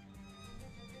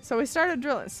 So we started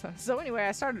drilling. So anyway,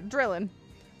 I started drilling.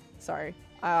 Sorry.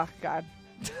 Ah, God.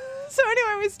 So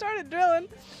anyway, we started drilling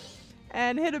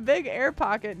and hit a big air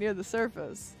pocket near the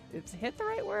surface. Is hit the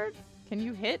right word? Can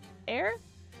you hit air?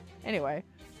 Anyway,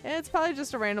 it's probably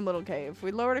just a random little cave.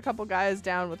 We lowered a couple guys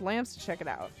down with lamps to check it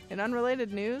out. In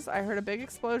unrelated news, I heard a big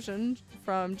explosion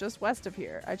from just west of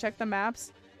here. I checked the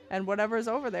maps, and whatever's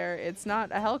over there, it's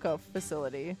not a Helco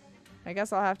facility. I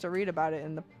guess I'll have to read about it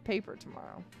in the paper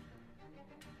tomorrow.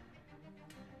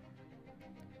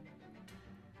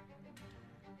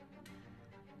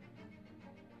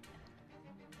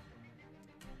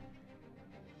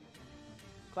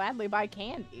 Gladly buy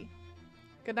candy.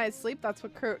 Good night's sleep, that's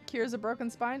what cures a broken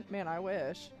spine? Man, I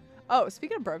wish. Oh,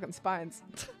 speaking of broken spines.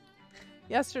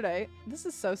 Yesterday, this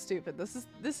is so stupid.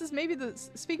 This is maybe the,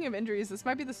 speaking of injuries, this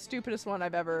might be the stupidest one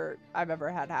I've ever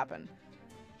had happen.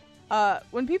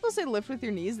 When people say lift with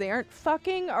your knees, they aren't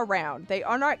fucking around.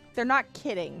 They're not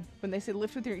kidding when they say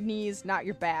lift with your knees, not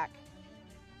your back.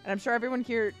 And I'm sure everyone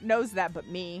here knows that but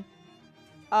me.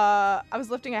 I was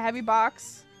lifting a heavy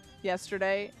box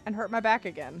yesterday and hurt my back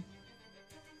again.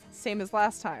 Same as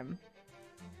last time.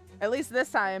 At least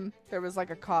this time, there was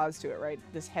like a cause to it, right?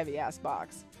 This heavy ass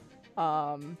box.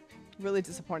 Really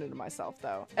disappointed in myself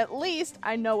though. At least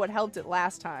I know what helped it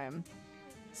last time.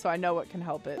 So I know what can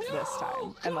help it this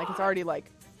time. And like it's already like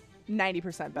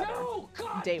 90% better. No,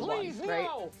 God, day please, one, right?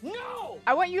 No!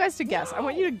 I want you guys to guess. I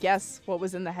want you to guess what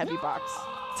was in the heavy box.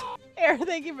 Air,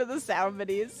 thank you for the sound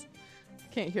biddies.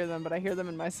 Can't hear them, but I hear them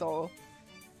in my soul.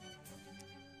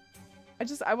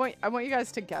 I want you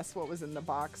guys to guess what was in the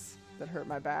box that hurt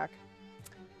my back.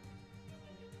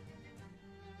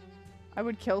 I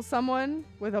would kill someone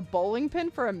with a bowling pin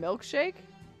for a milkshake?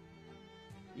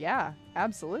 Yeah,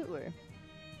 absolutely.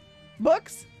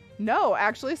 Books? No,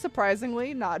 actually,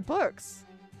 surprisingly, not books.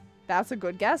 That's a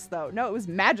good guess, though. No, it was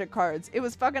magic cards. It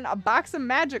was fucking a box of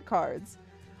magic cards.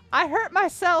 I hurt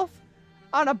myself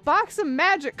on a box of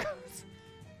magic cards.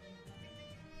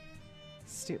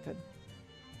 Stupid.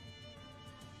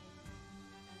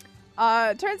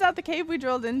 Turns out the cave we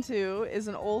drilled into is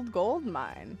an old gold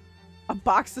mine. A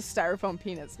box of styrofoam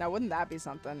peanuts. Now, wouldn't that be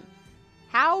something?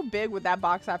 How big would that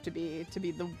box have to be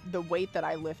the weight that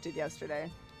I lifted yesterday?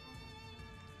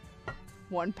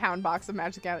 1 pound box of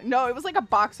magic. No, it was like a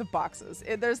box of boxes.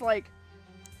 There's like,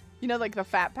 you know, like the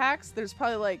fat packs. There's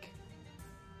probably like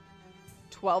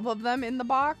 12 of them in the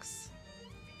box.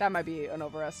 That might be an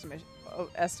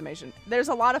estimation. There's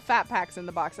a lot of fat packs in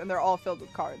the box, and they're all filled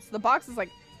with cards. The box is like,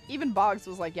 even Boggs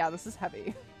was like, yeah, this is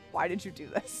heavy. Why did you do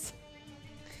this?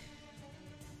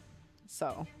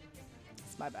 So,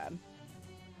 it's my bad.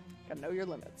 Gotta know your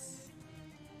limits.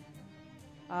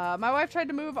 My wife tried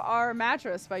to move our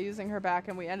mattress by using her back,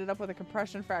 and we ended up with a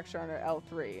compression fracture on her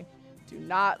L3. Do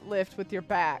not lift with your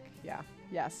back. Yeah.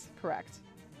 Yes. Correct.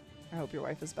 I hope your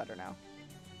wife is better now.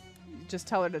 Just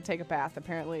tell her to take a bath.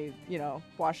 Apparently, you know,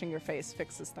 washing your face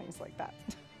fixes things like that.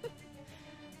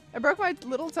 I broke my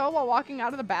little toe while walking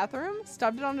out of the bathroom.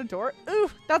 Stubbed it on a door.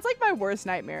 Ooh, that's like my worst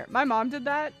nightmare. My mom did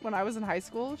that when I was in high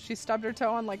school. She stubbed her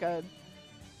toe on like a,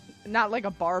 not like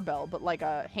a barbell, but like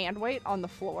a hand weight on the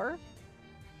floor.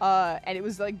 And it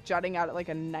was like jutting out at like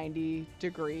a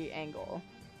 90-degree angle.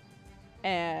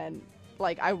 And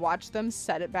like I watched them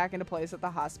set it back into place at the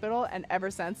hospital, and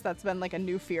ever since that's been like a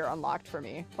new fear unlocked for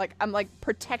me. Like I'm like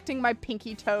protecting my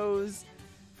pinky toes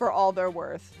for all they're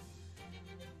worth.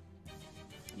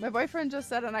 My boyfriend just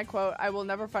said, and I quote, "I will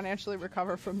never financially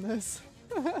recover from this."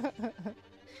 No,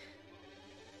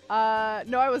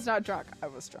 I was not drunk. I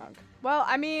was drunk. Well,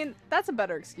 I mean, that's a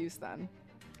better excuse then.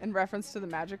 In reference to the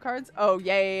magic cards? Oh,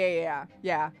 yeah.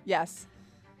 Yes.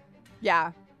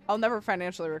 Yeah. I'll never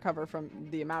financially recover from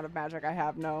the amount of magic I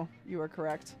have. No, you are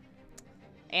correct.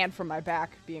 And from my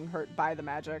back being hurt by the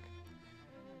magic.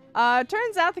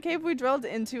 Turns out the cave we drilled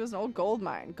into is an old gold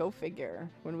mine. Go figure.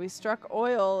 When we struck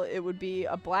oil, it would be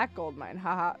a black gold mine.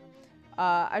 Haha.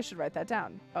 I should write that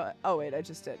down. Oh, wait, I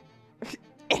just did.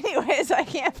 Anyways, I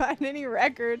can't find any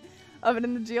record of it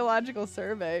in the geological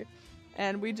survey.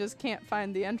 And we just can't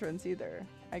find the entrance either.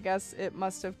 I guess it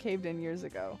must have caved in years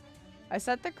ago. I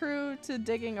set the crew to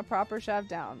digging a proper shaft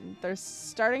down. They're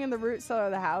starting in the root cellar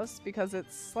of the house because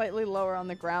it's slightly lower on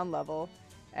the ground level,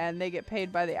 and they get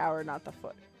paid by the hour, not the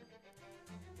foot.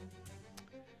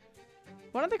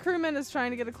 One of the crewmen is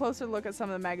trying to get a closer look at some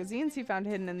of the magazines he found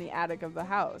hidden in the attic of the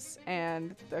house,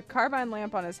 and the carbine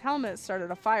lamp on his helmet started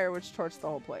a fire which torched the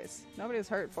whole place. Nobody was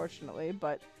hurt, fortunately,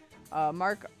 but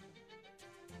mark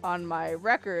on my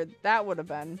record, that would have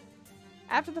been.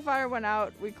 After the fire went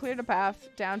out, we cleared a path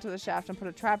down to the shaft and put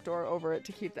a trapdoor over it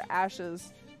to keep the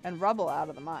ashes and rubble out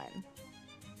of the mine.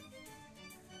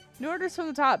 New orders from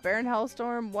the top. Baron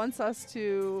Hellstorm wants us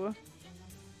to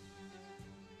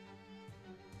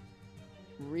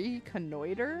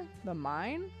reconnoiter the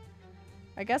mine?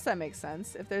 I guess that makes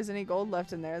sense. If there's any gold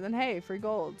left in there, then hey, free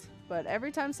gold. But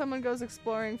every time someone goes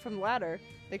exploring from the ladder,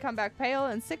 they come back pale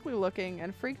and sickly looking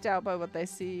and freaked out by what they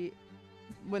see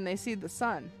when they see the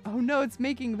sun. Oh no, it's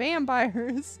making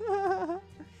vampires!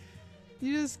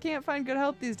 You just can't find good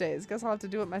help these days. Guess I'll have to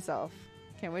do it myself.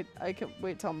 Can't wait. I can't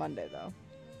wait till Monday though.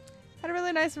 Had a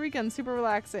really nice weekend, super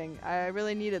relaxing. I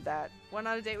really needed that. Went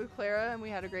on a date with Clara and we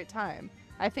had a great time.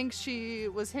 I think she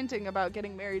was hinting about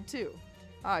getting married too.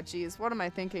 Ah, geez, what am I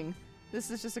thinking? This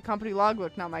is just a company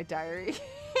logbook, not my diary.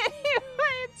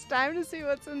 Anyway, it's time to see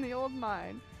what's in the old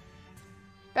mine.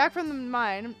 Back from the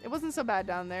mine, it wasn't so bad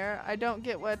down there. I don't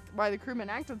get why the crewmen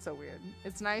acted so weird.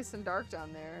 It's nice and dark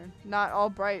down there. Not all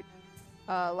bright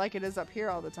like it is up here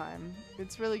all the time.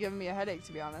 It's really giving me a headache,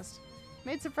 to be honest.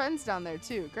 Made some friends down there,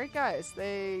 too. Great guys.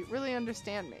 They really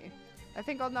understand me. I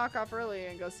think I'll knock off early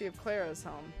and go see if Clara's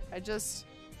home. I just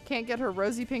can't get her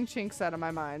rosy pink chinks out of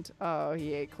my mind. Oh,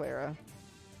 he ate Clara.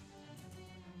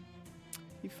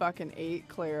 He fucking ate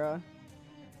Clara.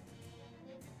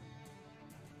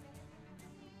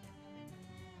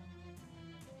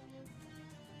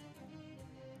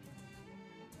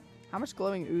 How much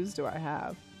glowing ooze do I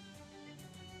have?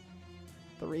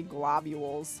 3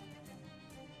 globules.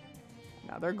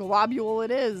 Another globule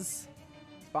it is.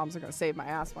 These bombs are gonna save my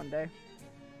ass one day.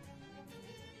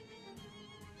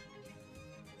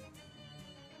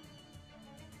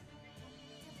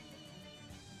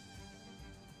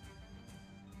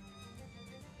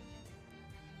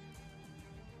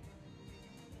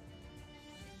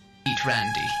 Eat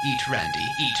Randy, eat Randy,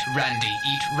 eat Randy,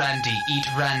 eat Randy, eat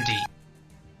Randy.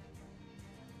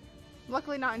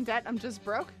 Luckily not in debt, I'm just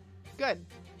broke. Good.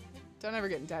 Don't ever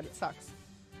get in debt, it sucks.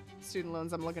 Student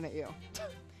loans, I'm looking at you.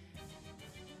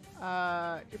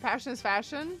 Your passion is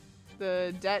fashion.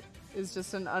 The debt is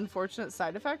just an unfortunate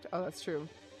side effect. Oh, that's true.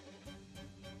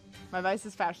 My vice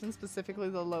is fashion, specifically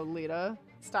the Lolita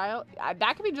style.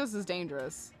 That could be just as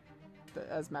dangerous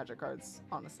as magic cards,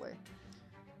 honestly.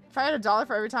 If I had $1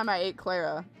 for every time I ate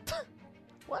Clara.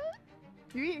 What?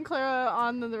 You eating Clara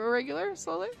on the regular,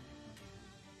 slowly?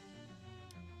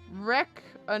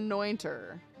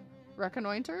 Reconnoiter.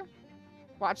 Reconnoiter?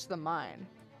 Watch the mine.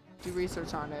 Do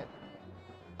research on it.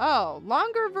 Oh,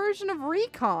 longer version of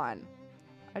recon.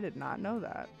 I did not know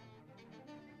that.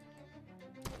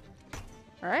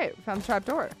 Alright, found the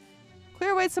trapdoor.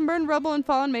 Clear away some burned rubble and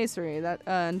fallen masonry.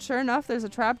 And sure enough, there's a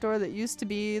trapdoor that used to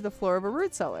be the floor of a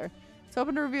root cellar. It's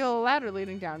open to reveal a ladder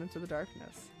leading down into the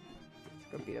darkness.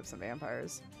 Let's go beat up some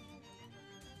vampires.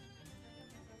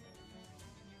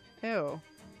 Ew.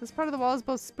 This part of the wall is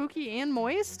both spooky and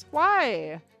moist?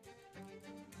 Why?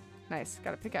 Nice.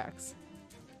 Got a pickaxe.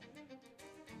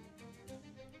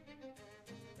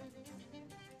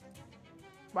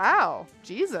 Wow.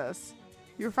 Jesus.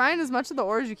 You refine as much of the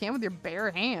ore as you can with your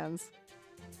bare hands.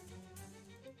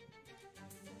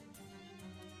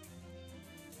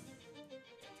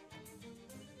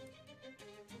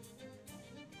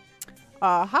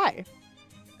 Hi.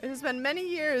 It has been many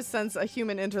years since a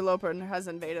human interloper has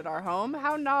invaded our home.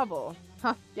 How novel.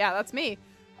 Huh, yeah, that's me.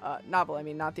 Novel, I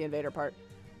mean, not the invader part.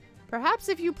 Perhaps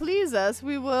if you please us,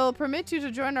 we will permit you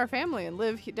to join our family and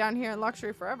live down here in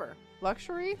luxury forever.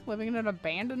 Luxury? Living in an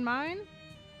abandoned mine?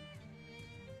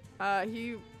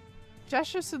 He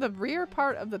gestures to the rear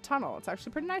part of the tunnel. It's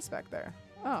actually pretty nice back there.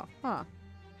 Oh, huh.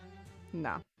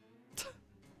 No.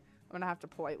 I'm gonna have to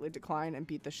politely decline and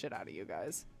beat the shit out of you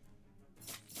guys.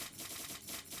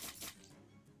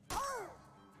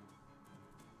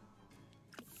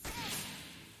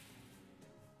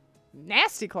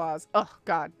 Nasty claws. Oh,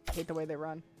 God. I hate the way they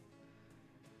run.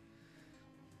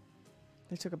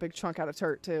 They took a big chunk out of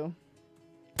Turt, too.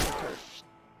 Turt.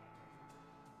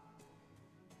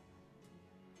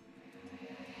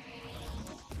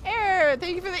 Err!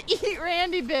 Thank you for the Eat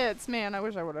Randy bits. Man, I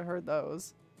wish I would have heard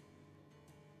those.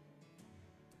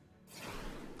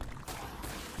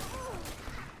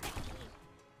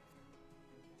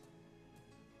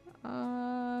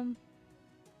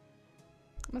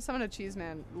 I'm gonna summon a cheese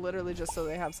man literally just so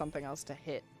they have something else to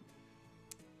hit.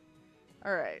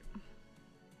 Alright.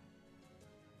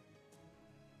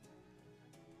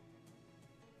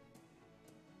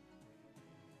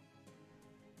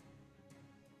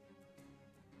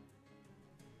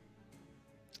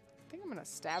 I think I'm gonna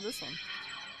stab this one.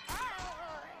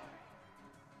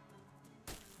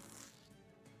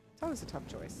 It's always a tough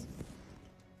choice.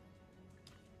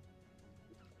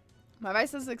 My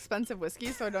vice is expensive whiskey,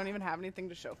 so I don't even have anything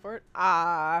to show for it.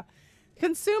 Ah,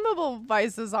 consumable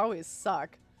vices always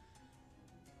suck.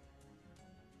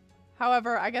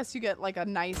 However, I guess you get like a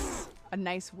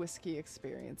nice whiskey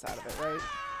experience out of it, right?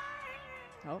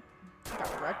 Oh,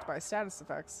 got wrecked by status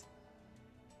effects.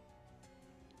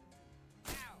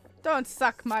 Don't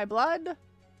suck my blood.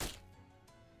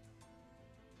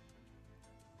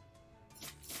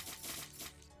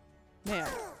 Man,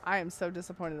 I am so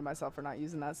disappointed in myself for not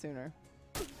using that sooner.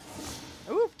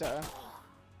 Oofta.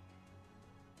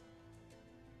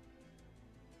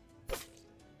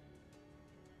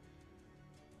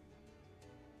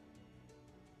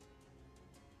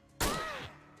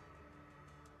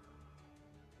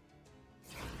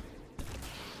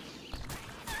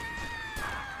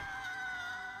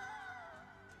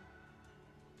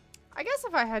 I guess guess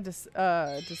if I had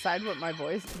to decide what my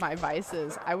vice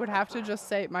is, I would have to just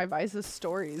say my vice is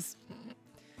stories.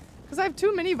 Because I have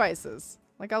too many vices.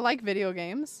 Like, I like video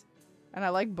games. And I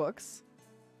like books.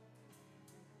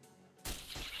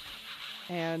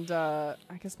 And, I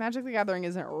guess Magic the Gathering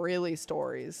isn't really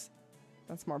stories.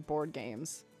 That's more board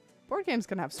games. Board games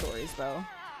can have stories, though.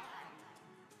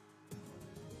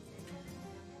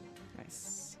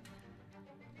 Nice.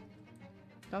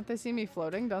 Don't they see me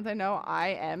floating? Don't they know I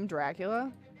am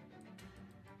Dracula?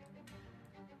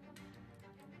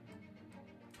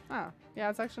 Oh, yeah,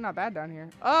 it's actually not bad down here.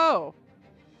 Oh!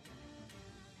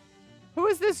 Who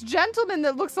is this gentleman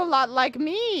that looks a lot like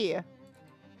me?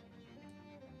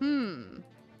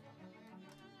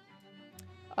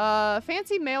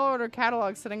 Fancy mail order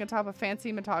catalog sitting atop a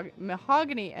fancy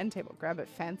mahogany end table. Grab it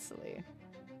fancily.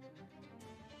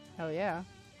 Hell yeah.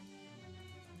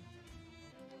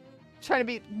 Trying to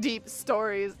be deep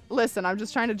stories. Listen, I'm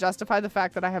just trying to justify the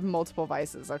fact that I have multiple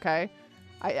vices, okay?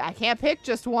 I can't pick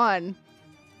just one.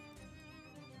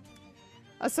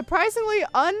 A surprisingly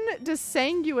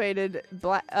undissanguated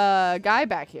guy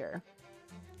back here.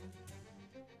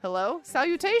 Hello?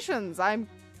 Salutations! I'm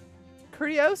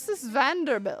Criosus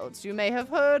Vanderbilt. You may have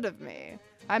heard of me.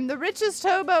 I'm the richest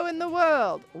hobo in the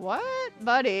world. What?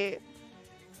 Buddy?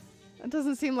 That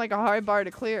doesn't seem like a hard bar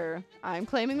to clear. I'm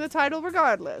claiming the title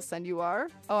regardless. And you are?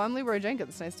 Oh, I'm Leroy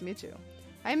Jenkins. Nice to meet you.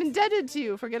 I'm indebted to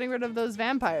you for getting rid of those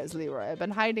vampires, Leroy. I've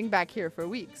been hiding back here for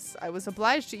weeks. I was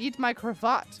obliged to eat my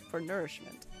cravat for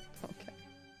nourishment. Okay.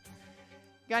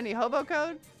 Got any hobo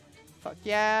code? Fuck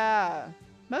yeah.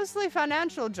 Mostly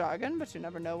financial jargon, but you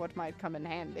never know what might come in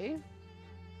handy.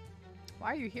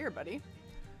 Why are you here, buddy?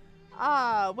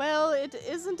 Ah, well, it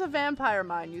isn't a vampire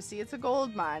mine, you see. It's a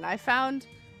gold mine. I found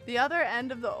the other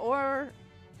end of the ore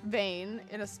vein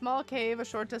in a small cave a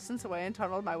short distance away and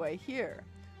tunneled my way here.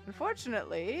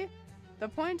 Unfortunately, the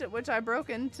point at which I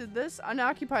broke into this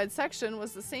unoccupied section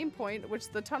was the same point at which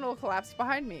the tunnel collapsed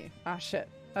behind me. Ah, shit.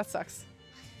 That sucks.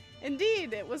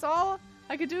 Indeed, it was all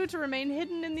I could do to remain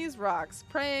hidden in these rocks,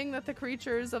 praying that the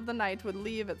creatures of the night would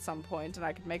leave at some point and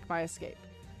I could make my escape.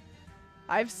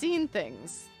 I've seen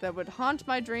things that would haunt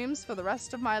my dreams for the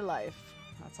rest of my life.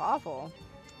 That's awful.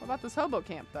 What about this hobo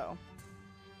camp, though?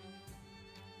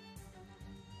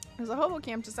 There's a hobo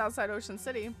camp just outside Ocean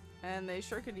City, and they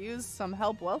sure could use some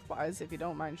help wealth-wise if you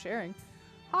don't mind sharing.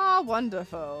 Ah,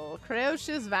 wonderful.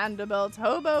 Criosus Vanderbilt,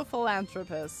 hobo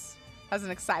philanthropist. Has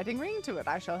an exciting ring to it.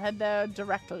 I shall head there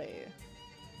directly.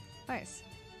 Nice.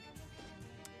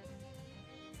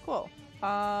 Cool.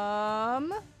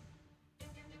 I'm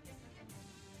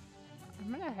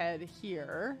gonna head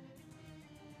here.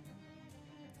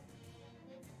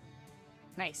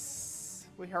 Nice.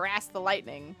 We harass the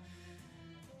lightning.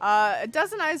 A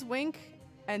dozen eyes wink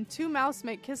and 2 mouths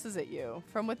make kisses at you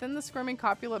from within the squirming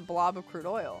copulate blob of crude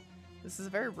oil. This is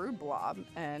a very rude blob,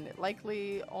 and it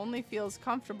likely only feels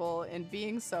comfortable in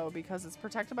being so because it's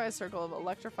protected by a circle of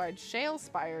electrified shale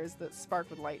spires that spark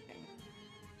with lightning.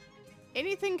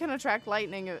 Anything can attract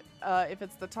lightning if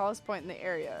it's the tallest point in the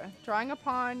area. Drawing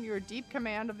upon your deep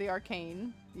command of the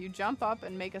arcane, you jump up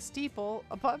and make a steeple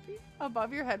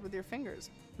above your head with your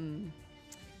fingers.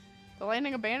 The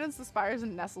lightning abandons the spires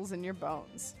and nestles in your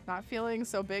bones. Not feeling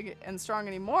so big and strong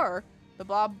anymore, the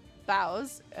blob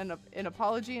bows in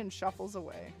apology and shuffles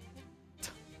away.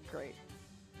 Great.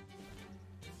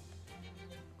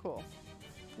 Cool.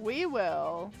 We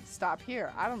will stop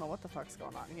here. I don't know what the fuck's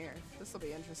going on here. This will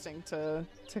be interesting to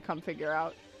come figure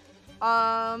out.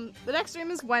 The next stream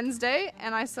is Wednesday,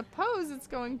 and I suppose it's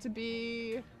going to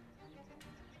be...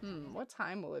 what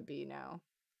time will it be now?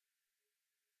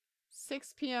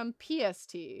 6 p.m.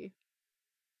 PST.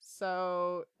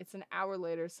 So it's an hour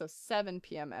later, so 7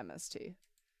 p.m. MST.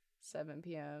 7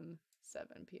 p.m., 7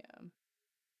 p.m.,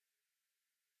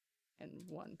 and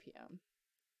 1 p.m.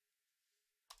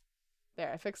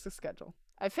 There, I fixed the schedule.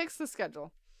 I fixed the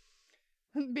schedule.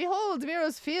 Behold,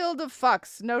 Miro's field of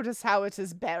fucks. Notice how it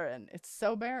is barren. It's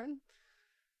so barren.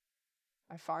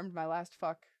 I farmed my last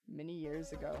fuck many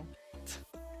years ago.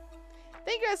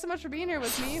 Thank you guys so much for being here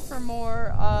with me for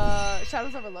more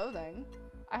Shadows Over Loathing.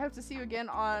 I hope to see you again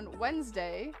on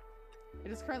Wednesday.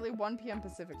 It is currently 1 p.m.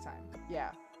 Pacific time.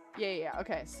 Yeah.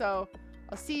 Okay, so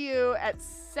I'll see you at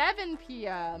 7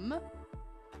 p.m.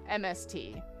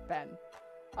 MST, then.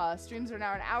 Streams are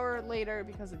now an hour later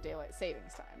because of daylight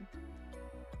savings time.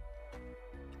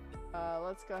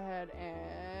 Let's go ahead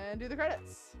and do the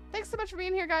credits. Thanks so much for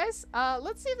being here, guys.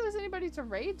 Let's see if there's anybody to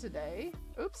raid today.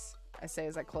 Oops. I say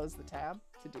as I close the tab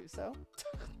to do so.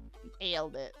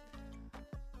 Nailed it.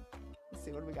 Let's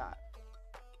see, what do we got?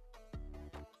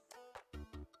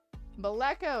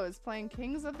 Maleko is playing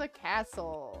Kings of the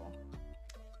Castle.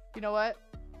 You know what?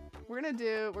 We're gonna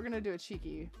do a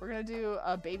cheeky. We're gonna do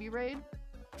a baby raid.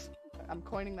 I'm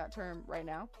coining that term right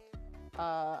now.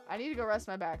 I need to go rest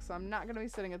my back, so I'm not gonna be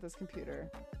sitting at this computer.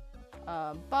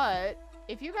 But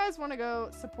if you guys want to go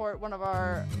support one of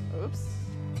our, oops,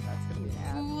 that's gonna be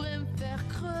an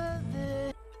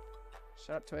ad.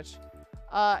 Shut up, Twitch.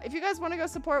 If you guys want to go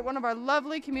support one of our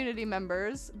lovely community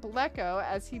members, Bleko,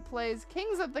 as he plays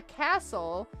Kings of the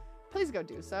Castle, please go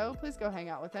do so. Please go hang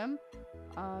out with him.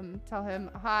 Tell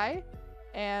him hi,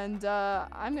 and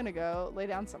I'm gonna go lay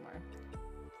down somewhere.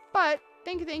 But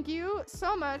thank you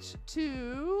so much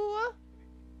to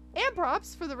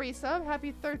Amprops for the resub.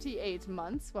 Happy 38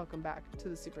 months. Welcome back to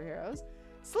the superheroes.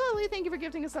 Slowly, thank you for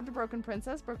gifting a sub to Broken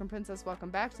Princess. Broken Princess, welcome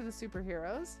back to the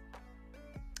superheroes.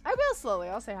 I will slowly.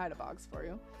 I'll say hi to Boggs for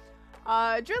you.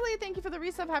 Drilly, thank you for the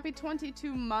resub. Happy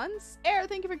 22 months. Air,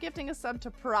 thank you for gifting a sub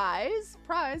to Prize.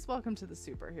 Prize, welcome to the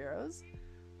superheroes.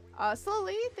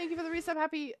 Slowly, thank you for the resub.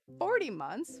 Happy 40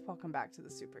 months. Welcome back to the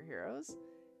superheroes.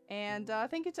 And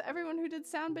thank you to everyone who did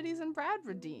sound biddies and Brad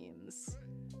redeems.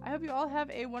 I hope you all have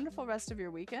a wonderful rest of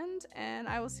your weekend, and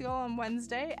I will see you all on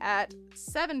Wednesday at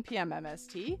 7 p.m.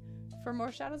 MST for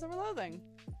more Shadows Over Loathing.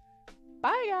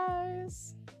 Bye,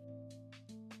 guys!